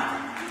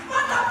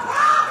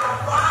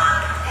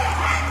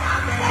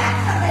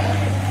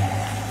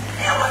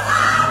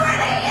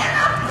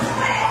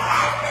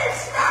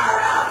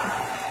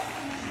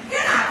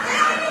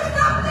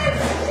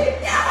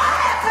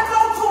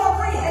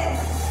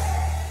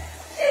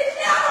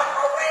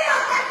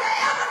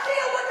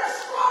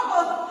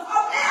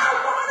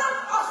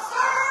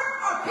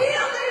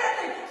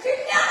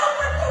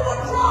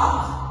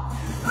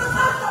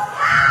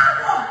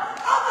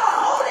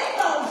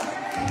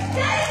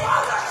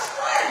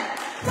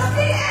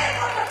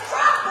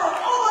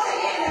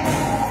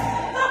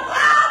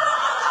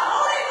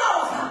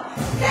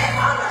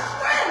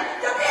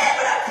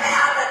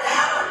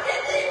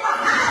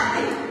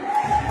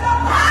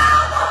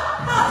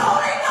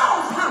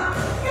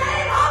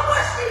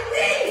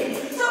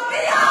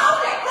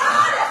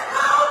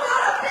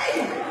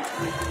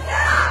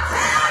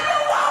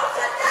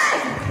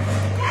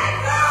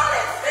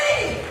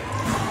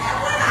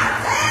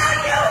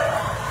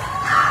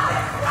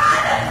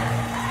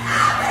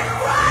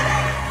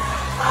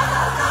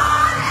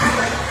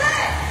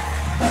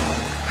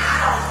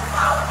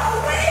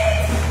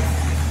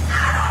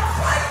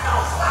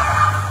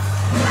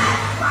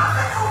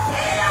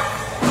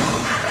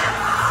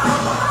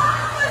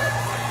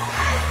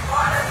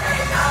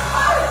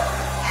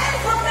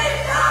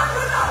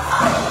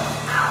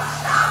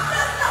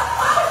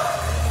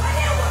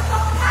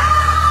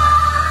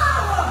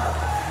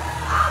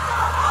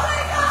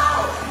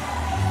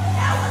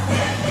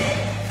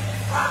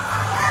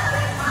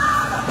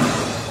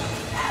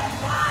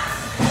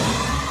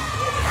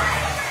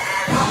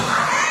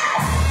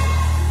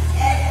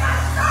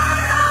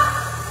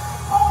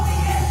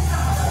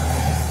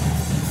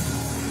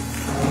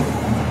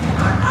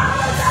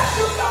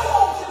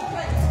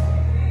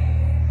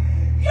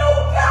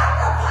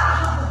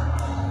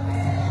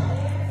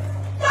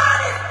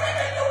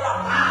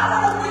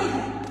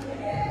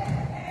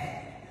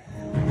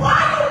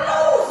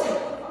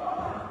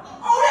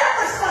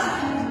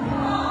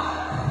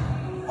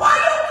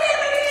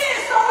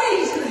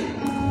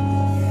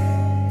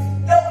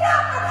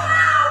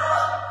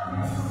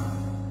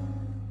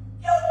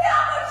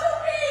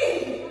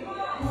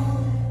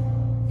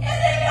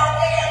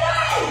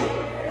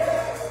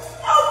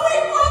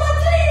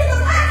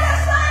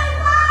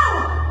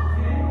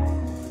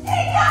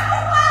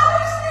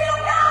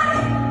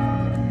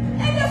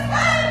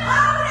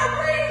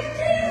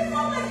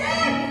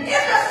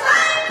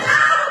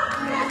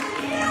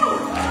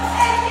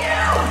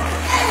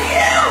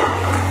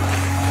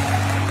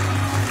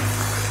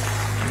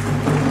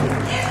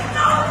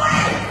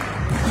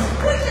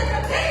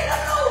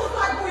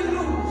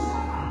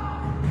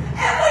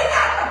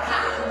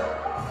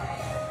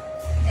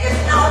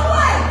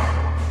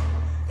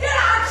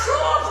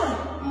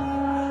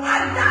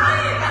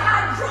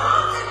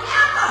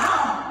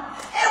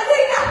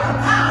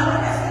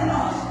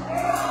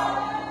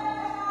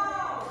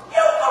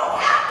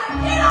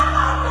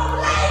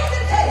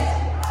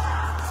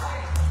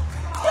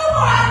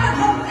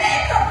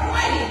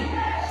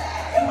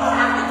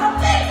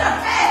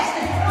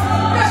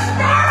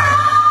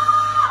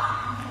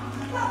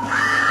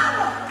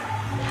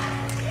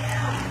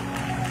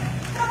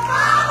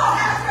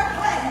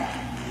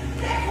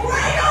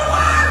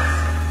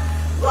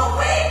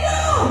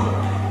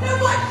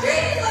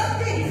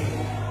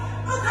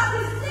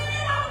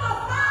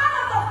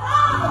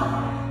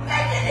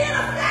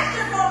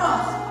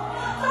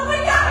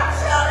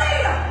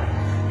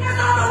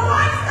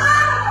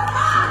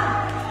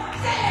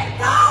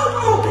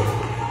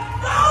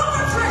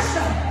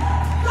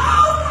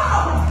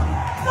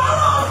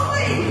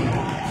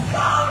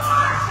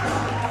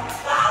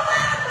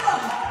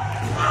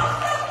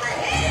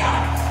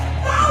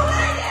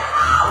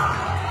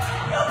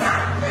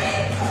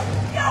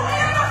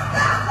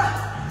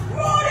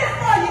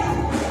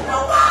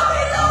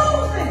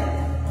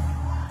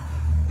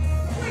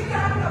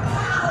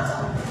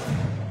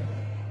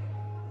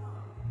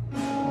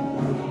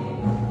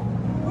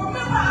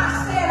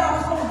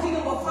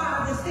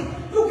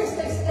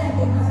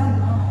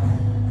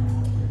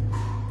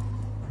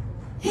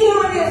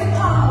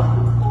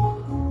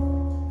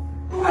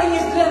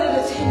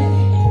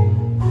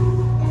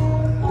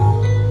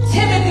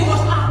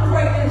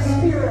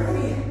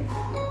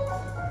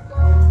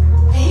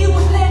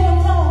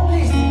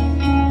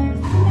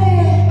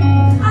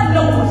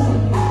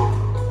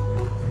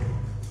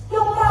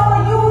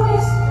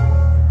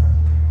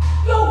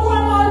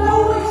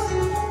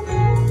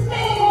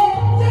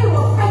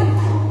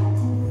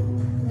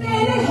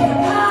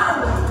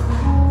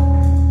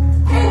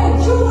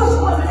Jewish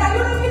woman. Now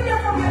you didn't get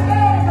that from your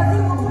dad because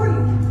he was Greek.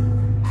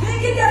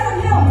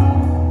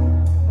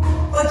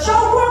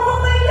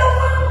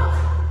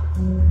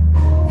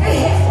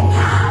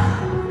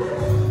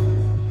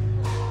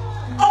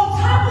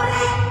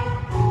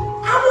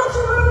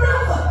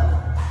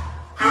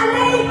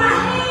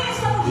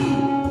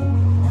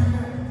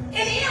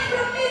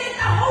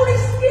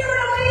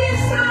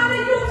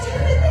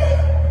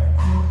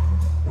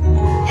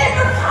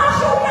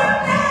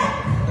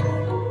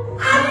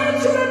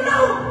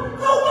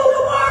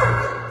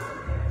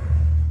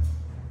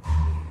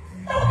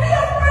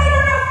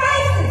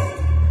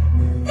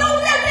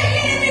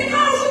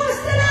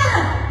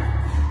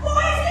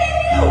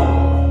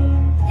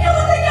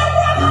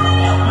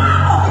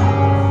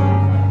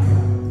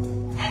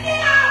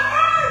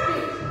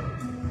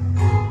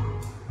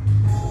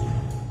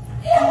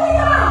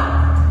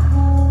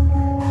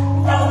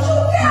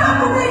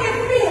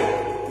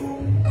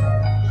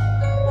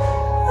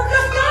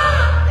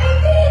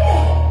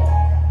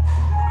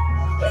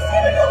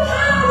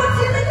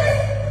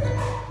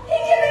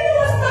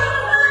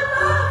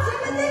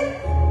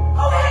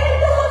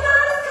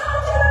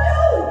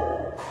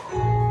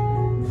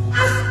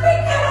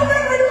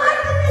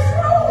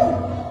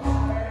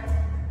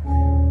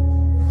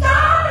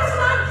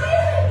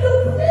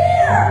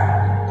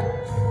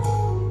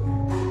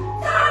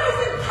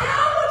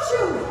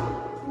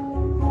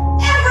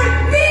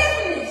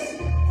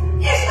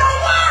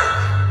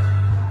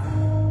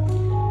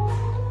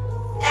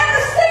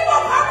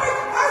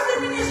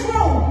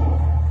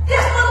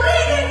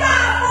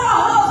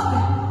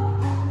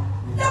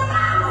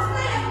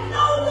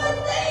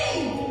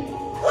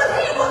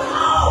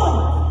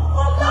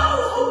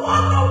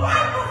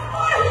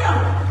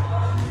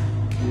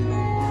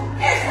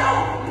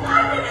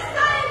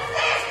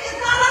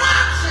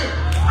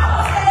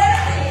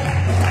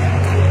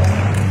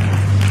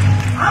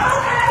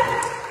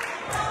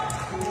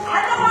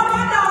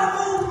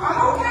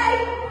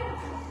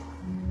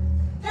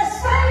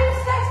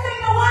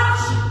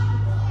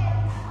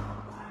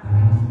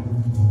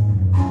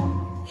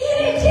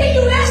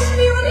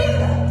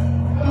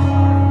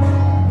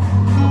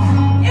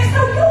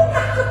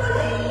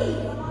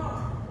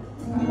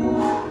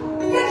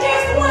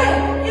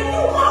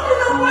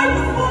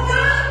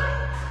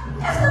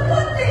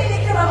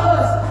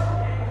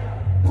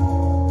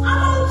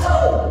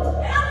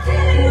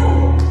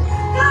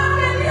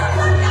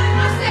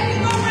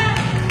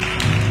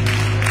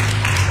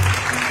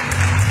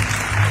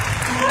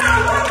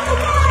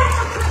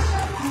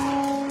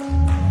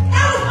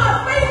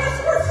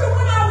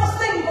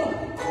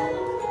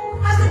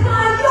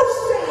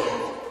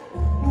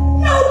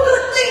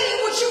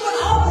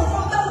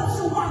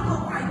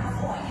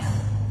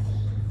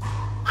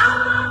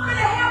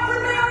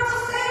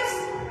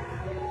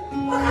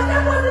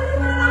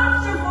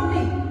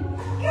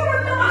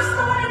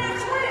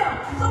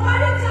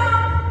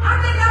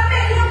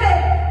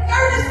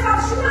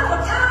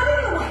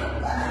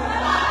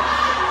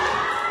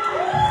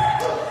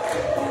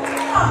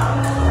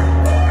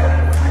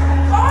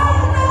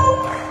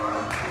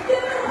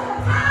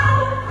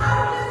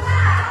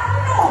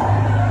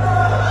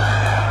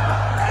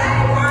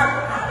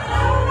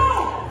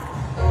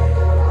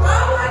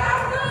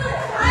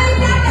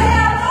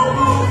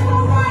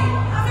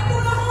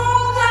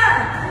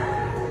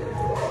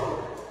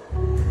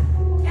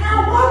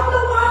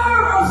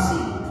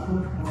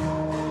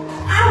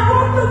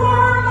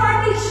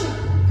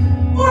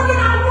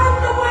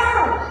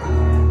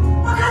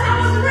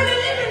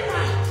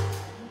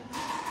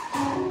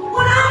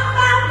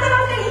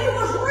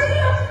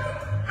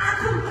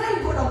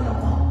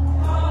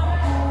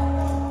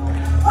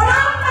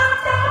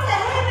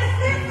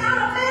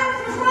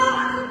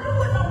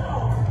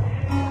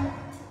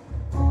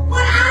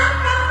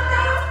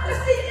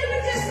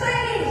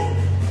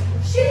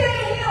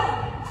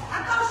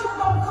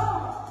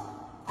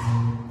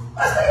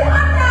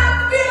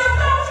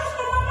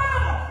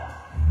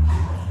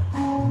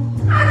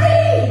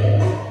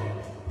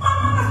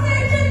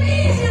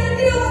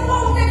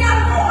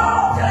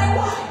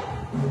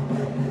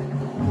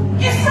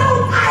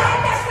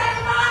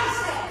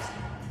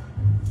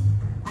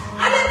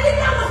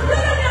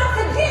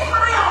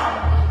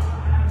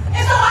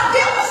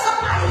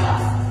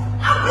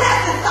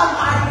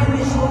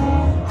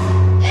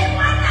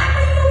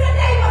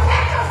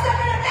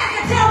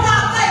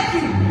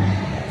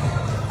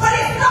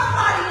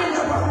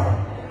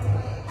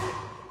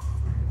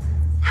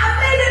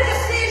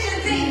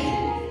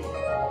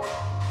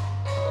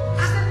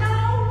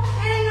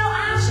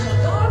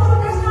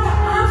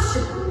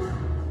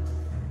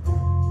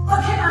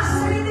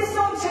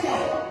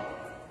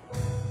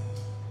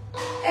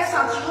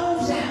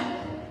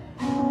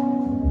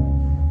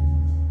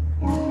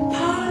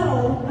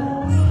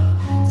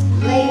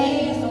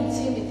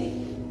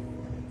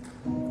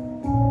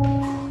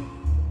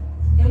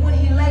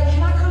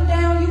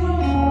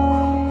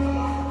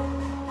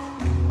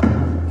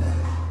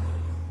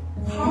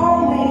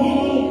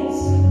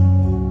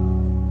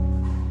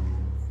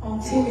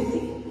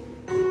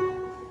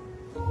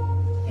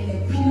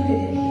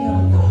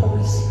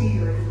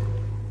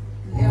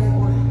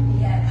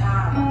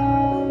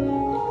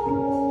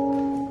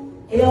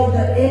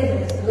 Elder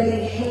Evans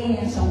laid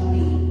hands on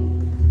me,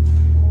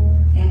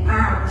 and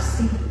I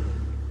received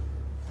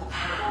the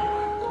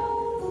power.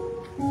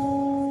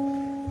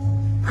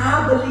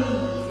 I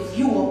believe if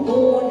you were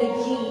born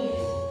again,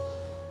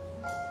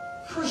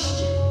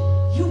 Christian,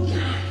 you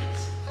got it.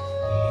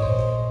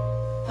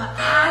 But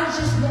I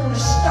just want to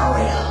stir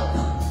it up.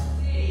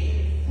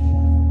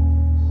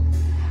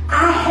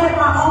 I had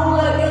my own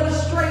little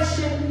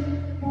illustration.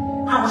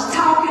 I was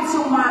talking to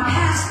my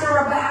pastor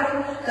about it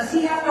because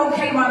he had to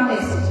okay my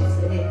messages.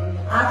 And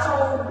I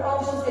told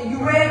Rose, she said, "You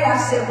ready?" I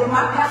said, "Well,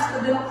 my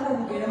pastor didn't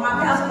approve it." And my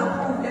pastor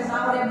approved, that's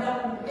all that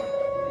knows.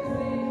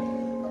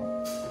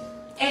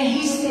 And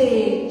he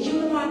said, "You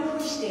know, I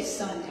preached that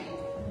Sunday."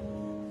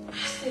 I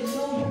said,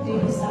 "No, you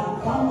didn't, so I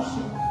promise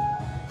you.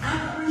 I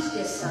preached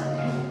that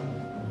Sunday."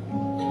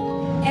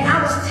 And I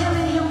was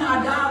telling him how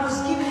God was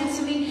giving it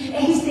to me.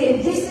 And he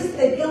said, "This is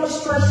the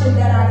illustration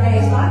that I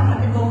gave." So I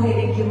got to go ahead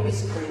and give him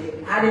his credit.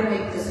 I didn't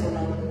make this one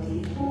up,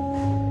 he did.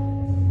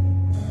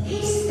 He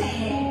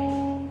said,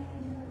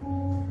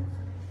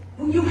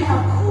 when you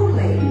have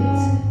Kool-Aid,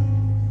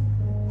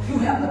 you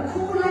have the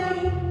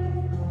Kool-Aid,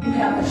 you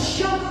have the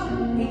sugar,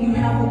 and you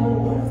have the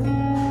water.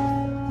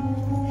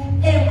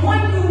 And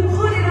when you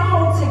put it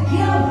all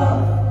together,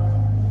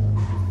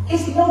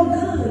 it's no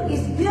good.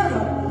 It's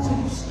bitter until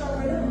you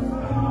stir it up.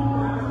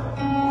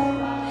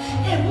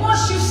 And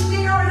once you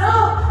stir it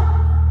up,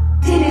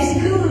 then it's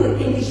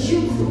good and it's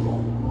usable,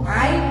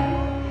 right?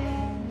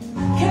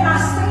 Can I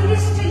say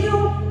this to you?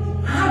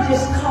 I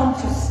just come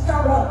to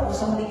stir up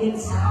what's on the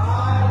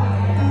inside.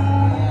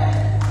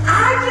 I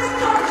just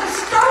come to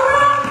stir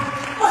up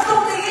what's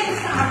on the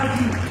inside of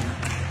you.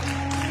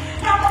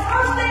 Now, the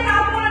first thing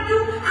I want to do,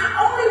 I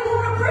only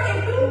want to pray.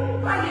 If you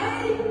like,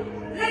 "Hey,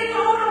 lady,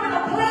 hold on in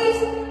a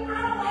place, I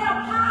don't have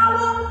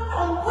power,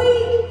 I'm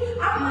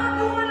weak, I'm not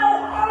doing no,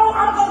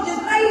 I'm going to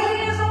just lay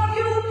hands on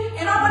you,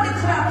 and I'm going to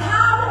declare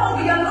power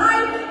over your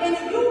life." And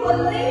if you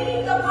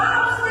believe, the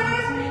Bible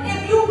says,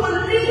 if you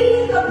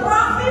believe the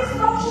prophets,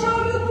 don't show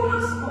you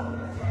prosper.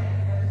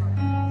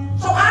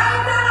 So I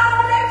ain't got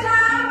all that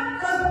time,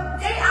 because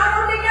I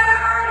already got to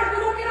earn it. We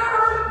don't get our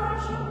earn it.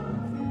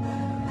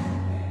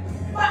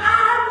 But I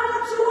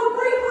want to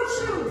agree with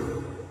you.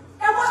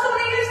 And what's on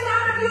the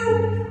inside of you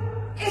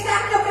is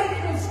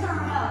activated and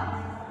stirred up.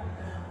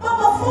 But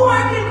before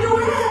I can do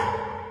that,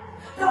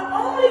 the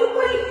only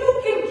way you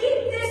can get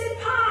this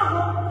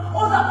power,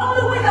 or the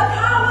only way the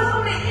power is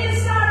on the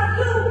inside of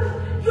you,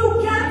 you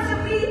got to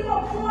be a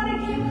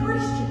born-again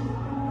Christian.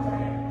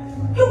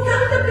 You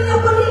got to be a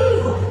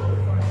believer.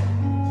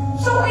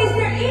 So is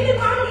there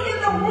anybody in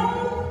the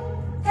room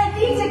that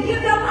needs to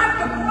give their life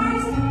to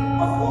Christ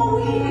before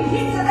we even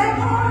get to that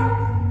part?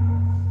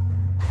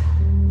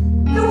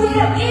 Do we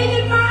have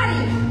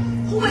anybody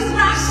who is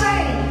not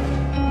saved?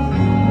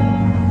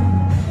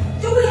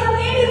 Do we have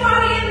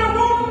anybody in the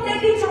room that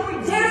needs to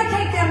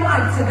rededicate their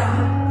life to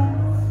God?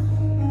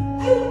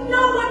 You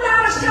know,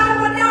 without a shadow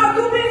of a doubt,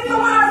 you've been so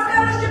out of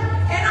fellowship,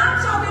 and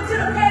I'm talking to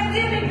the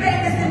pandemic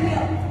babies in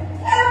here.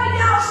 Every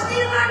y'all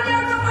still out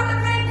there talking about the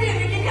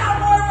pandemic, and y'all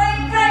more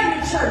ain't came to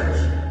church.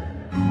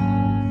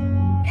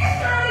 It's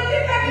time to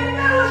get back in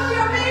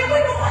fellowship, man.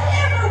 We're going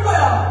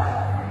everywhere.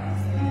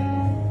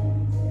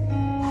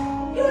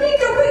 You need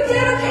to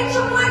rededicate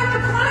your life to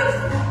Christ.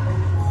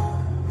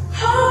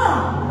 Come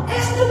on,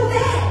 let's do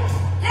that.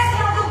 Let's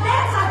handle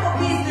that type of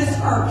business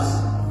first.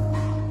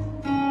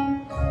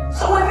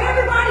 So if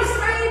everybody's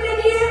saved in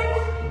here,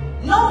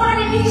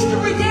 nobody needs to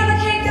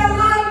rededicate their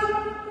life.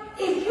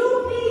 If you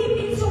need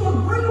me to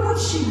agree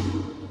with you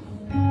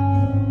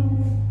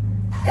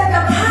that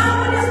the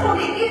power that's on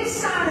the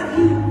inside of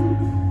you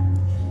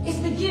is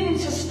beginning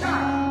to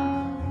start,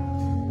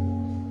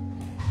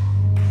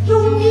 you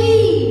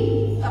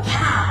need the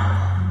power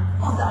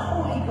of the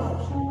Holy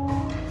Ghost.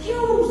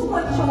 Use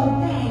what your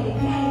daddy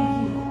gave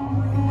you.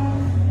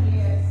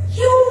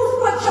 Use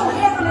what your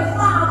Heavenly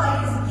Father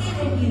has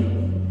given you.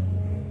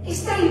 It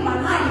saved my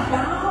life,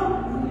 y'all.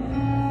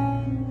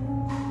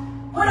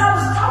 When I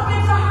was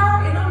talking to her,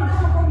 and I'm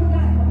done for you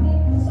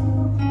guys,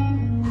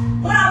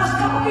 when I was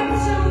talking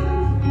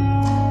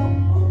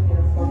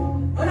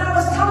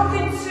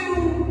to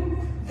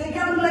the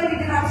young lady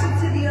that I took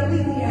to the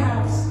Olivia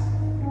house,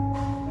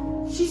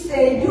 she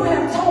said, "You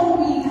have told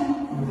me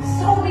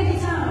so many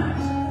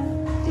times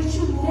that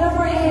you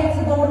never had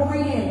to go to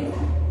rehab."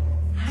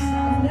 I said, "I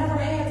never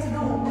had to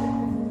go.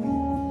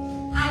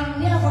 I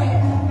never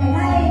had to. And I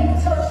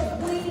ain't touched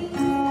weed.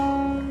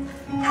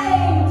 I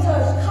ain't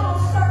touched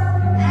concert.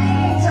 I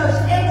ain't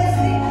touched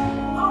ecstasy."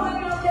 All of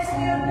them that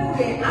still do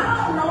that. I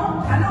don't know.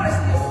 I know they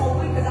still smoke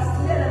weed because I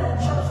smell it on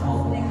church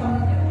smoke when they come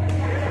in here.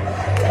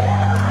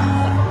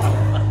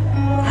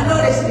 I know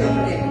they still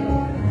do that.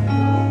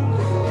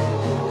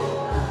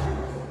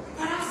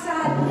 But I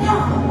said,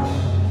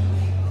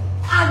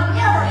 I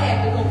never had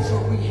to go to a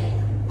rehab.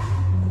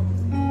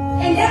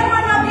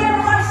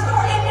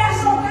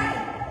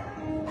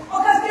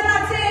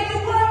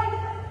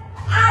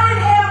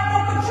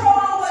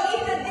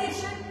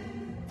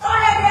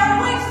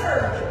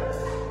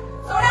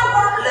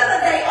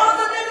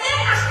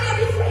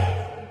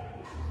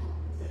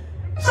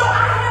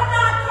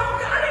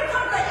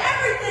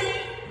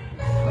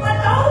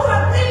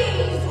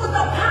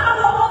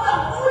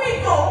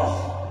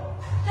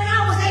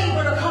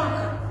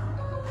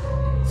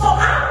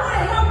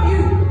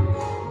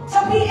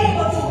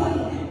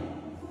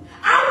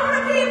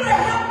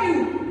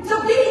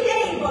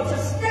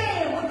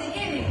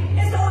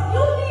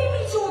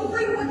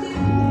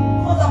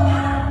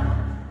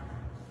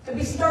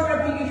 be stirred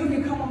up in you, you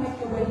can come and make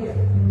your way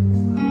here.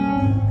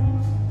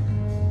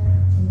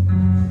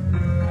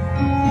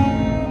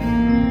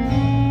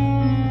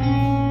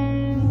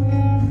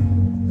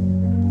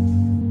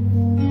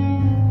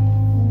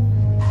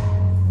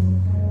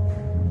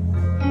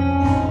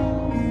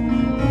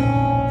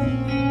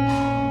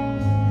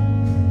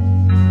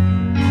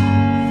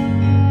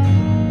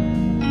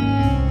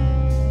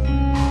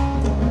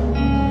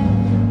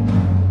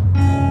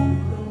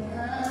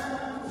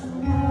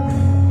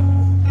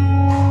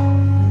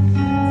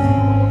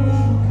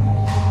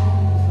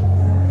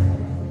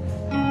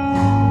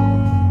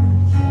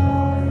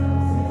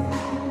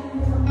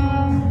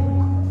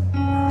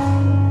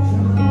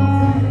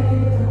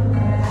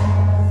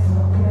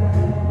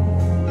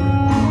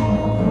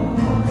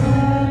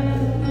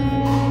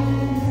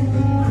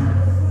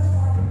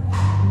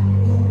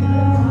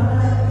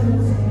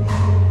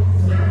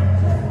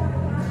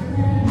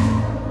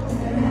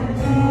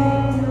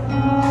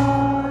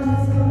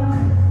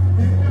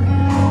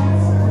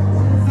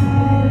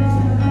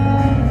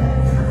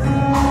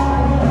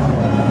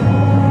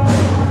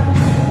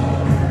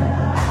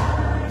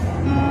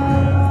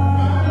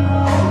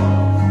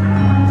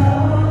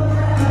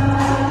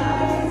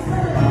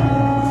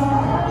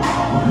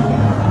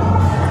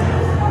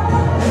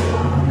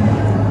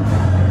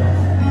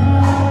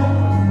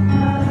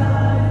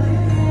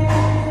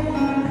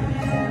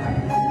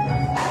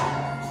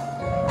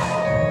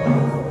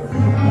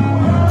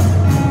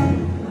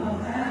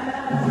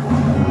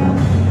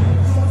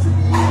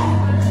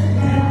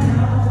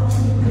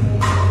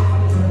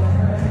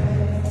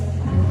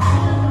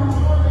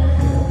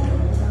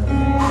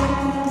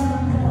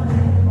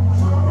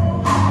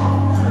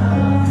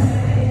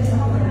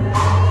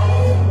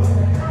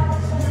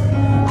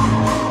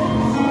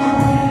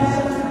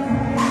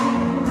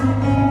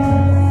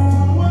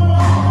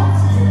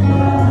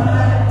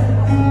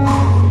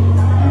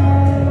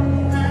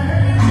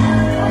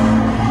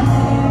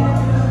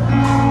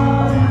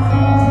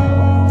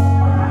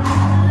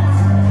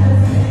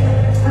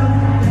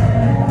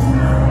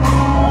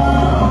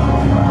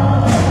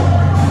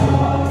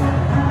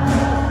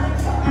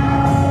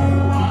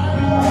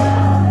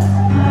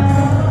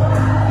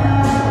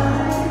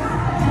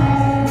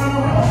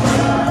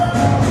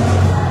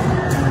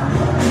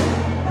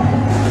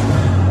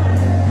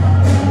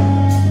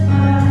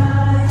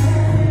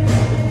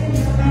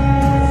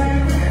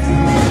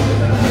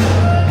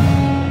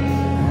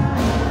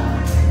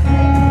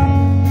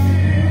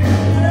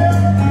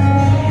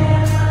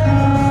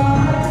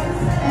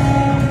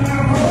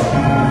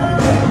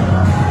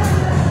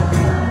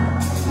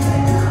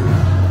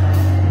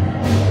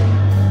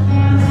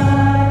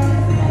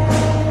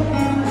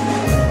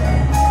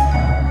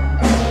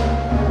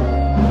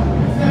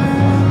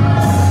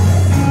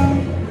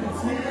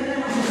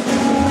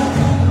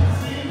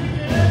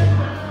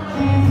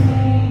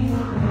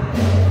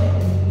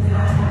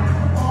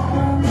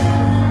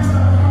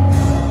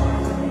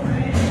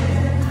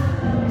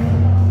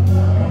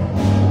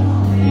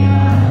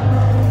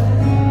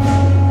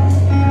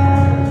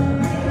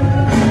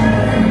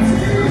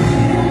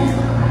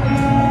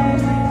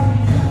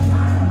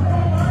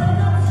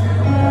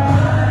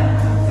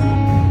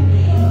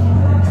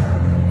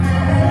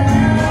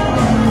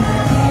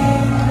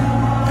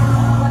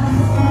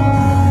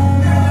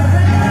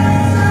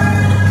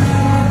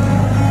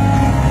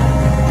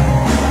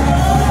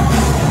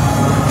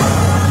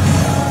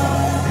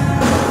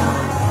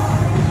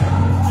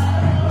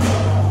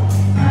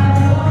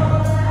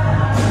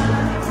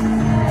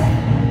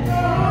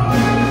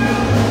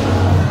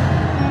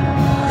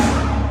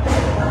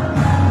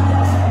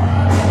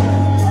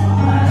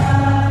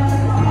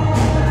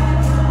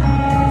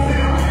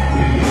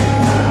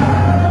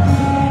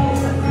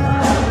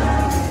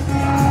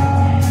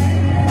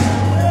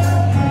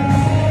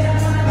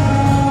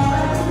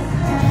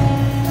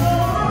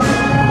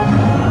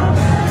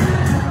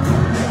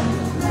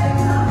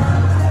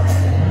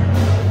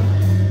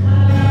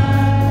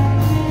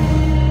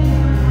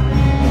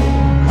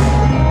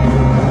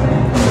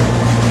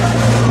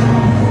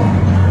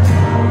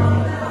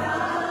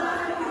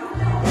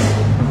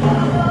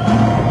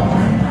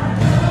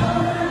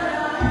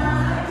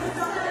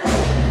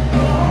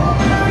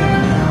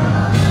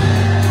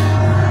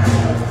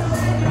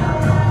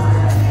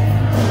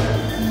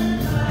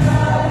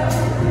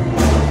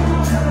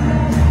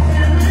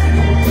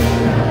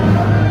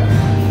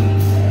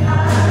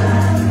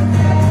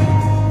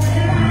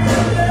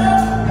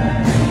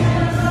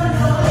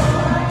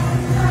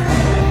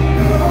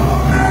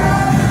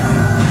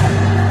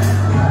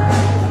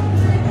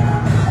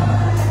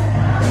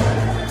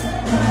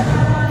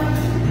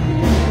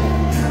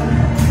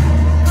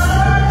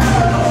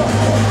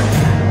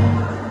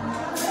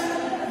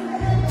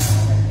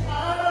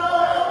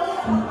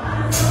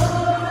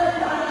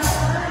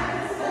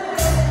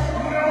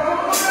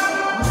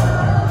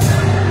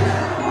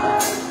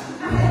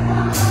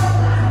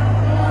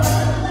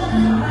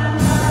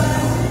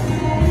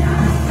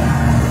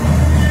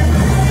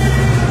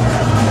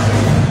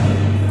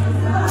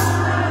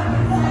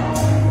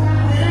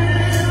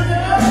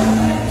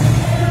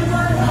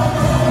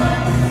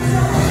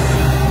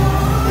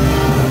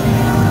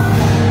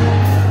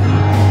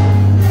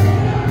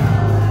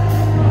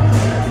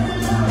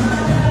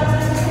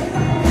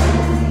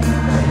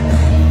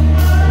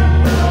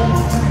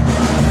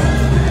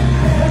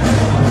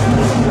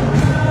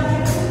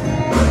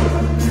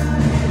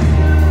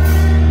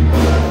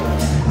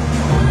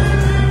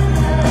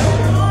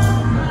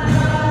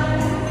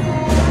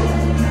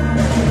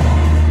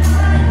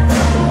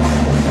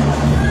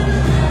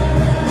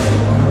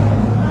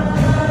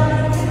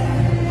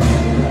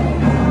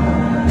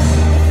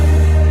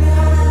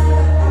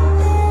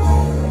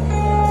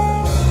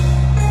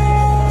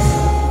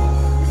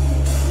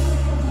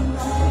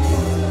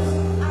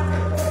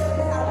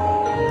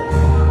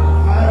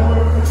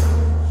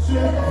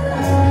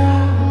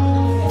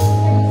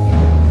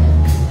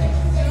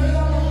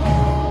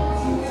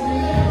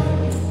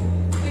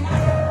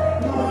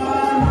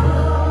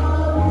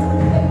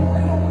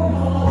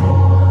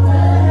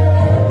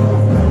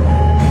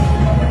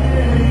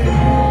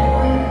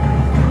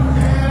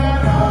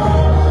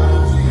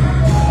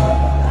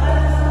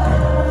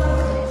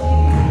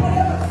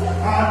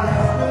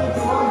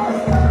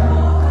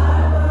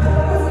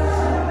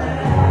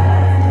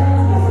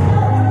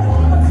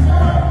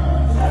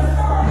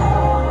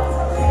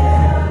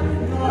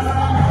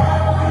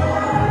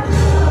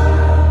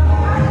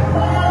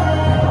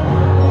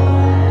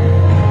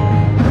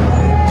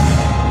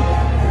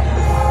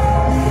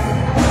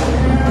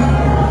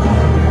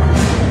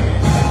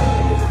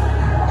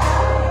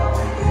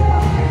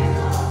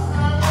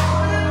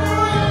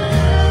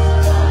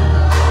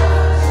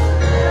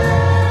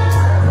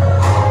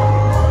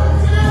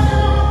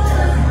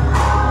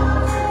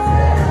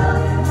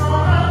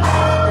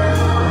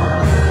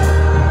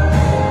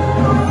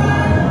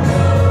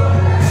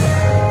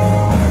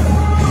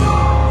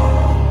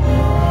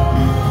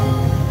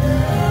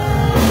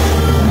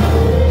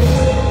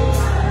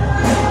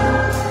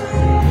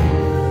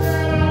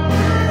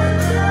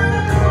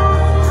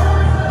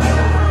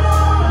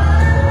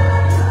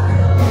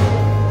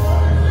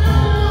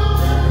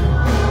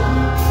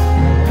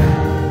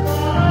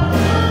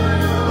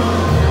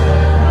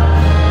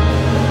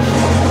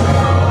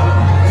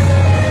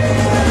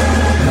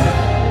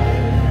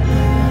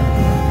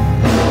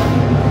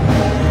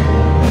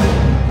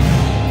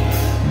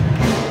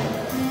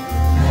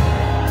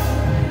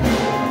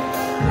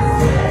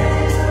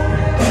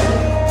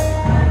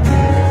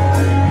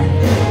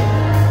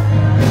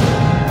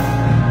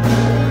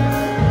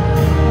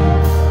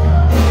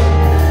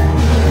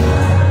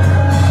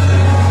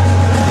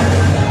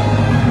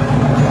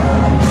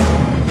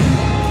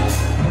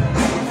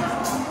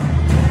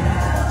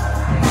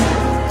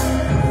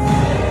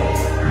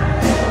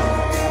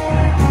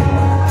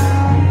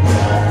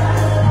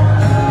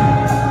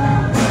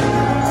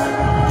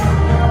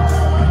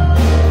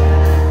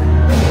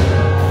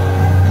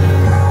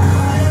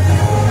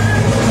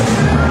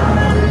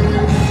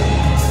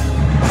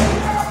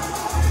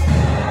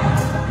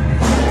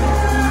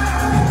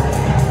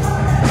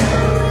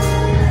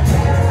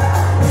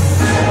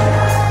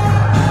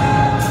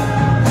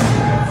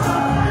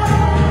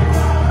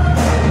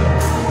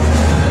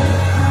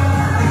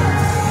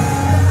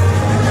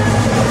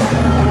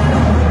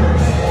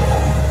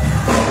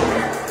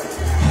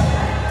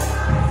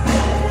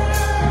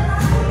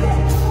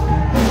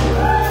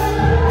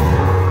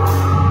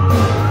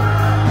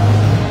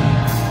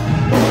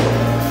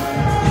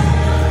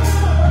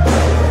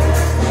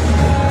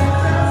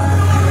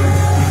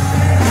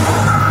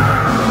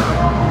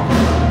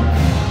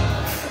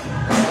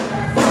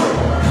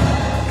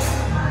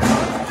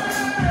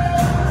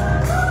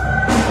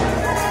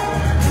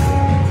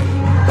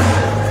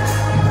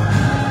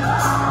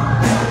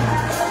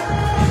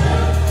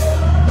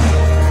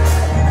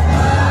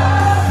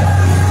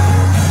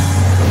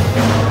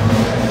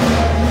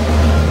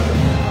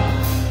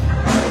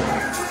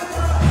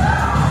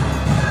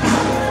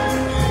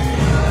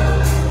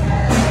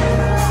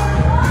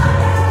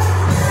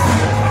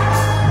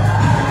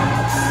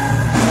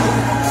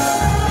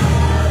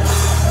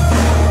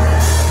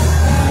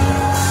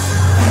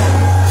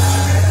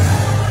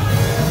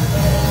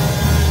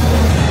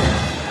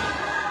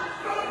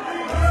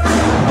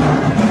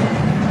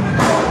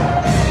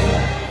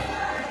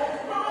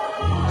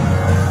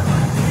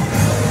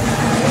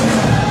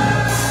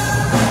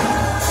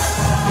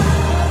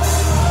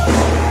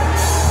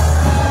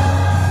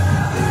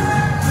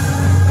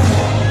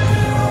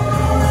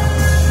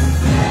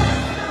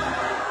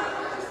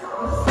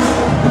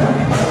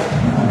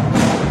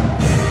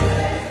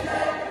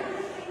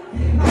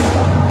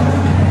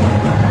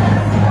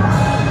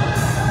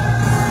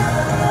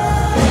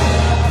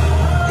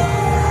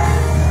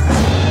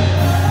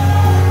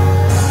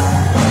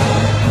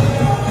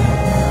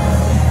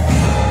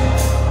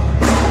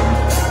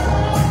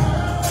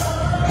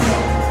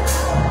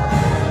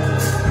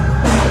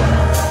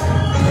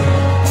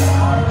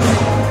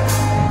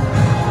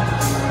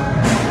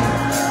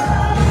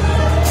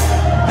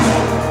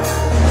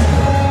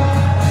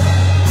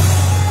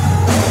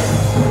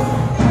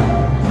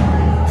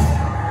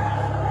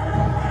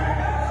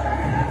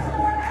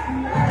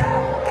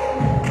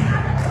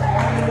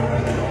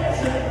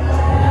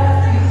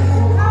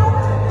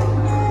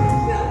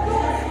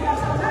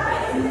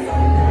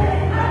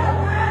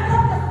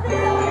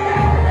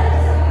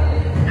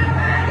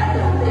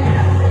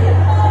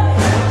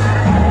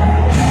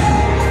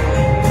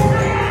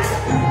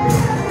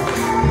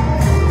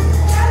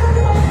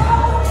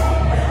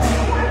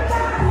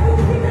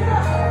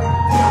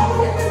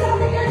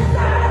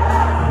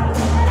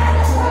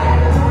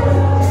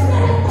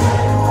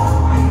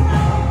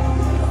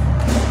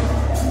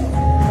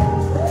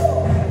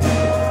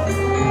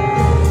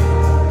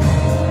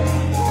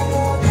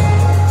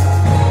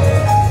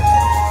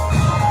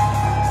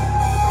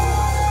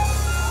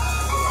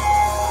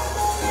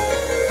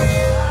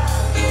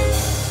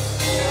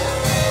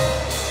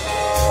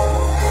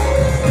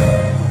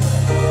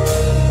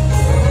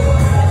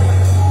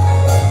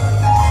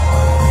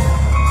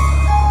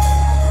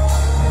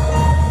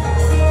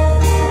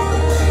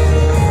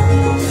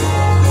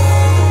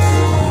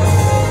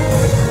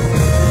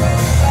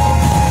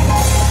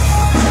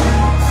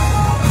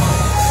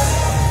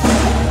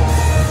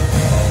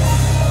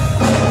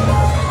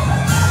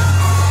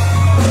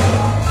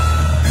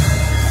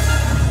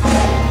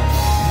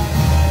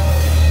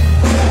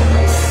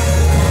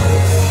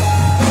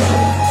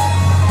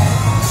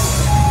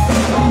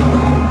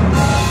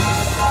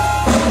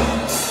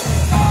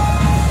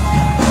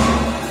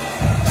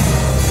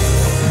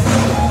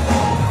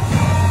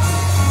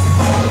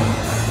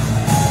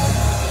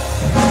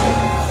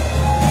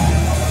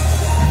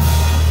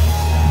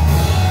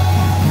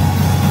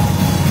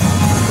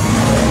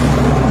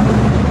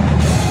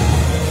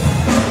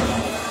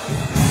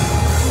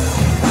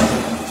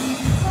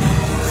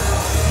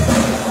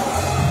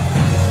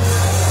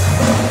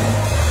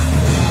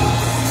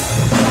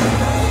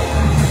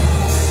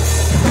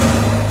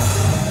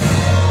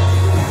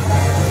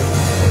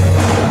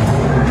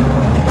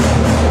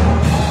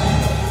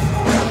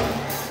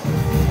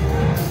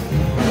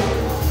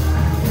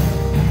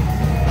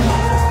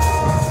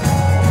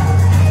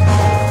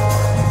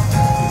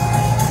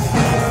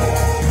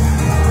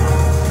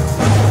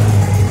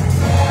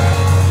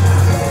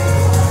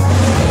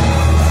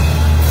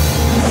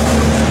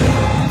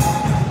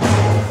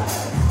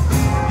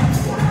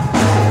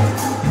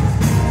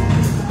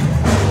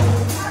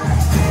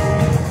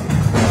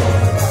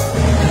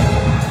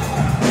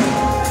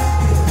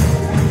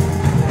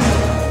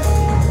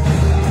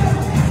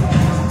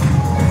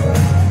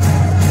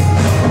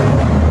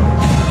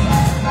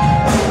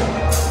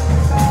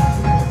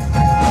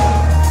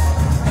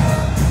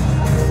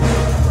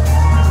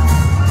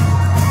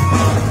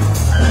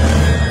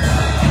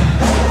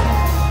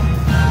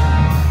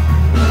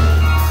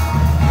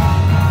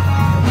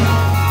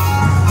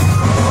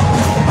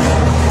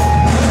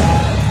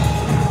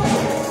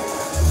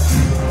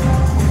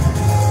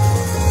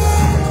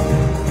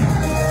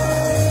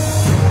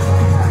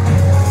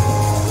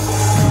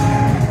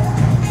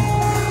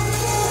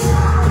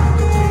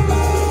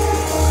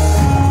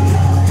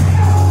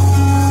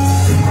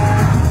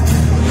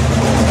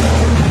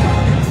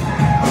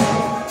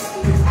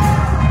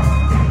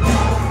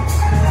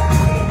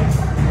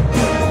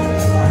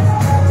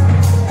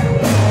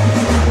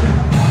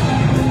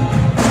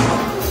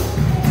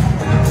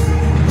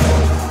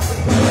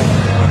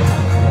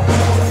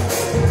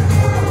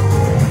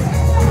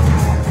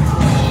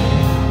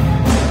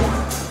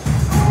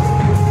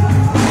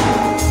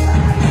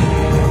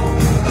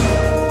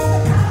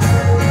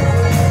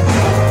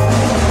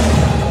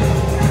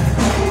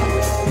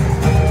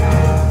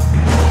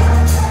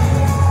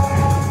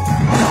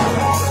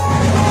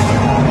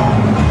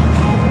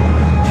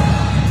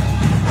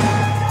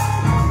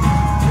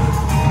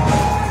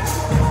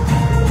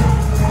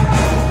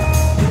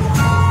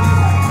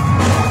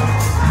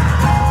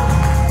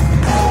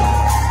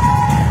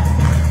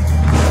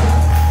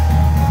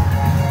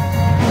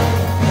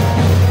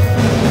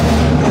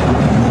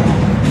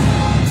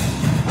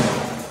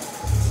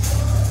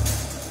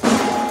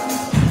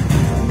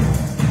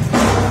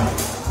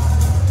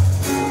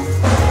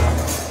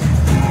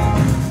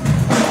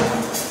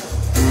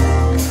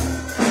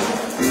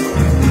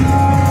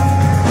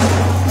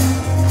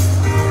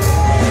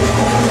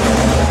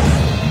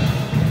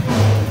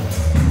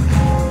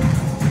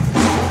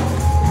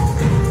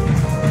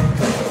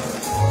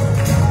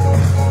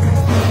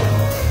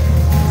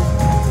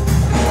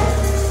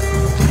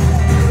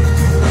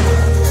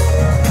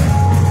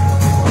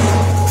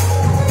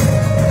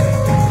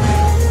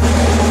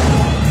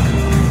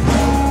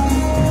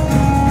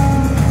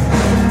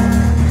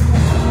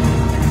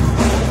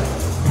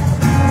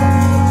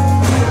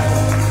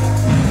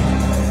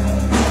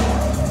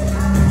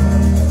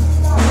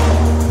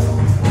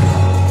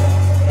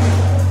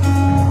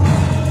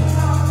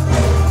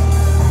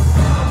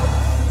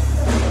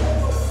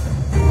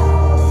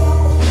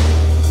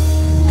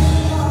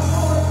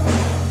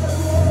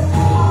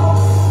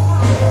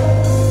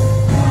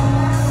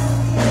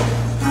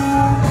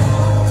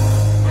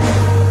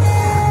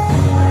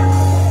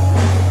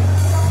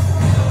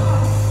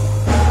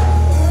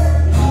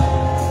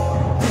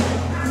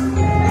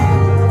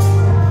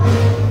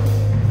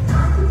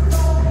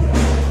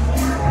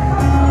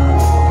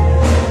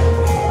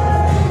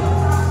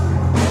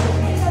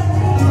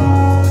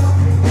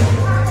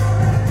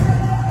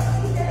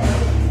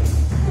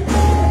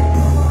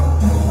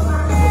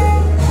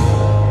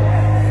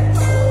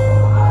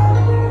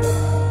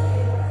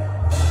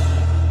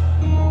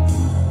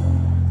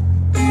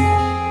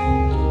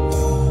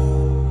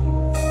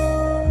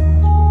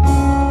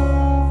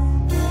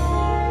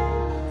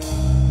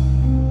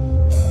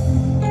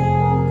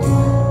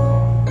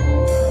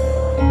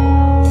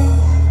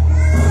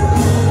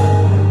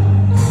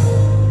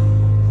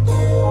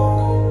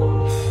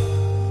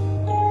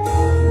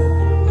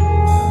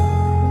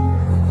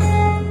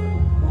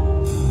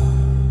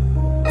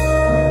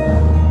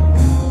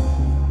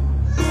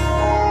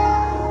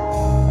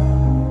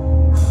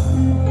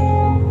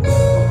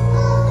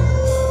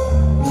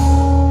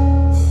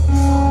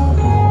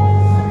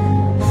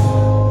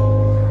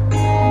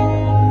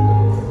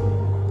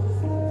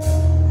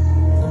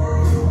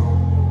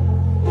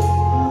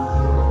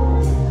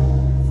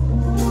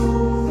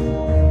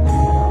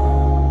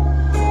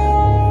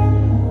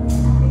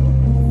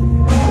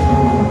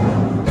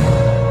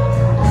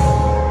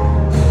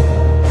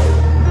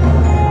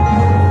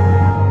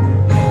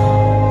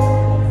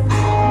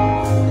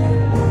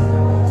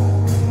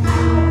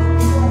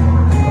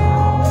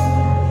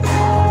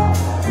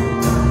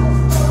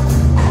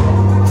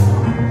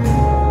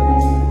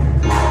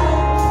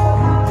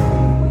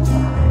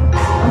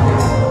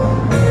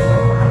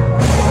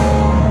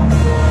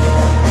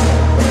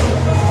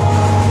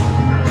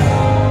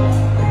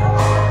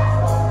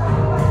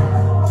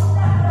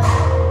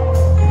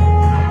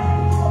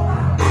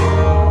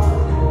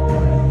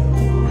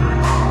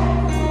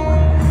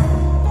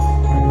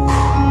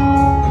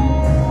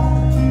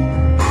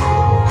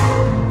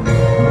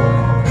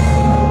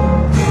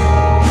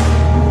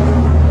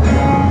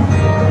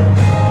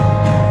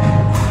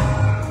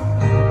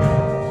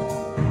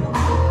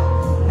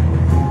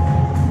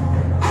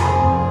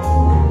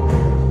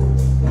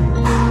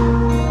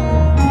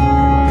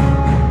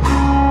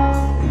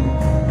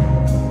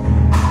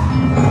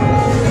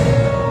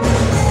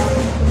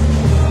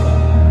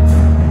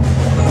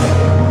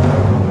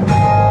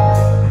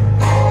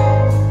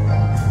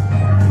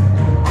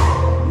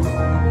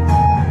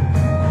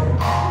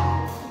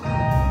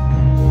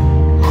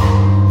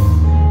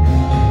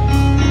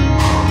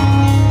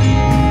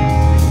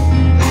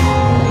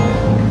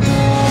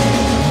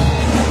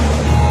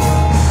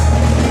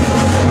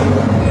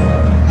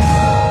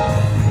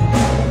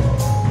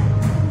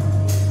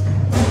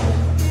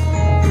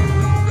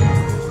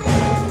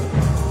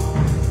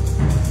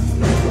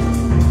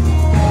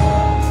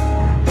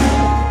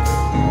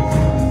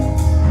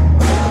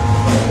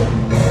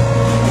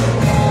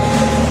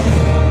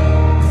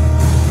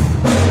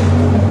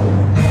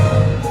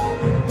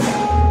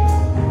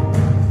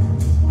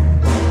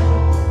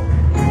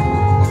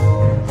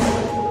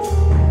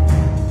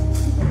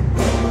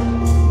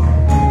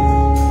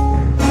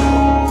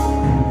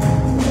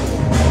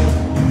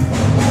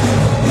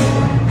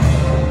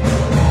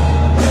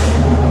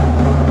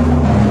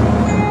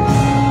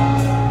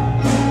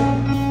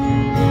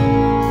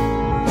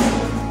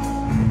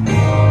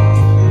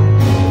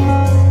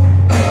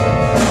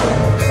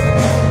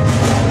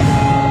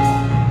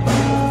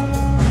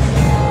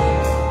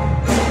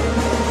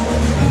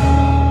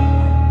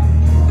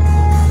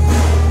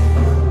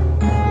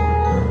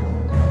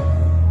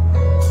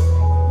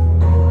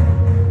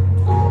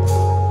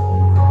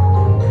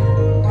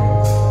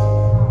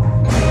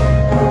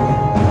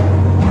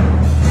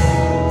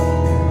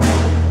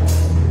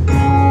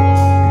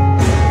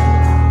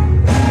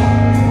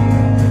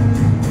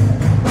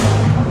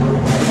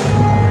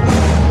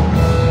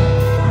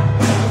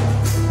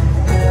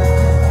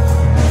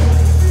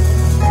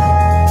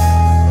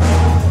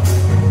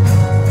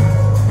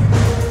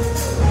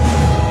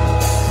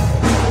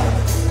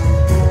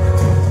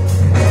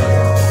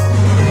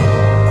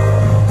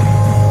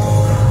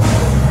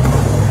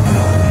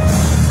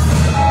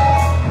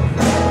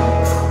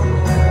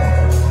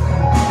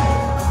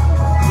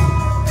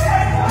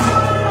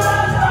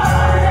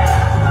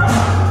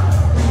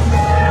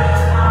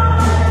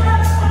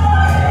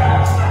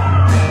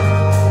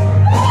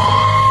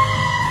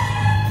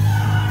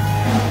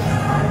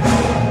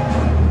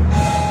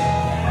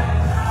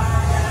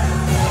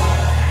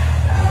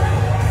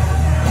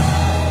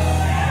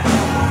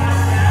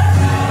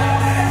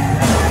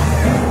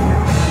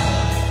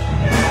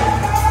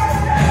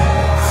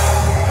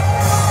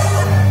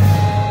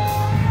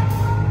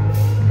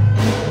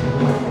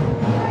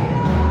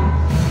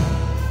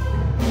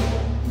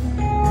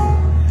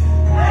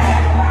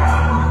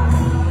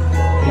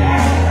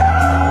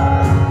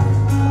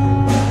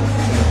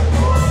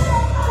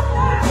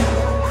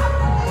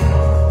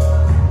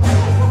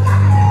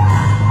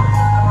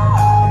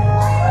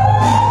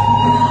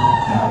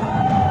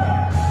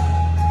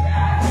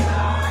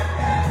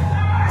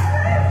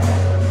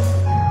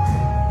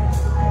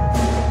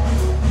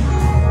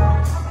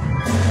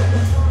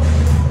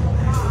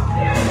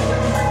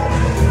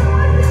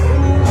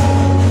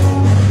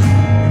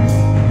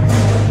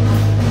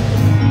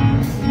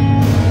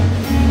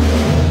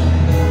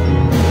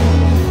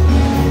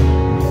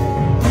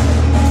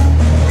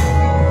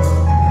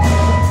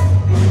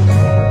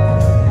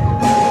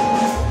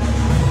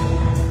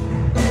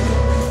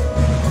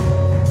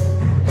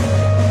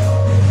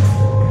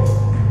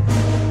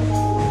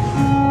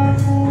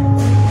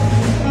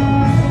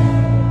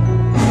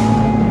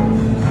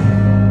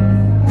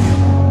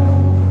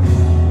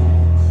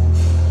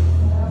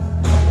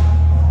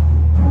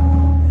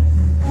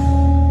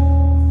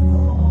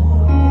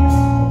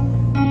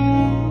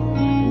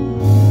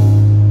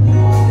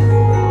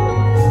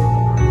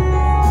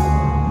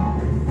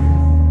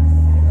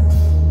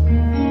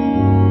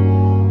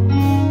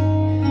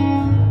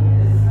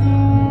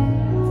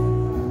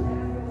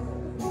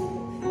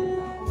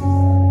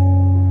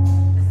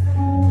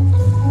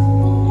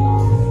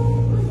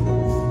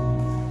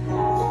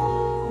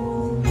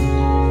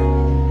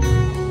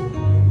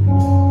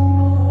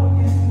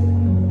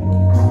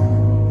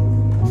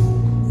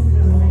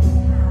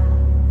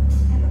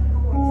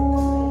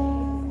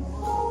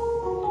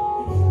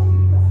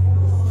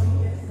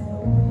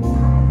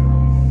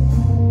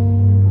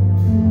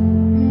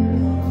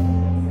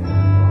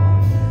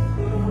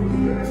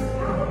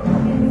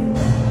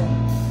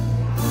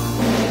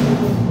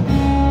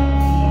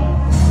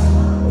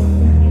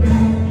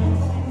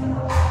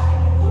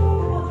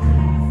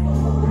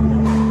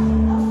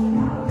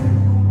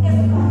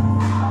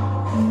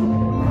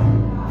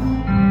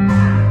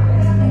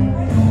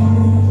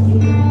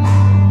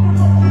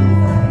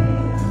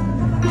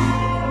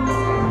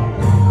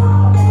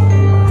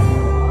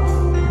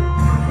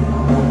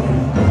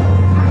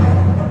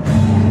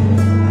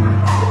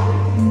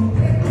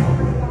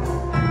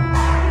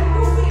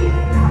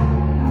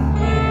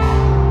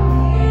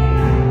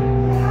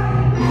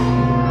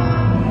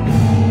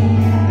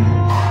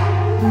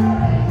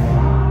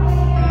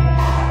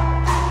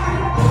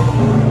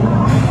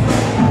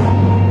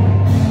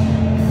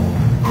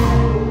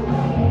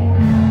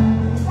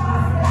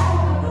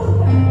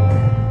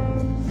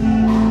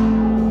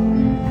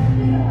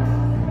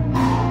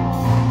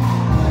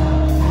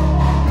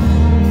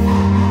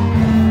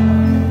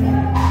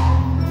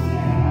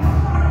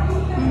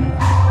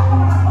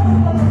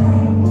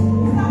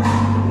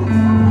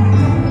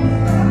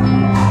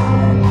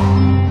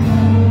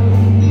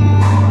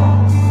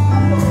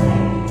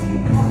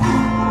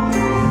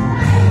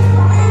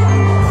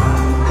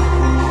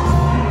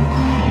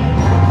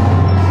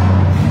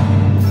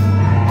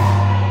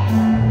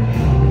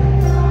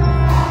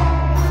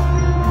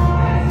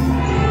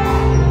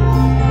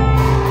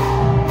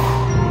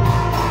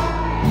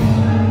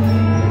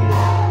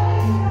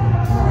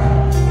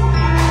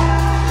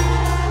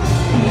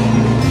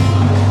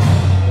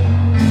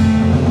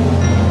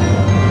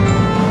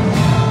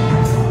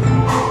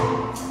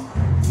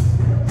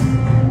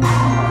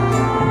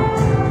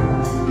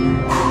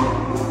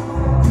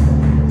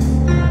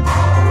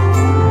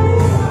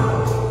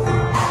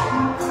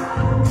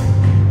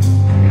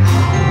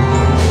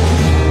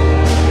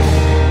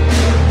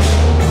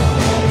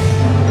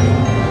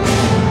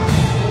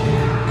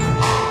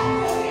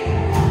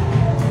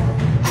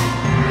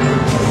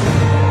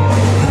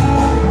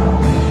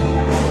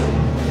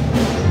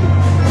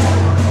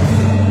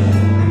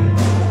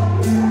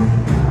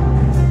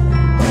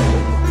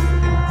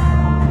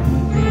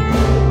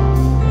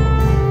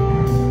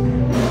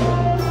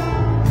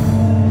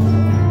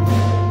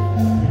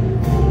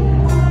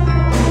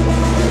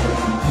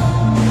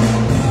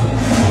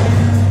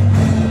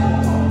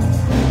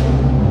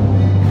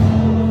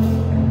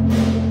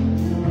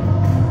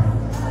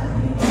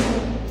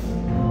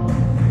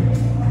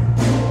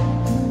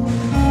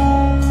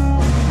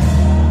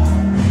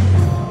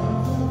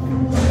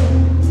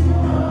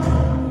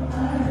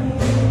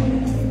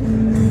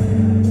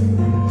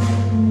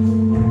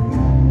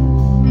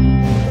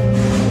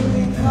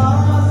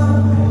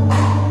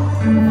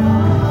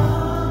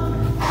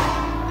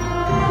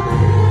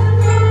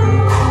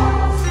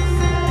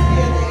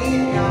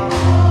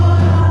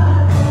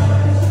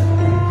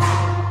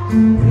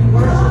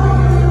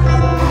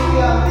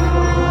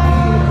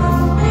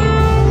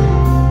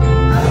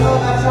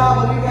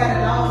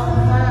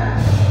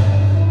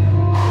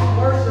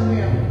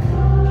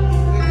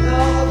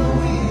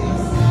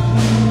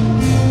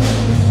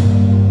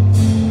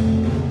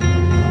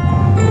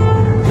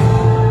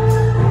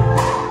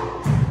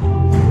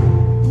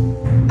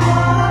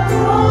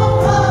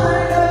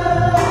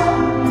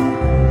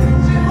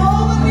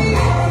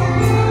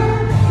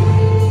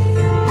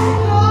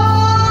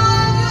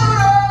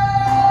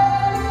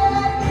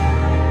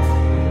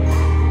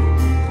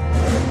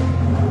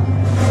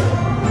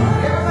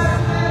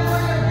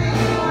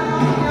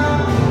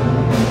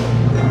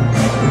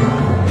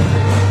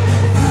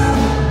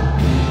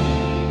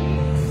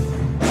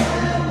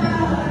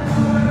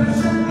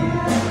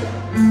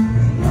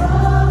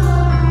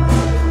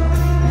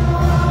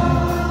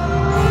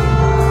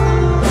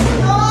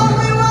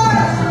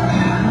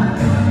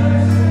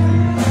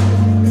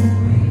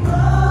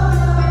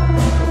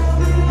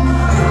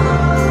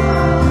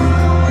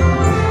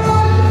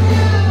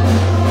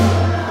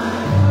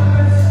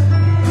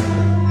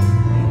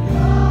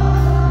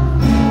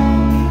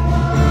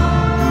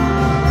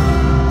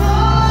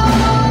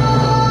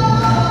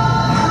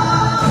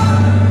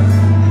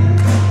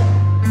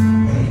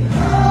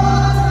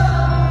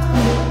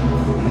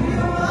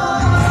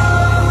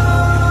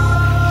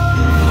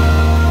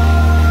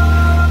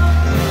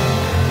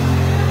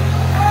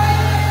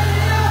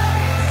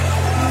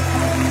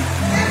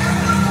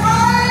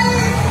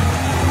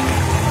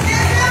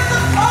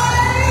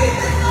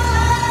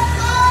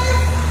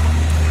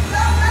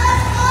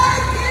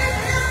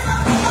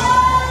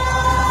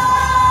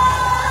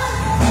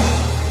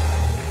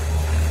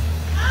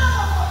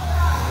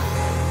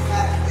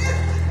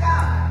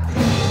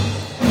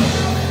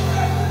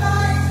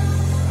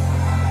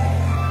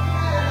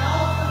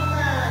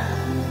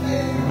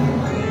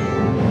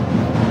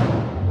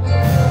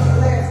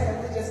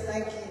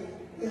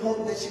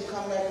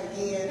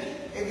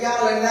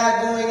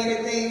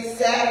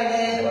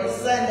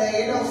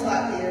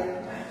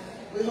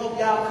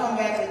 y'all come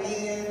back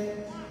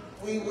again.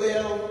 We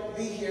will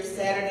be here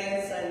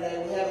Saturday and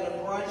Sunday. We're having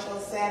a brunch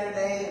on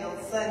Saturday, and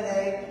on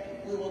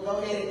Sunday, we will go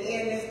ahead and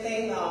end this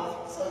thing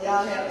off. So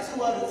y'all have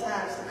 2 other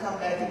times to come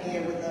back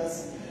again with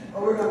us.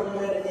 But we're going to go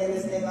ahead and end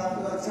this thing off.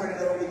 We're going to turn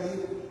it over to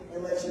you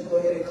and let you go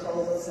ahead and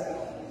close us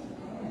out.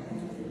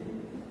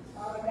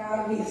 Father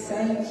God, we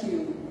thank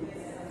you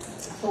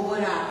for what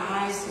our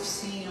eyes have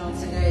seen on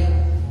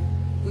today.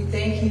 We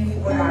thank you for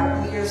what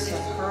our ears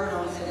have heard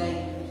on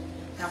today.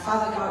 Now,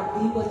 Father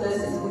God, be with us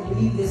as we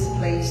leave this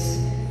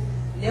place.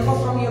 Never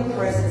from your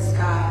presence,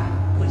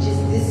 God, but just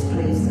this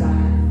place,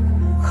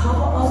 God.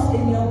 Cover us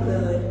in your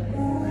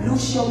blood.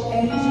 Loose your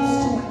angels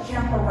to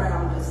encamp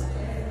around us.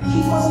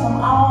 Keep us from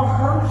all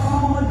hurt,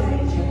 harm, or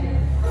danger.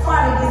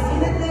 Fight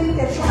against anything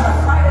that try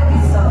to fight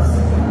against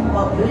us,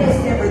 but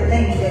bless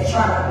everything that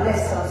try to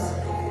bless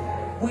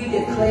us. We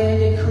declare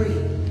and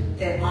decree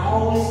that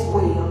all is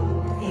well.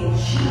 In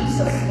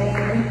Jesus'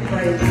 name we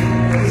pray.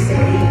 We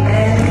say